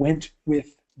that went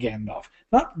with Gandalf.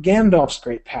 Not Gandalf's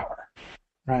great power,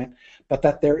 right? But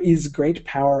that there is great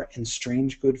power and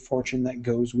strange good fortune that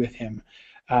goes with him.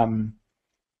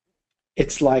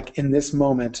 It's like in this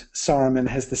moment, Saruman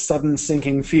has the sudden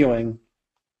sinking feeling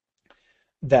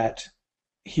that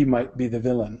he might be the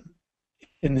villain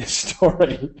in this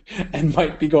story and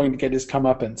might be going to get his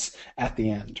comeuppance at the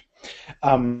end.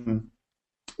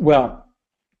 Well,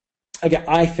 again,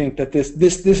 I think that this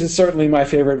is certainly my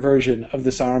favorite version of the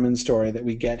Saruman story that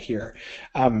we get here,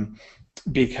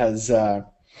 because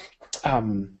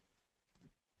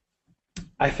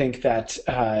I think that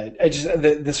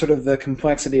the sort of the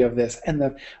complexity of this, and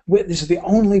this is the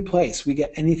only place we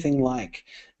get anything like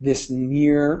this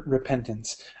near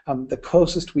repentance. The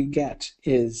closest we get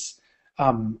is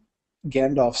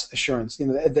Gandalf's assurance,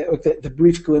 the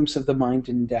brief glimpse of the mind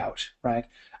in doubt, right?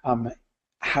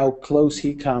 How close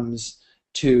he comes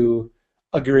to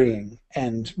agreeing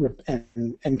and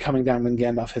coming down when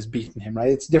Gandalf has beaten him, right?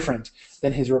 It's different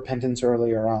than his repentance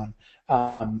earlier on.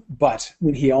 But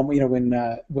when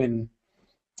when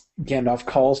Gandalf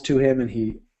calls to him and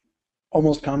he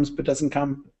almost comes but doesn't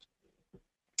come,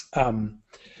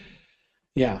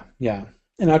 yeah.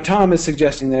 now Tom is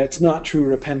suggesting that it's not true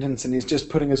repentance and he's just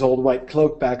putting his old white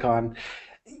cloak back on.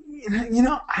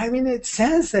 I mean, it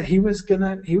says that he was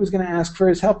gonna ask for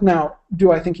his help. Now,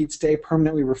 do I think he'd stay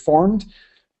permanently reformed?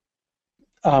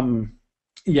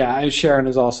 Yeah, Sharon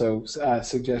is also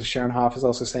Sharon Hoff is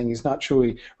also saying he's not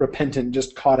truly repentant,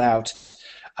 just caught out.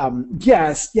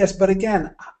 Yes, but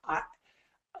again, I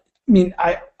mean,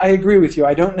 I agree with you.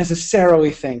 I don't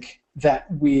necessarily think that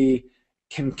we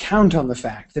can count on the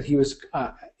fact that he was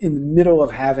in the middle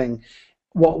of having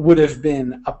what would have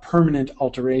been a permanent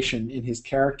alteration in his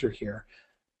character here.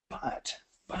 But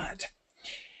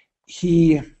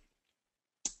he,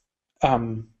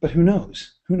 but who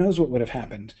knows? Who knows what would have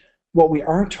happened? What we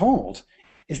are told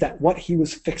is that what he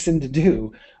was fixing to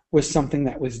do was something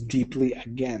that was deeply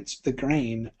against the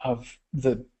grain of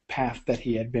the path that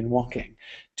he had been walking,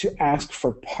 to ask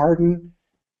for pardon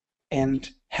and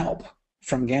help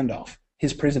from Gandalf,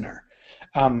 his prisoner.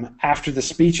 After the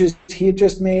speeches he had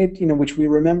just made, which we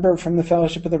remember from the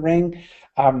Fellowship of the Ring,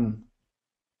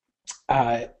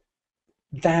 that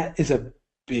is a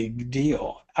big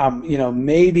deal.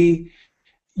 Maybe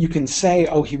you can say,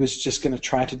 oh, he was just going to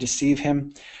try to deceive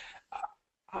him.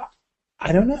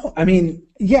 I don't know. I mean,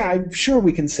 yeah, I'm sure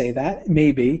we can say that,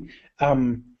 maybe.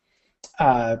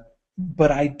 But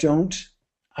I don't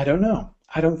know.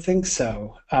 I don't think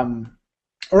so.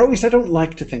 Or at least I don't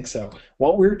like to think so.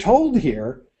 What we're told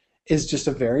here is just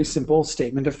a very simple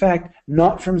statement of fact,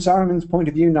 not from Saruman's point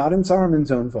of view, not in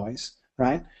Saruman's own voice,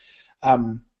 right?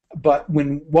 But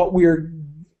what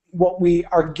we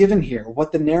are given here,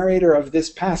 what the narrator of this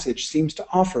passage seems to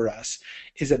offer us,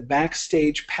 is a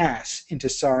backstage pass into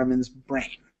Saruman's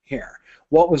brain here.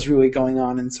 What was really going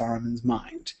on in Saruman's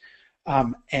mind?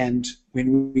 And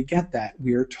when we get that,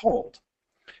 we are told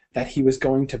that he was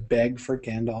going to beg for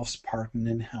Gandalf's pardon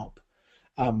and help.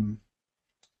 And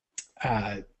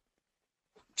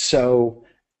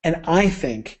I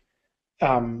think,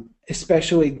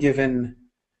 especially given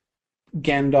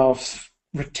Gandalf's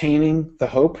retaining the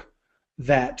hope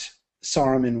that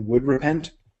Saruman would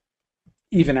repent,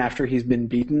 even after he's been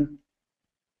beaten,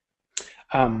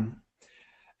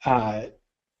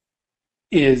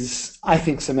 is, I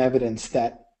think, some evidence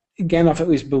that Gandalf at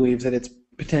least believes that it's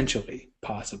potentially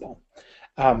possible.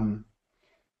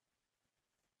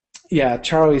 Yeah,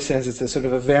 Charlie says it's a sort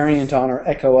of a variant on or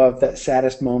echo of that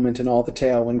saddest moment in all the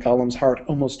tale when Gollum's heart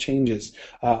almost changes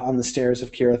on the stairs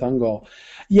of Cirith Ungol.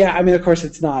 Yeah, I mean, of course,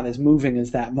 it's not as moving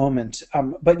as that moment.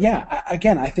 But yeah,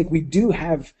 again, I think we do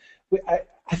have,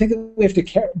 I think that we have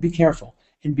to be careful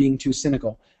in being too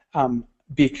cynical,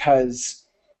 because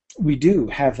we do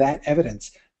have that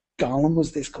evidence. Gollum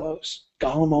was this close.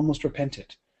 Gollum almost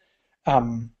repented.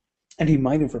 And he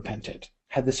might have repented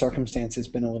had the circumstances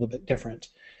been a little bit different.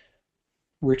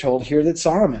 We're told here that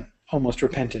Saruman almost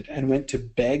repented and went to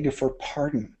beg for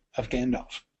pardon of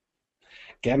Gandalf.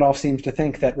 Gandalf seems to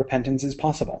think that repentance is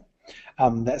possible,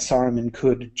 that Saruman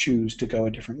could choose to go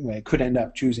a different way, could end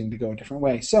up choosing to go a different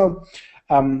way. So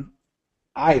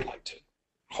I'd like to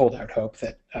hold out hope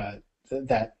that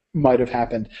that might have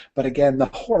happened. But again, the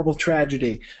horrible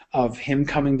tragedy of him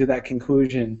coming to that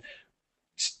conclusion,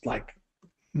 like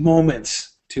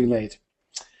moments too late.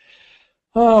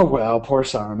 Oh, well, poor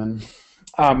Saruman.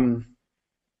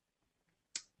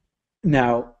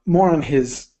 Now, more on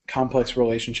his complex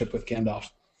relationship with Gandalf.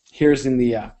 Here's in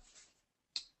the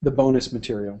bonus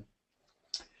material.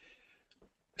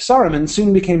 Saruman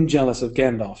soon became jealous of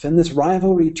Gandalf, and this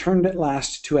rivalry turned at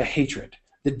last to a hatred,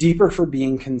 the deeper for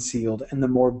being concealed, and the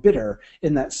more bitter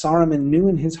in that Saruman knew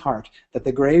in his heart that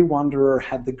the Grey Wanderer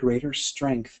had the greater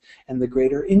strength and the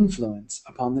greater influence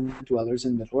upon the dwellers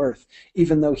in Middle-earth,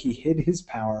 even though he hid his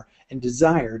power and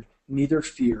desired neither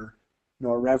fear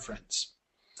nor reverence.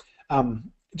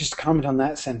 Just to comment on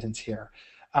that sentence here.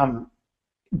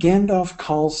 Gandalf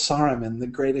calls Saruman the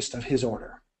greatest of his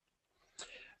order.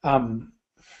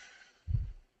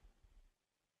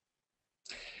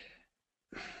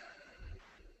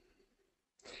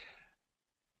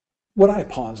 What I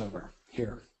pause over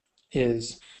here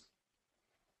is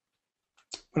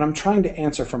when I'm trying to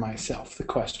answer for myself the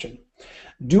question,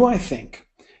 do I think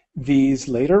these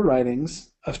later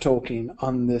writings of Tolkien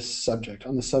on this subject,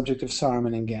 on the subject of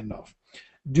Saruman and Gandalf,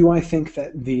 do I think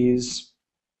that these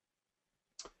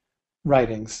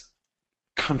writings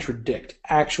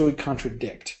actually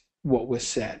contradict what was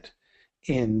said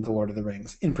in The Lord of the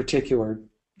Rings, in particular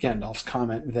Gandalf's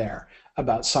comment there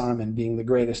about Saruman being the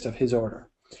greatest of his order?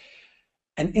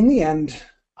 And in the end,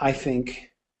 I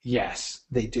think, yes,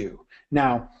 they do.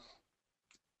 Now,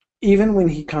 even when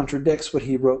he contradicts what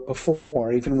he wrote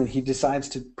before, even when he decides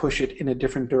to push it in a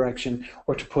different direction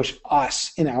or to push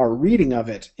us in our reading of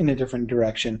it in a different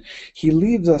direction, he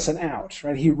leaves us an out,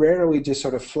 right? He rarely just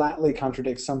sort of flatly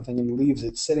contradicts something and leaves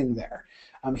it sitting there.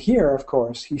 Here, of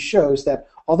course, he shows that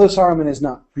although Saruman is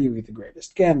not really the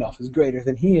greatest, Gandalf is greater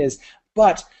than he is,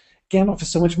 but Gandalf is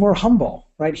so much more humble,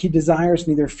 right? He desires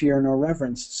neither fear nor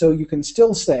reverence. So you can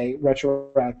still say,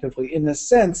 retroactively, in a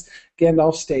sense,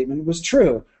 Gandalf's statement was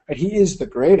true. Right? He is the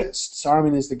greatest.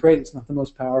 Saruman is the greatest, not the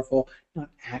most powerful, not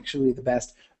actually the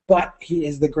best, but he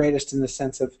is the greatest in the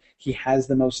sense of he has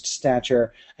the most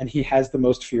stature and he has the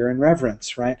most fear and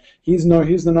reverence, right? He's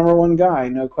the number one guy,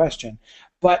 no question.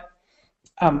 But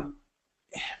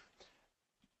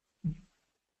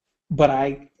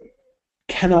I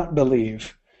cannot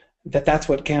believe that that's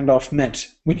what Gandalf meant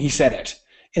when he said it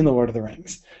in The Lord of the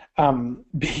Rings.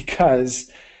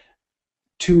 Because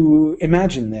to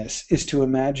imagine this is to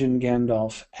imagine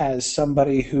Gandalf as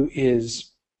somebody who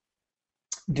is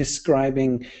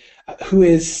describing, who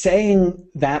is saying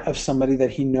that of somebody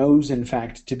that he knows, in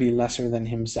fact, to be lesser than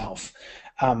himself.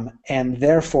 And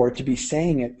therefore to be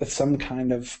saying it with some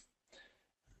kind of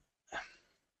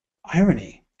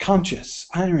irony, conscious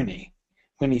irony,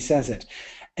 when he says it.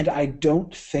 And I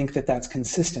don't think that that's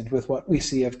consistent with what we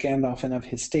see of Gandalf and of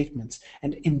his statements,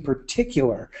 and in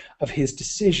particular of his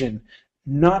decision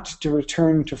not to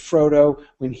return to Frodo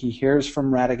when he hears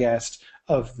from Radagast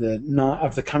of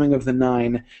the coming of the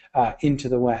Nine into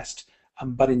the West,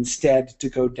 but instead to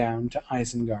go down to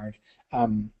Isengard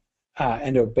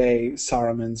and obey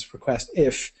Saruman's request request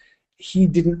if he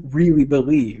didn't really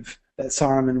believe that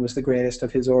Saruman was the greatest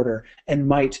of his order and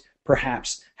might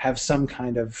perhaps have some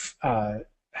kind of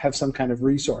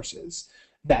resources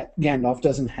that Gandalf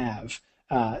doesn't have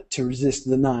to resist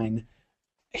the Nine.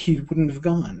 He wouldn't have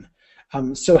gone.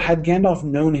 So had Gandalf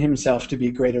known himself to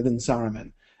be greater than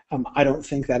Saruman, I don't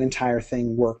think that entire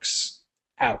thing works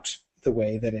out the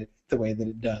way that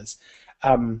it does.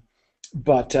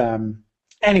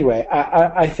 Anyway,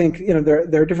 I think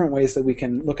there are different ways that we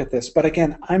can look at this. But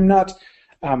again, I'm not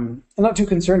too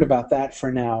concerned about that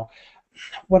for now.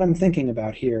 What I'm thinking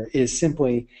about here is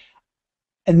simply,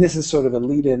 and this is sort of a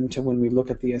lead-in to when we look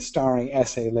at the Astari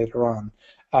essay later on,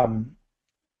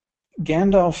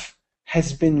 Gandalf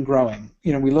has been growing.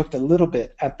 We looked a little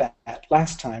bit at that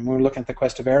last time when we were looking at the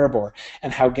Quest of Erebor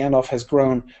and how Gandalf has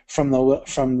grown from the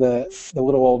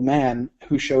little old man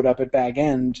who showed up at Bag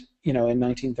End, in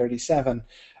 1937.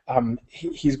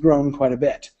 He's grown quite a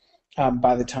bit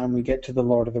by the time we get to the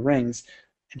Lord of the Rings.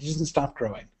 And he doesn't stop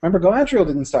growing. Remember, Galadriel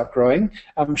didn't stop growing.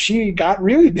 She got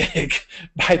really big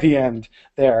by the end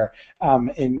there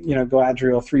in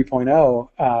Galadriel 3.0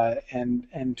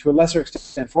 and to a lesser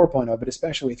extent 4.0, but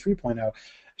especially 3.0.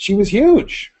 She was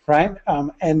huge, right?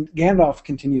 And Gandalf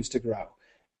continues to grow,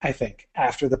 I think,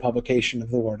 after the publication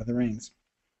of The Lord of the Rings.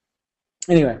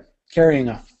 Anyway, carrying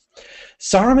on.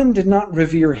 Saruman did not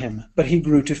revere him, but he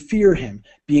grew to fear him,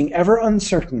 being ever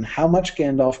uncertain how much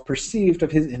Gandalf perceived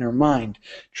of his inner mind,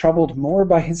 troubled more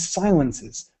by his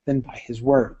silences than by his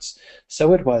words.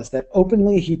 So it was that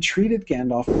openly he treated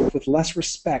Gandalf with less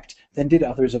respect than did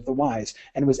others of the wise,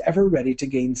 and was ever ready to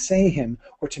gainsay him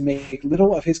or to make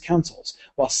little of his counsels,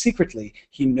 while secretly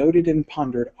he noted and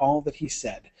pondered all that he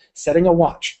said, setting a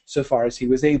watch, so far as he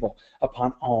was able,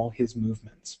 upon all his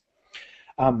movements.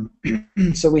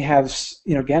 So we have,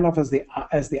 Gandalf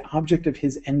as the object of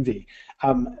his envy.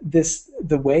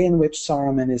 The way in which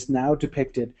Saruman is now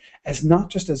depicted as not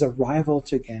just as a rival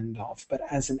to Gandalf, but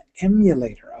as an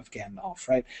emulator of Gandalf,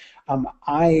 right?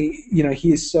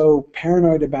 He is so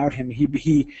paranoid about him.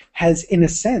 He has, in a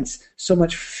sense, so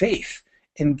much faith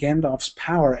in Gandalf's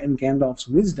power and Gandalf's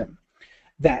wisdom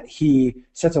that he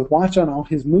sets a watch on all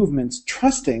his movements,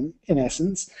 trusting, in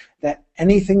essence, that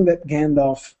anything that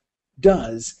Gandalf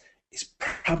does is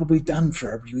probably done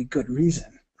for a really good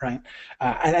reason, right?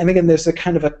 And again, there's a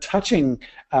kind of a touching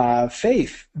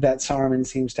faith that Saruman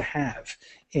seems to have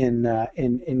in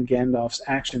Gandalf's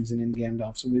actions and in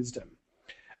Gandalf's wisdom.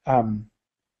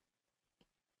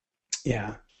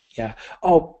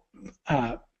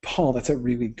 Paul, that's a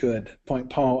really good point.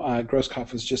 Paul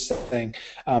Grosskopf was just saying,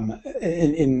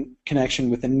 in connection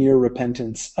with the near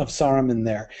repentance of Saruman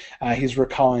there, he's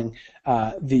recalling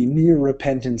the near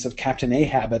repentance of Captain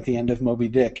Ahab at the end of Moby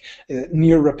Dick.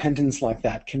 Near repentance like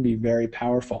that can be very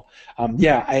powerful.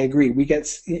 I agree. We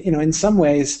get, in some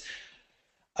ways,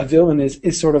 a villain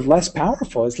is sort of less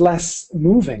powerful, is less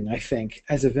moving, I think,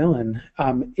 as a villain,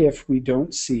 if we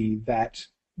don't see that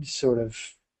sort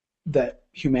of that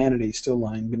humanity still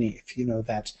lying beneath,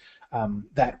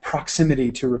 that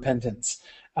proximity to repentance.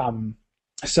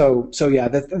 So yeah,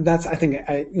 that's I think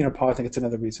Paul. I think it's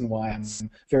another reason why I'm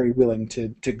very willing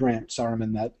to grant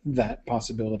Saruman that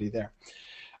possibility there.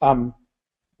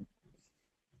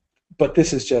 But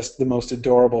this is just the most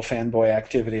adorable fanboy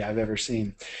activity I've ever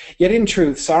seen. Yet in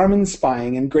truth, Saruman's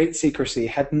spying in great secrecy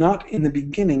had not in the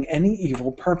beginning any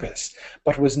evil purpose,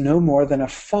 but was no more than a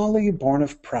folly born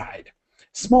of pride.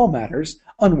 Small matters,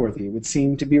 unworthy it would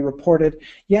seem to be reported,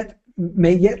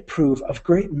 may yet prove of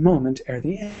great moment ere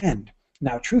the end.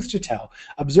 Now, truth to tell,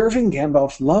 observing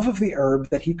Gandalf's love of the herb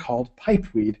that he called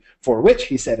pipeweed, for which,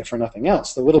 he said, if for nothing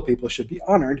else, the little people should be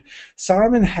honored,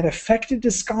 Saruman had affected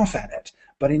to scoff at it,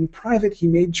 but in private he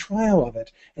made trial of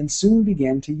it, and soon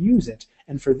began to use it,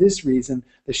 and for this reason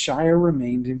the Shire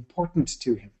remained important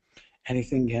to him.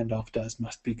 Anything Gandalf does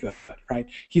must be good, right?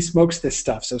 He smokes this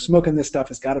stuff, so smoking this stuff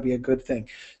has got to be a good thing.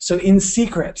 So in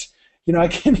secret,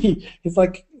 he's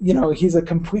like, he's a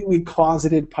completely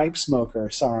closeted pipe smoker,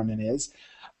 Saruman is,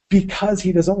 because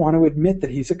he doesn't want to admit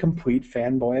that he's a complete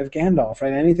fanboy of Gandalf,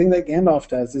 right? Anything that Gandalf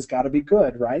does has got to be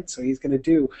good, right? So he's going to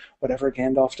do whatever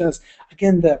Gandalf does.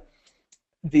 Again,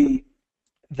 the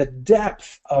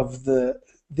depth of the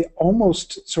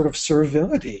almost sort of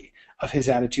servility of his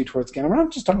attitude towards Gandalf. We're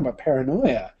not just talking about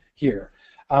paranoia here.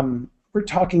 We're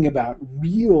talking about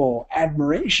real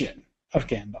admiration of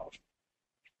Gandalf.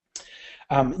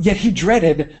 Yet he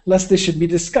dreaded lest this should be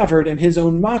discovered and his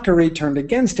own mockery turned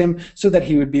against him, so that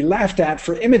he would be laughed at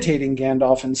for imitating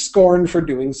Gandalf and scorned for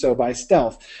doing so by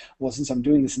stealth. Well, since I'm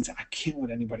doing this, I can't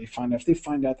let anybody find out. If they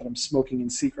find out that I'm smoking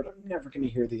in secret, I'm never going to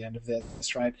hear the end of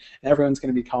this, right? And everyone's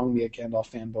going to be calling me a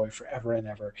Gandalf fanboy forever and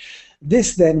ever.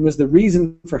 This, then, was the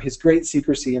reason for his great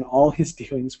secrecy in all his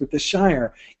dealings with the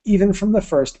Shire, even from the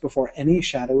first, before any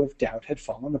shadow of doubt had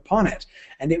fallen upon it.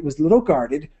 And it was little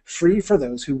guarded, free for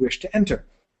those who wished to enter.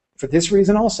 For this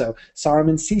reason also,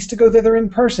 Saruman ceased to go thither in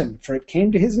person, for it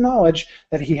came to his knowledge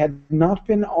that he had not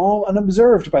been all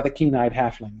unobserved by the keen-eyed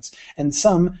halflings, and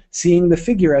some, seeing the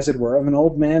figure, as it were, of an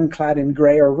old man clad in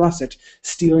grey or russet,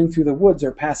 stealing through the woods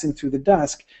or passing through the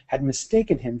dusk, had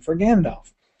mistaken him for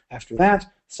Gandalf. After that,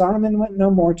 Saruman went no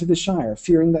more to the Shire,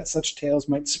 fearing that such tales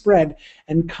might spread,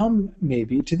 and come,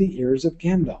 maybe, to the ears of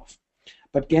Gandalf.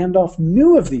 But Gandalf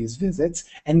knew of these visits,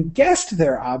 and guessed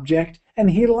their object, and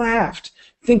he laughed,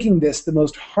 thinking this the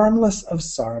most harmless of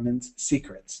Saruman's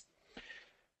secrets.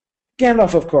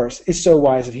 Gandalf, of course, is so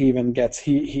wise that he even gets,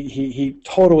 he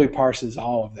totally parses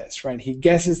all of this, right? He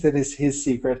guesses that it's his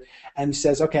secret and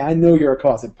says, okay, I know you're a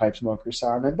closet pipe smoker,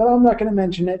 Saruman, but I'm not going to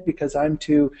mention it because I'm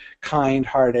too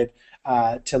kind-hearted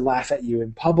to laugh at you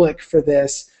in public for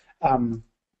this. And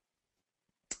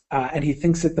he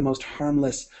thinks it the most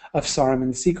harmless of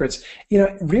Saruman's secrets.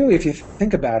 Really, if you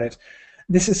think about it,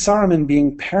 this is Saruman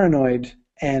being paranoid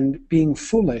and being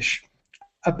foolish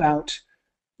about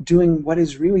doing what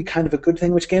is really kind of a good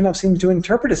thing, which Gandalf seems to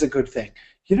interpret as a good thing.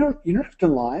 You don't have to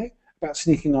lie about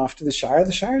sneaking off to the Shire.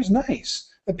 The Shire's nice.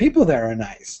 The people there are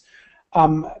nice.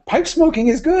 Pipe smoking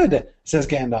is good, says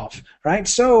Gandalf, right?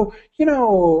 So,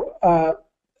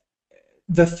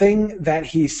 the thing that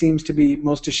he seems to be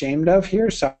most ashamed of here,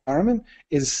 Saruman,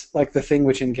 is like the thing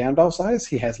which in Gandalf's eyes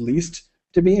he has least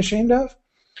to be ashamed of.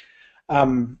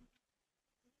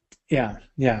 Yeah.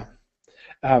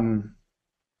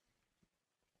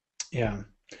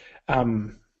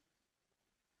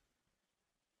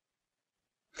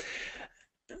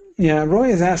 Roy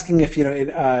is asking if is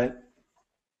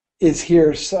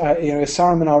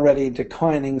Saruman already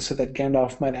declining so that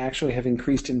Gandalf might actually have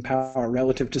increased in power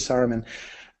relative to Saruman.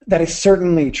 That is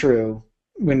certainly true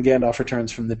when Gandalf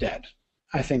returns from the dead.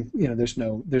 I think there's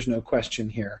no question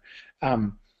here.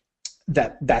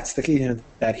 That's the key,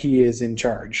 that he is in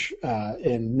charge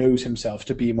and knows himself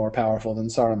to be more powerful than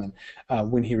Saruman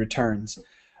when he returns.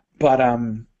 But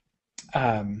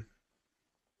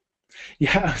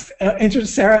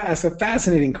Sarah asked a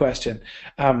fascinating question.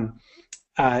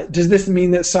 Does this mean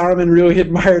that Saruman really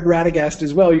admired Radagast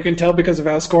as well? You can tell because of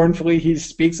how scornfully he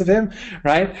speaks of him,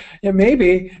 right? Yeah,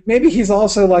 maybe he's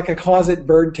also like a closet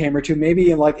bird tamer too.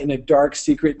 Maybe in a dark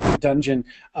secret dungeon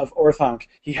of Orthanc,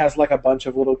 he has like a bunch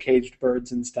of little caged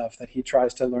birds and stuff that he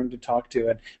tries to learn to talk to,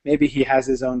 and maybe he has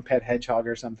his own pet hedgehog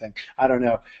or something. I don't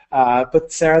know.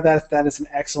 But Sarah, that is an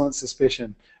excellent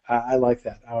suspicion. I like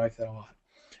that. I like that a lot.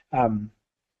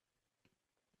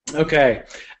 Okay.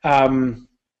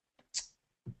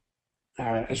 All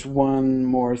right, just one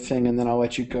more thing, and then I'll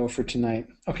let you go for tonight.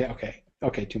 Okay,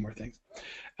 two more things.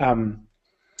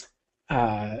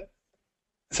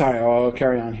 Sorry, I'll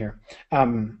carry on here.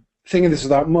 Thinking this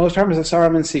without most harmless of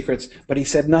Saruman's secrets, but he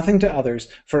said nothing to others,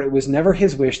 for it was never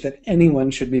his wish that anyone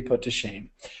should be put to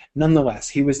shame. Nonetheless,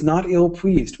 he was not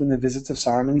ill-pleased when the visits of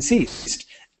Saruman ceased,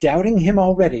 doubting him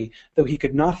already, though he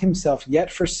could not himself yet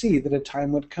foresee that a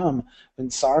time would come when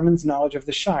Saruman's knowledge of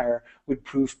the Shire would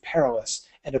prove perilous,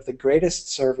 and of the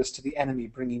greatest service to the enemy,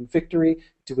 bringing victory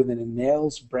to within a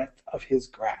nail's breadth of his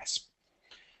grasp.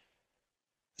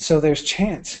 So there's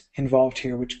chance involved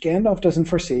here, which Gandalf doesn't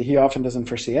foresee. He often doesn't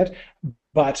foresee it,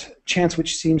 but chance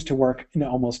which seems to work in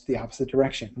almost the opposite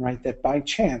direction, right? That by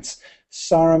chance,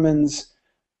 Saruman's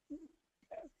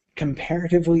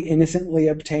comparatively innocently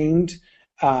obtained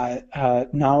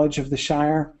knowledge of the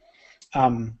Shire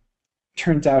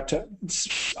turns out to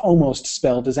almost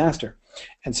spell disaster.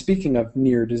 And speaking of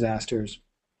near disasters,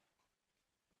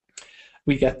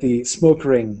 we get the smoke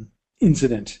ring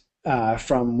incident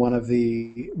from one of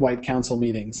the White Council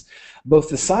meetings. Both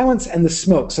the silence and the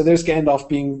smoke. So there's Gandalf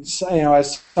being,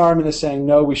 as Saruman is saying,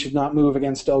 no, we should not move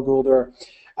against Dol Guldur.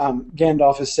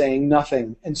 Gandalf is saying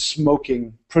nothing and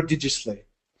smoking prodigiously.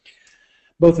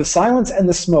 Both the silence and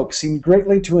the smoke seemed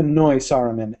greatly to annoy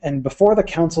Saruman, and before the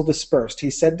council dispersed, he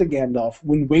said to Gandalf,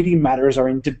 "When weighty matters are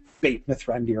in debate,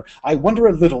 Mithrandir, I wonder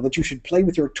a little that you should play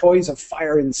with your toys of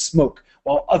fire and smoke,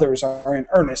 while others are in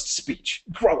earnest speech.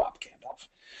 Grow up, Gandalf."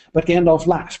 But Gandalf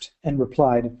laughed and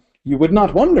replied, "You would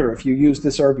not wonder if you used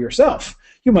this herb yourself.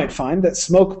 You might find that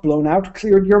smoke blown out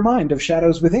cleared your mind of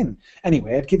shadows within.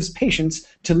 Anyway, it gives patience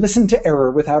to listen to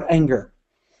error without anger."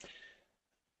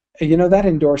 That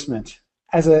endorsement,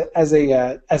 as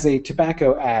a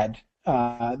tobacco ad,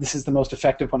 this is the most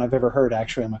effective one I've ever heard.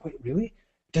 Actually, I'm like, wait, really?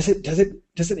 Does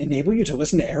it enable you to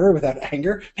listen to error without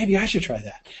anger? Maybe I should try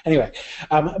that. Anyway,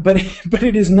 but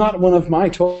it is not one of my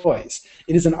toys.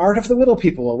 It is an art of the Whittle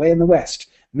people away in the West,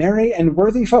 merry and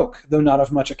worthy folk, though not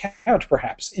of much account,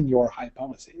 perhaps, in your high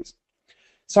policies.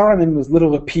 Saruman was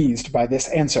little appeased by this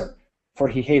answer, for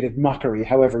he hated mockery,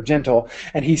 however gentle,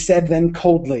 and he said then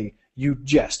coldly, "You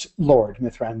jest, Lord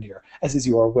Mithrandir, as is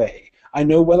your way. I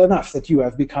know well enough that you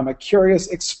have become a curious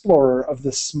explorer of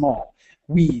the small,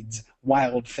 weeds,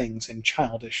 wild things, and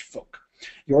childish folk.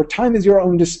 Your time is your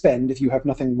own to spend if you have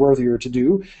nothing worthier to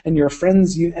do, and your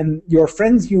friends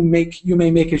you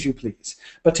may make as you please.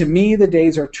 But to me the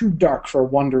days are too dark for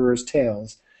wanderers'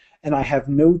 tales, and I have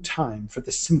no time for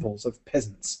the simples of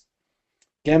peasants."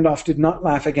 Gandalf did not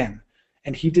laugh again,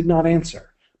 and he did not answer.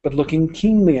 But looking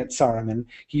keenly at Saruman,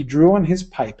 he drew on his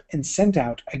pipe and sent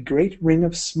out a great ring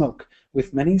of smoke,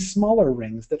 with many smaller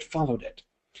rings that followed it.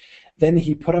 Then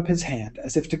he put up his hand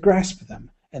as if to grasp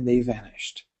them, and they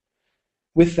vanished.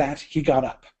 With that he got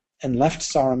up, and left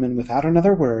Saruman without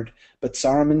another word, but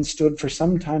Saruman stood for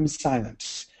some time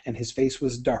silent, and his face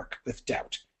was dark with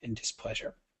doubt and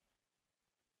displeasure.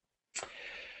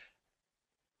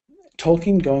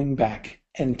 Tolkien going back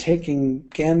and taking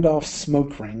Gandalf's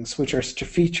smoke rings, which are to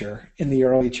feature in the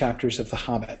early chapters of The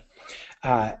Hobbit,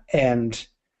 and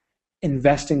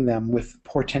investing them with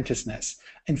portentousness.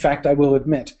 In fact, I will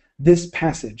admit, this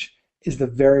passage is the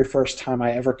very first time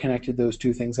I ever connected those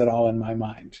two things at all in my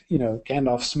mind.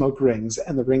 Gandalf's smoke rings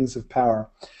and the rings of power.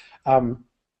 And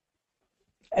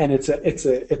it's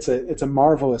a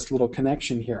marvelous little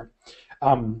connection here.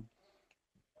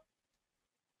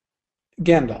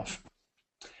 Gandalf.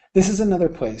 This is another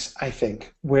place, I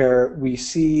think, where we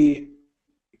see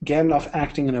Gandalf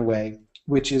acting in a way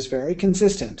which is very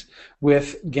consistent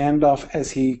with Gandalf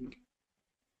as he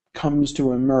comes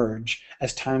to emerge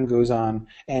as time goes on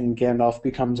and Gandalf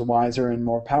becomes wiser and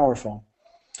more powerful,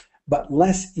 but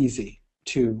less easy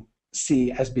to see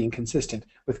as being consistent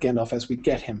with Gandalf as we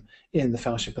get him in the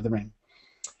Fellowship of the Ring.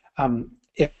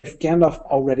 If Gandalf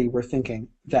already were thinking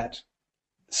that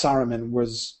Saruman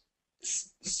was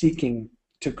seeking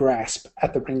to grasp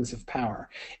at the rings of power,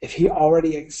 if he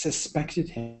already suspected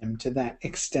him to that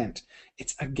extent,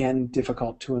 it's again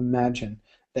difficult to imagine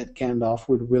that Gandalf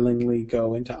would willingly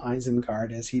go into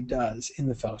Isengard as he does in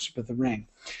the Fellowship of the Ring.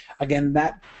 Again,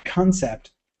 that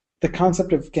concept, the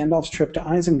concept of Gandalf's trip to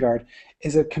Isengard,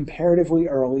 is a comparatively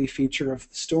early feature of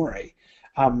the story.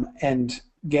 And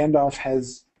Gandalf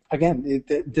has, again,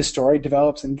 the story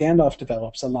develops and Gandalf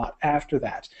develops a lot after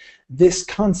that. This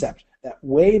concept that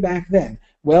way back then,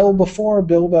 well before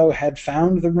Bilbo had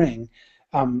found the ring,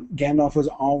 Gandalf was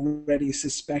already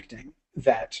suspecting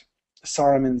that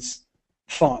Saruman's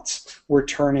thoughts were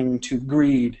turning to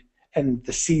greed and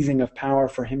the seizing of power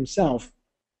for himself,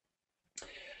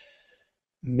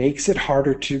 makes it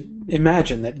harder to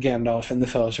imagine that Gandalf in the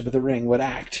Fellowship of the Ring would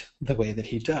act the way that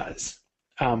he does.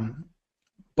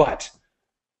 But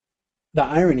the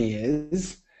irony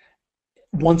is,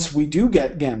 once we do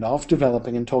get Gandalf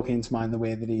developing in Tolkien's mind the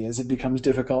way that he is, it becomes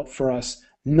difficult for us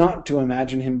not to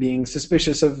imagine him being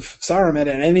suspicious of Saruman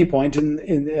at any point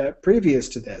in previous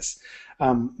to this,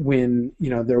 when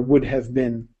there would have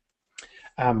been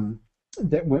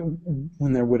that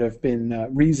when there would have been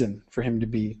reason for him to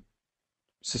be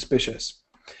suspicious.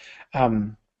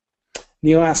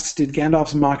 Neil asks, did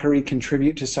Gandalf's mockery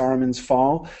contribute to Saruman's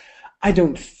fall? I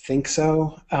don't think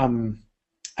so. I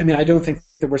mean, I don't think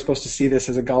that we're supposed to see this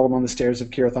as a Gollum on the stairs of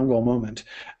Cirith Ungol moment.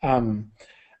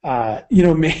 You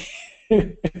know,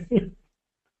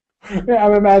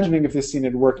 I'm imagining if this scene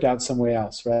had worked out some way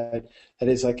else, right? That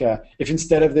is like if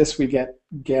instead of this we get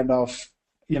Gandalf,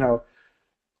 you know,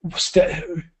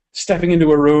 stepping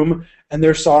into a room and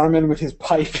there's Saruman with his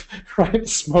pipe, right,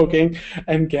 smoking,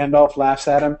 and Gandalf laughs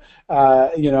at him,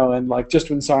 you know, and like just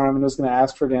when Saruman was going to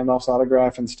ask for Gandalf's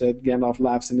autograph, instead Gandalf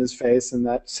laughs in his face, and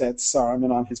that sets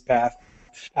Saruman on his path.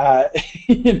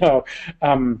 You know,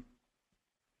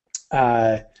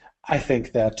 I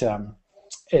think that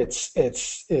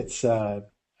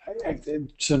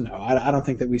so no, I don't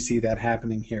think that we see that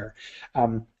happening here,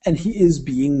 and he is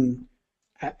being.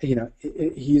 You know,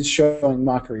 he is showing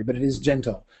mockery, but it is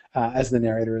gentle, as the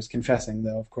narrator is confessing,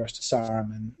 though, of course, to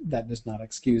Saruman. That does not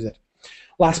excuse it.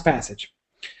 Last passage.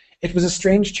 It was a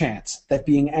strange chance that,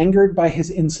 being angered by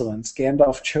his insolence,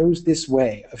 Gandalf chose this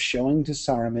way of showing to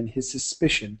Saruman his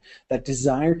suspicion that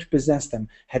desire to possess them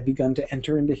had begun to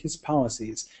enter into his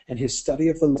policies and his study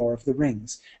of the lore of the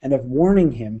rings, and of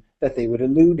warning him that they would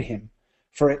elude him.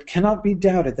 For it cannot be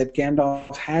doubted that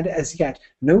Gandalf had as yet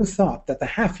no thought that the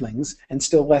halflings, and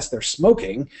still less their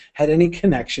smoking, had any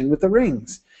connection with the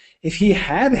rings. If he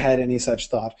had had any such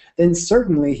thought, then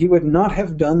certainly he would not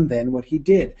have done then what he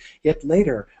did. Yet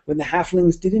later, when the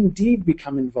halflings did indeed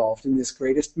become involved in this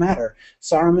greatest matter,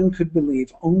 Saruman could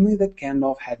believe only that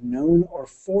Gandalf had known or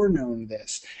foreknown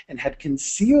this, and had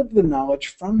concealed the knowledge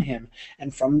from him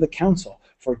and from the council,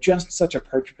 for just such a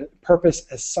purpose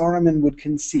as Saruman would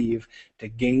conceive, to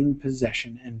gain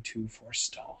possession and to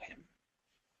forestall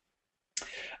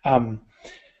him.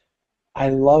 I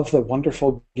love the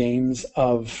wonderful games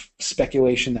of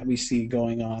speculation that we see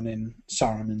going on in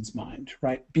Saruman's mind,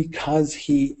 right? Because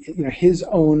he, you know, his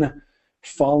own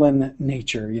fallen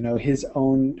nature, you know, his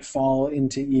own fall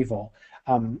into evil,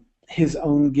 his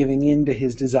own giving in to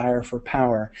his desire for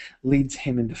power leads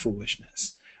him into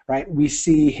foolishness, right? We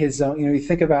see his own, you know, you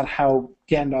think about how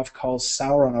Gandalf calls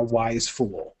Sauron a wise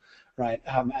fool, right,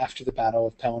 after the Battle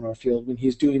of Pelennor Field, when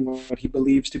he's doing what he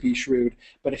believes to be shrewd,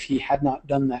 but if he had not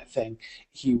done that thing,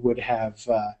 he would have,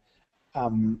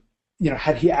 you know,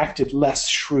 had he acted less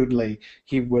shrewdly,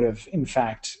 he would have, in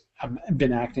fact,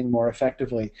 been acting more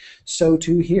effectively. So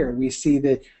too here, we see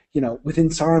that, you know, within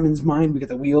Saruman's mind, we get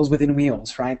the wheels within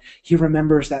wheels, right? He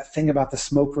remembers that thing about the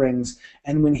smoke rings,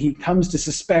 and when he comes to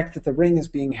suspect that the ring is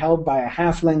being held by a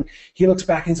halfling, he looks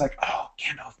back and he's like, oh,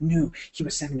 Gandalf knew he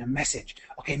was sending a message.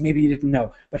 Okay, maybe he didn't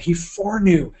know, but he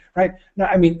foreknew, right? No,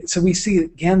 I mean, so we see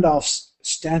Gandalf's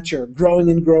stature growing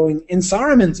and growing in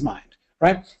Saruman's mind,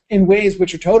 right? In ways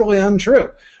which are totally untrue,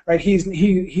 right?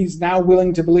 He's now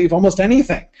willing to believe almost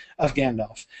anything of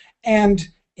Gandalf, and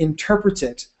interprets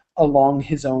it along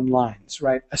his own lines,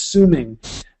 right? Assuming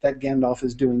that Gandalf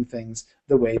is doing things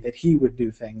the way that he would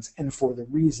do things and for the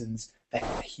reasons that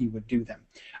he would do them.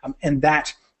 And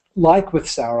that, like with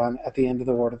Sauron at the end of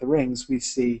the Lord of the Rings, we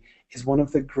see is one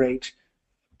of the great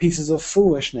pieces of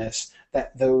foolishness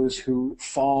that those who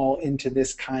fall into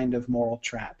this kind of moral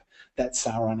trap that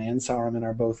Sauron and Saruman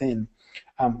are both in,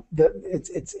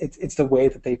 it's the way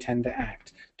that they tend to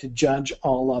act, to judge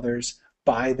all others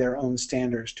by their own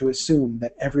standards, to assume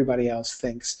that everybody else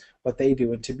thinks what they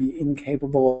do, and to be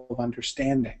incapable of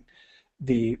understanding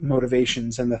the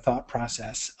motivations and the thought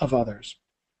process of others.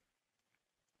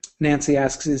 Nancy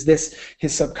asks, is this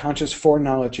his subconscious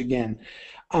foreknowledge again?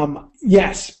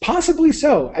 Yes, possibly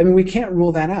so. I mean, we can't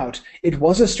rule that out. It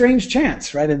was a strange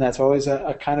chance, right? And that's always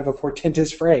a kind of a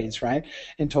portentous phrase, right?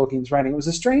 In Tolkien's writing, it was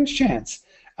a strange chance.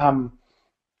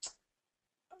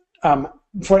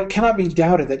 For it cannot be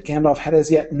doubted that Gandalf had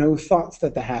as yet no thoughts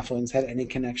that the halflings had any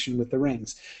connection with the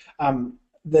rings.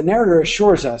 The narrator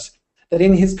assures us that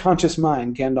in his conscious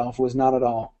mind, Gandalf was not at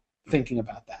all thinking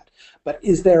about that. But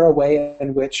is there a way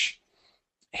in which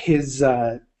his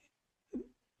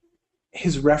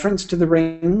reference to the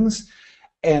rings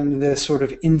and the sort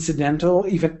of incidental,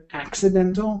 even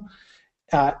accidental,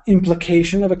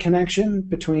 implication of a connection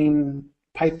between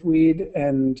pipeweed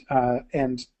and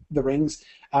the rings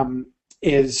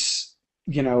is,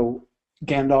 you know,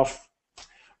 Gandalf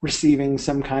receiving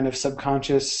some kind of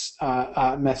subconscious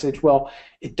message? Well,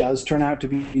 it does turn out to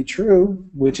be true,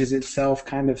 which is itself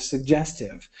kind of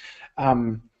suggestive.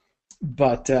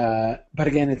 But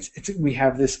again, we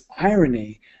have this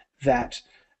irony that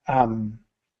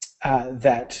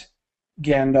that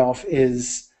Gandalf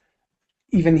is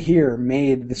even here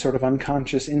made the sort of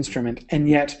unconscious instrument, and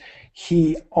yet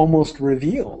he almost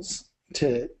reveals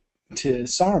to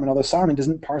Saruman, although Saruman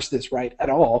doesn't parse this right at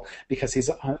all because he's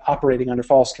operating under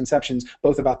false conceptions,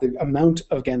 both about the amount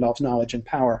of Gandalf's knowledge and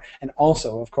power, and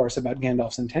also, of course, about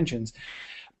Gandalf's intentions.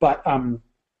 But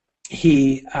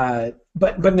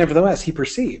but nevertheless, he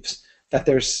perceives that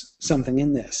there's something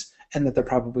in this, and that there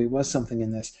probably was something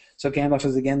in this. So Gandalf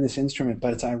is again this instrument,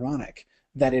 but it's ironic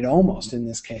that it almost, in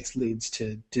this case, leads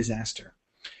to disaster.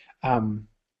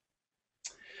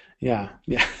 Yeah.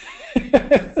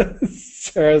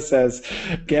 Sarah says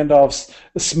Gandalf's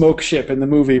smoke ship in the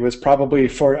movie was probably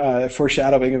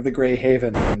foreshadowing of the Grey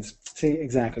Havens. See,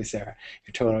 exactly, Sarah.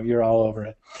 You're all over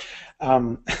it.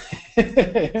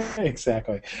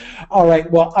 Exactly. All right.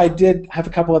 Well, I did have a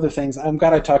couple other things. I'm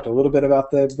glad I talked a little bit about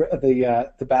the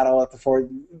battle at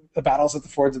the battles at the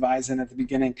Fords of Isen at the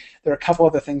beginning. There are a couple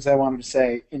other things I wanted to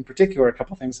say. In particular, a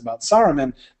couple things about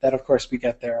Saruman that, of course, we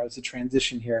get there as a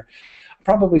transition here. I'll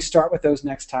probably start with those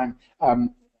next time.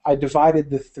 I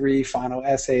divided the 3 final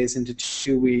essays into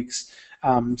 2 weeks,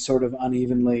 sort of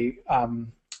unevenly.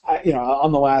 On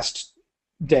the last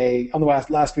day, on the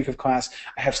last week of class,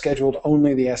 I have scheduled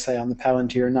only the essay on the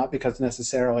Palantir, not because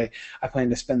necessarily I plan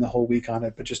to spend the whole week on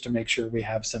it, but just to make sure we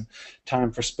have some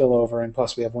time for spillover, and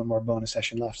plus we have one more bonus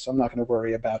session left, so I'm not going to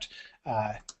worry about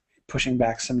pushing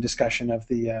back some discussion of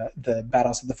the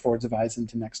battles of the Fords of Isen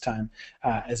to next time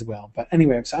as well. But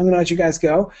anyway, so I'm going to let you guys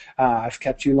go. I've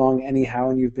kept you long anyhow,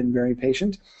 and you've been very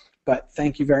patient. But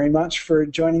thank you very much for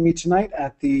joining me tonight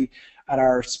at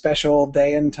our special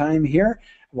day and time here.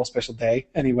 Well, special day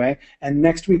anyway. And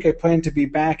next week I plan to be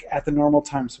back at the normal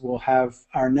time, so we'll have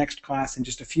our next class in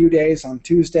just a few days on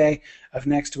Tuesday of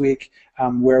next week,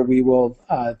 where we will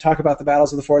talk about the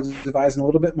battles of the Fords of Isen a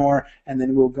little bit more, and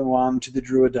then we'll go on to the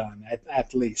Druidon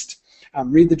at least.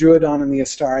 Read the Druidon and the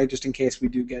Astari just in case we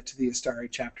do get to the Astari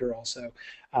chapter also,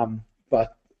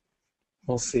 but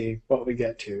we'll see what we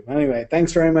get to. Anyway,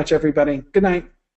 thanks very much, everybody. Good night.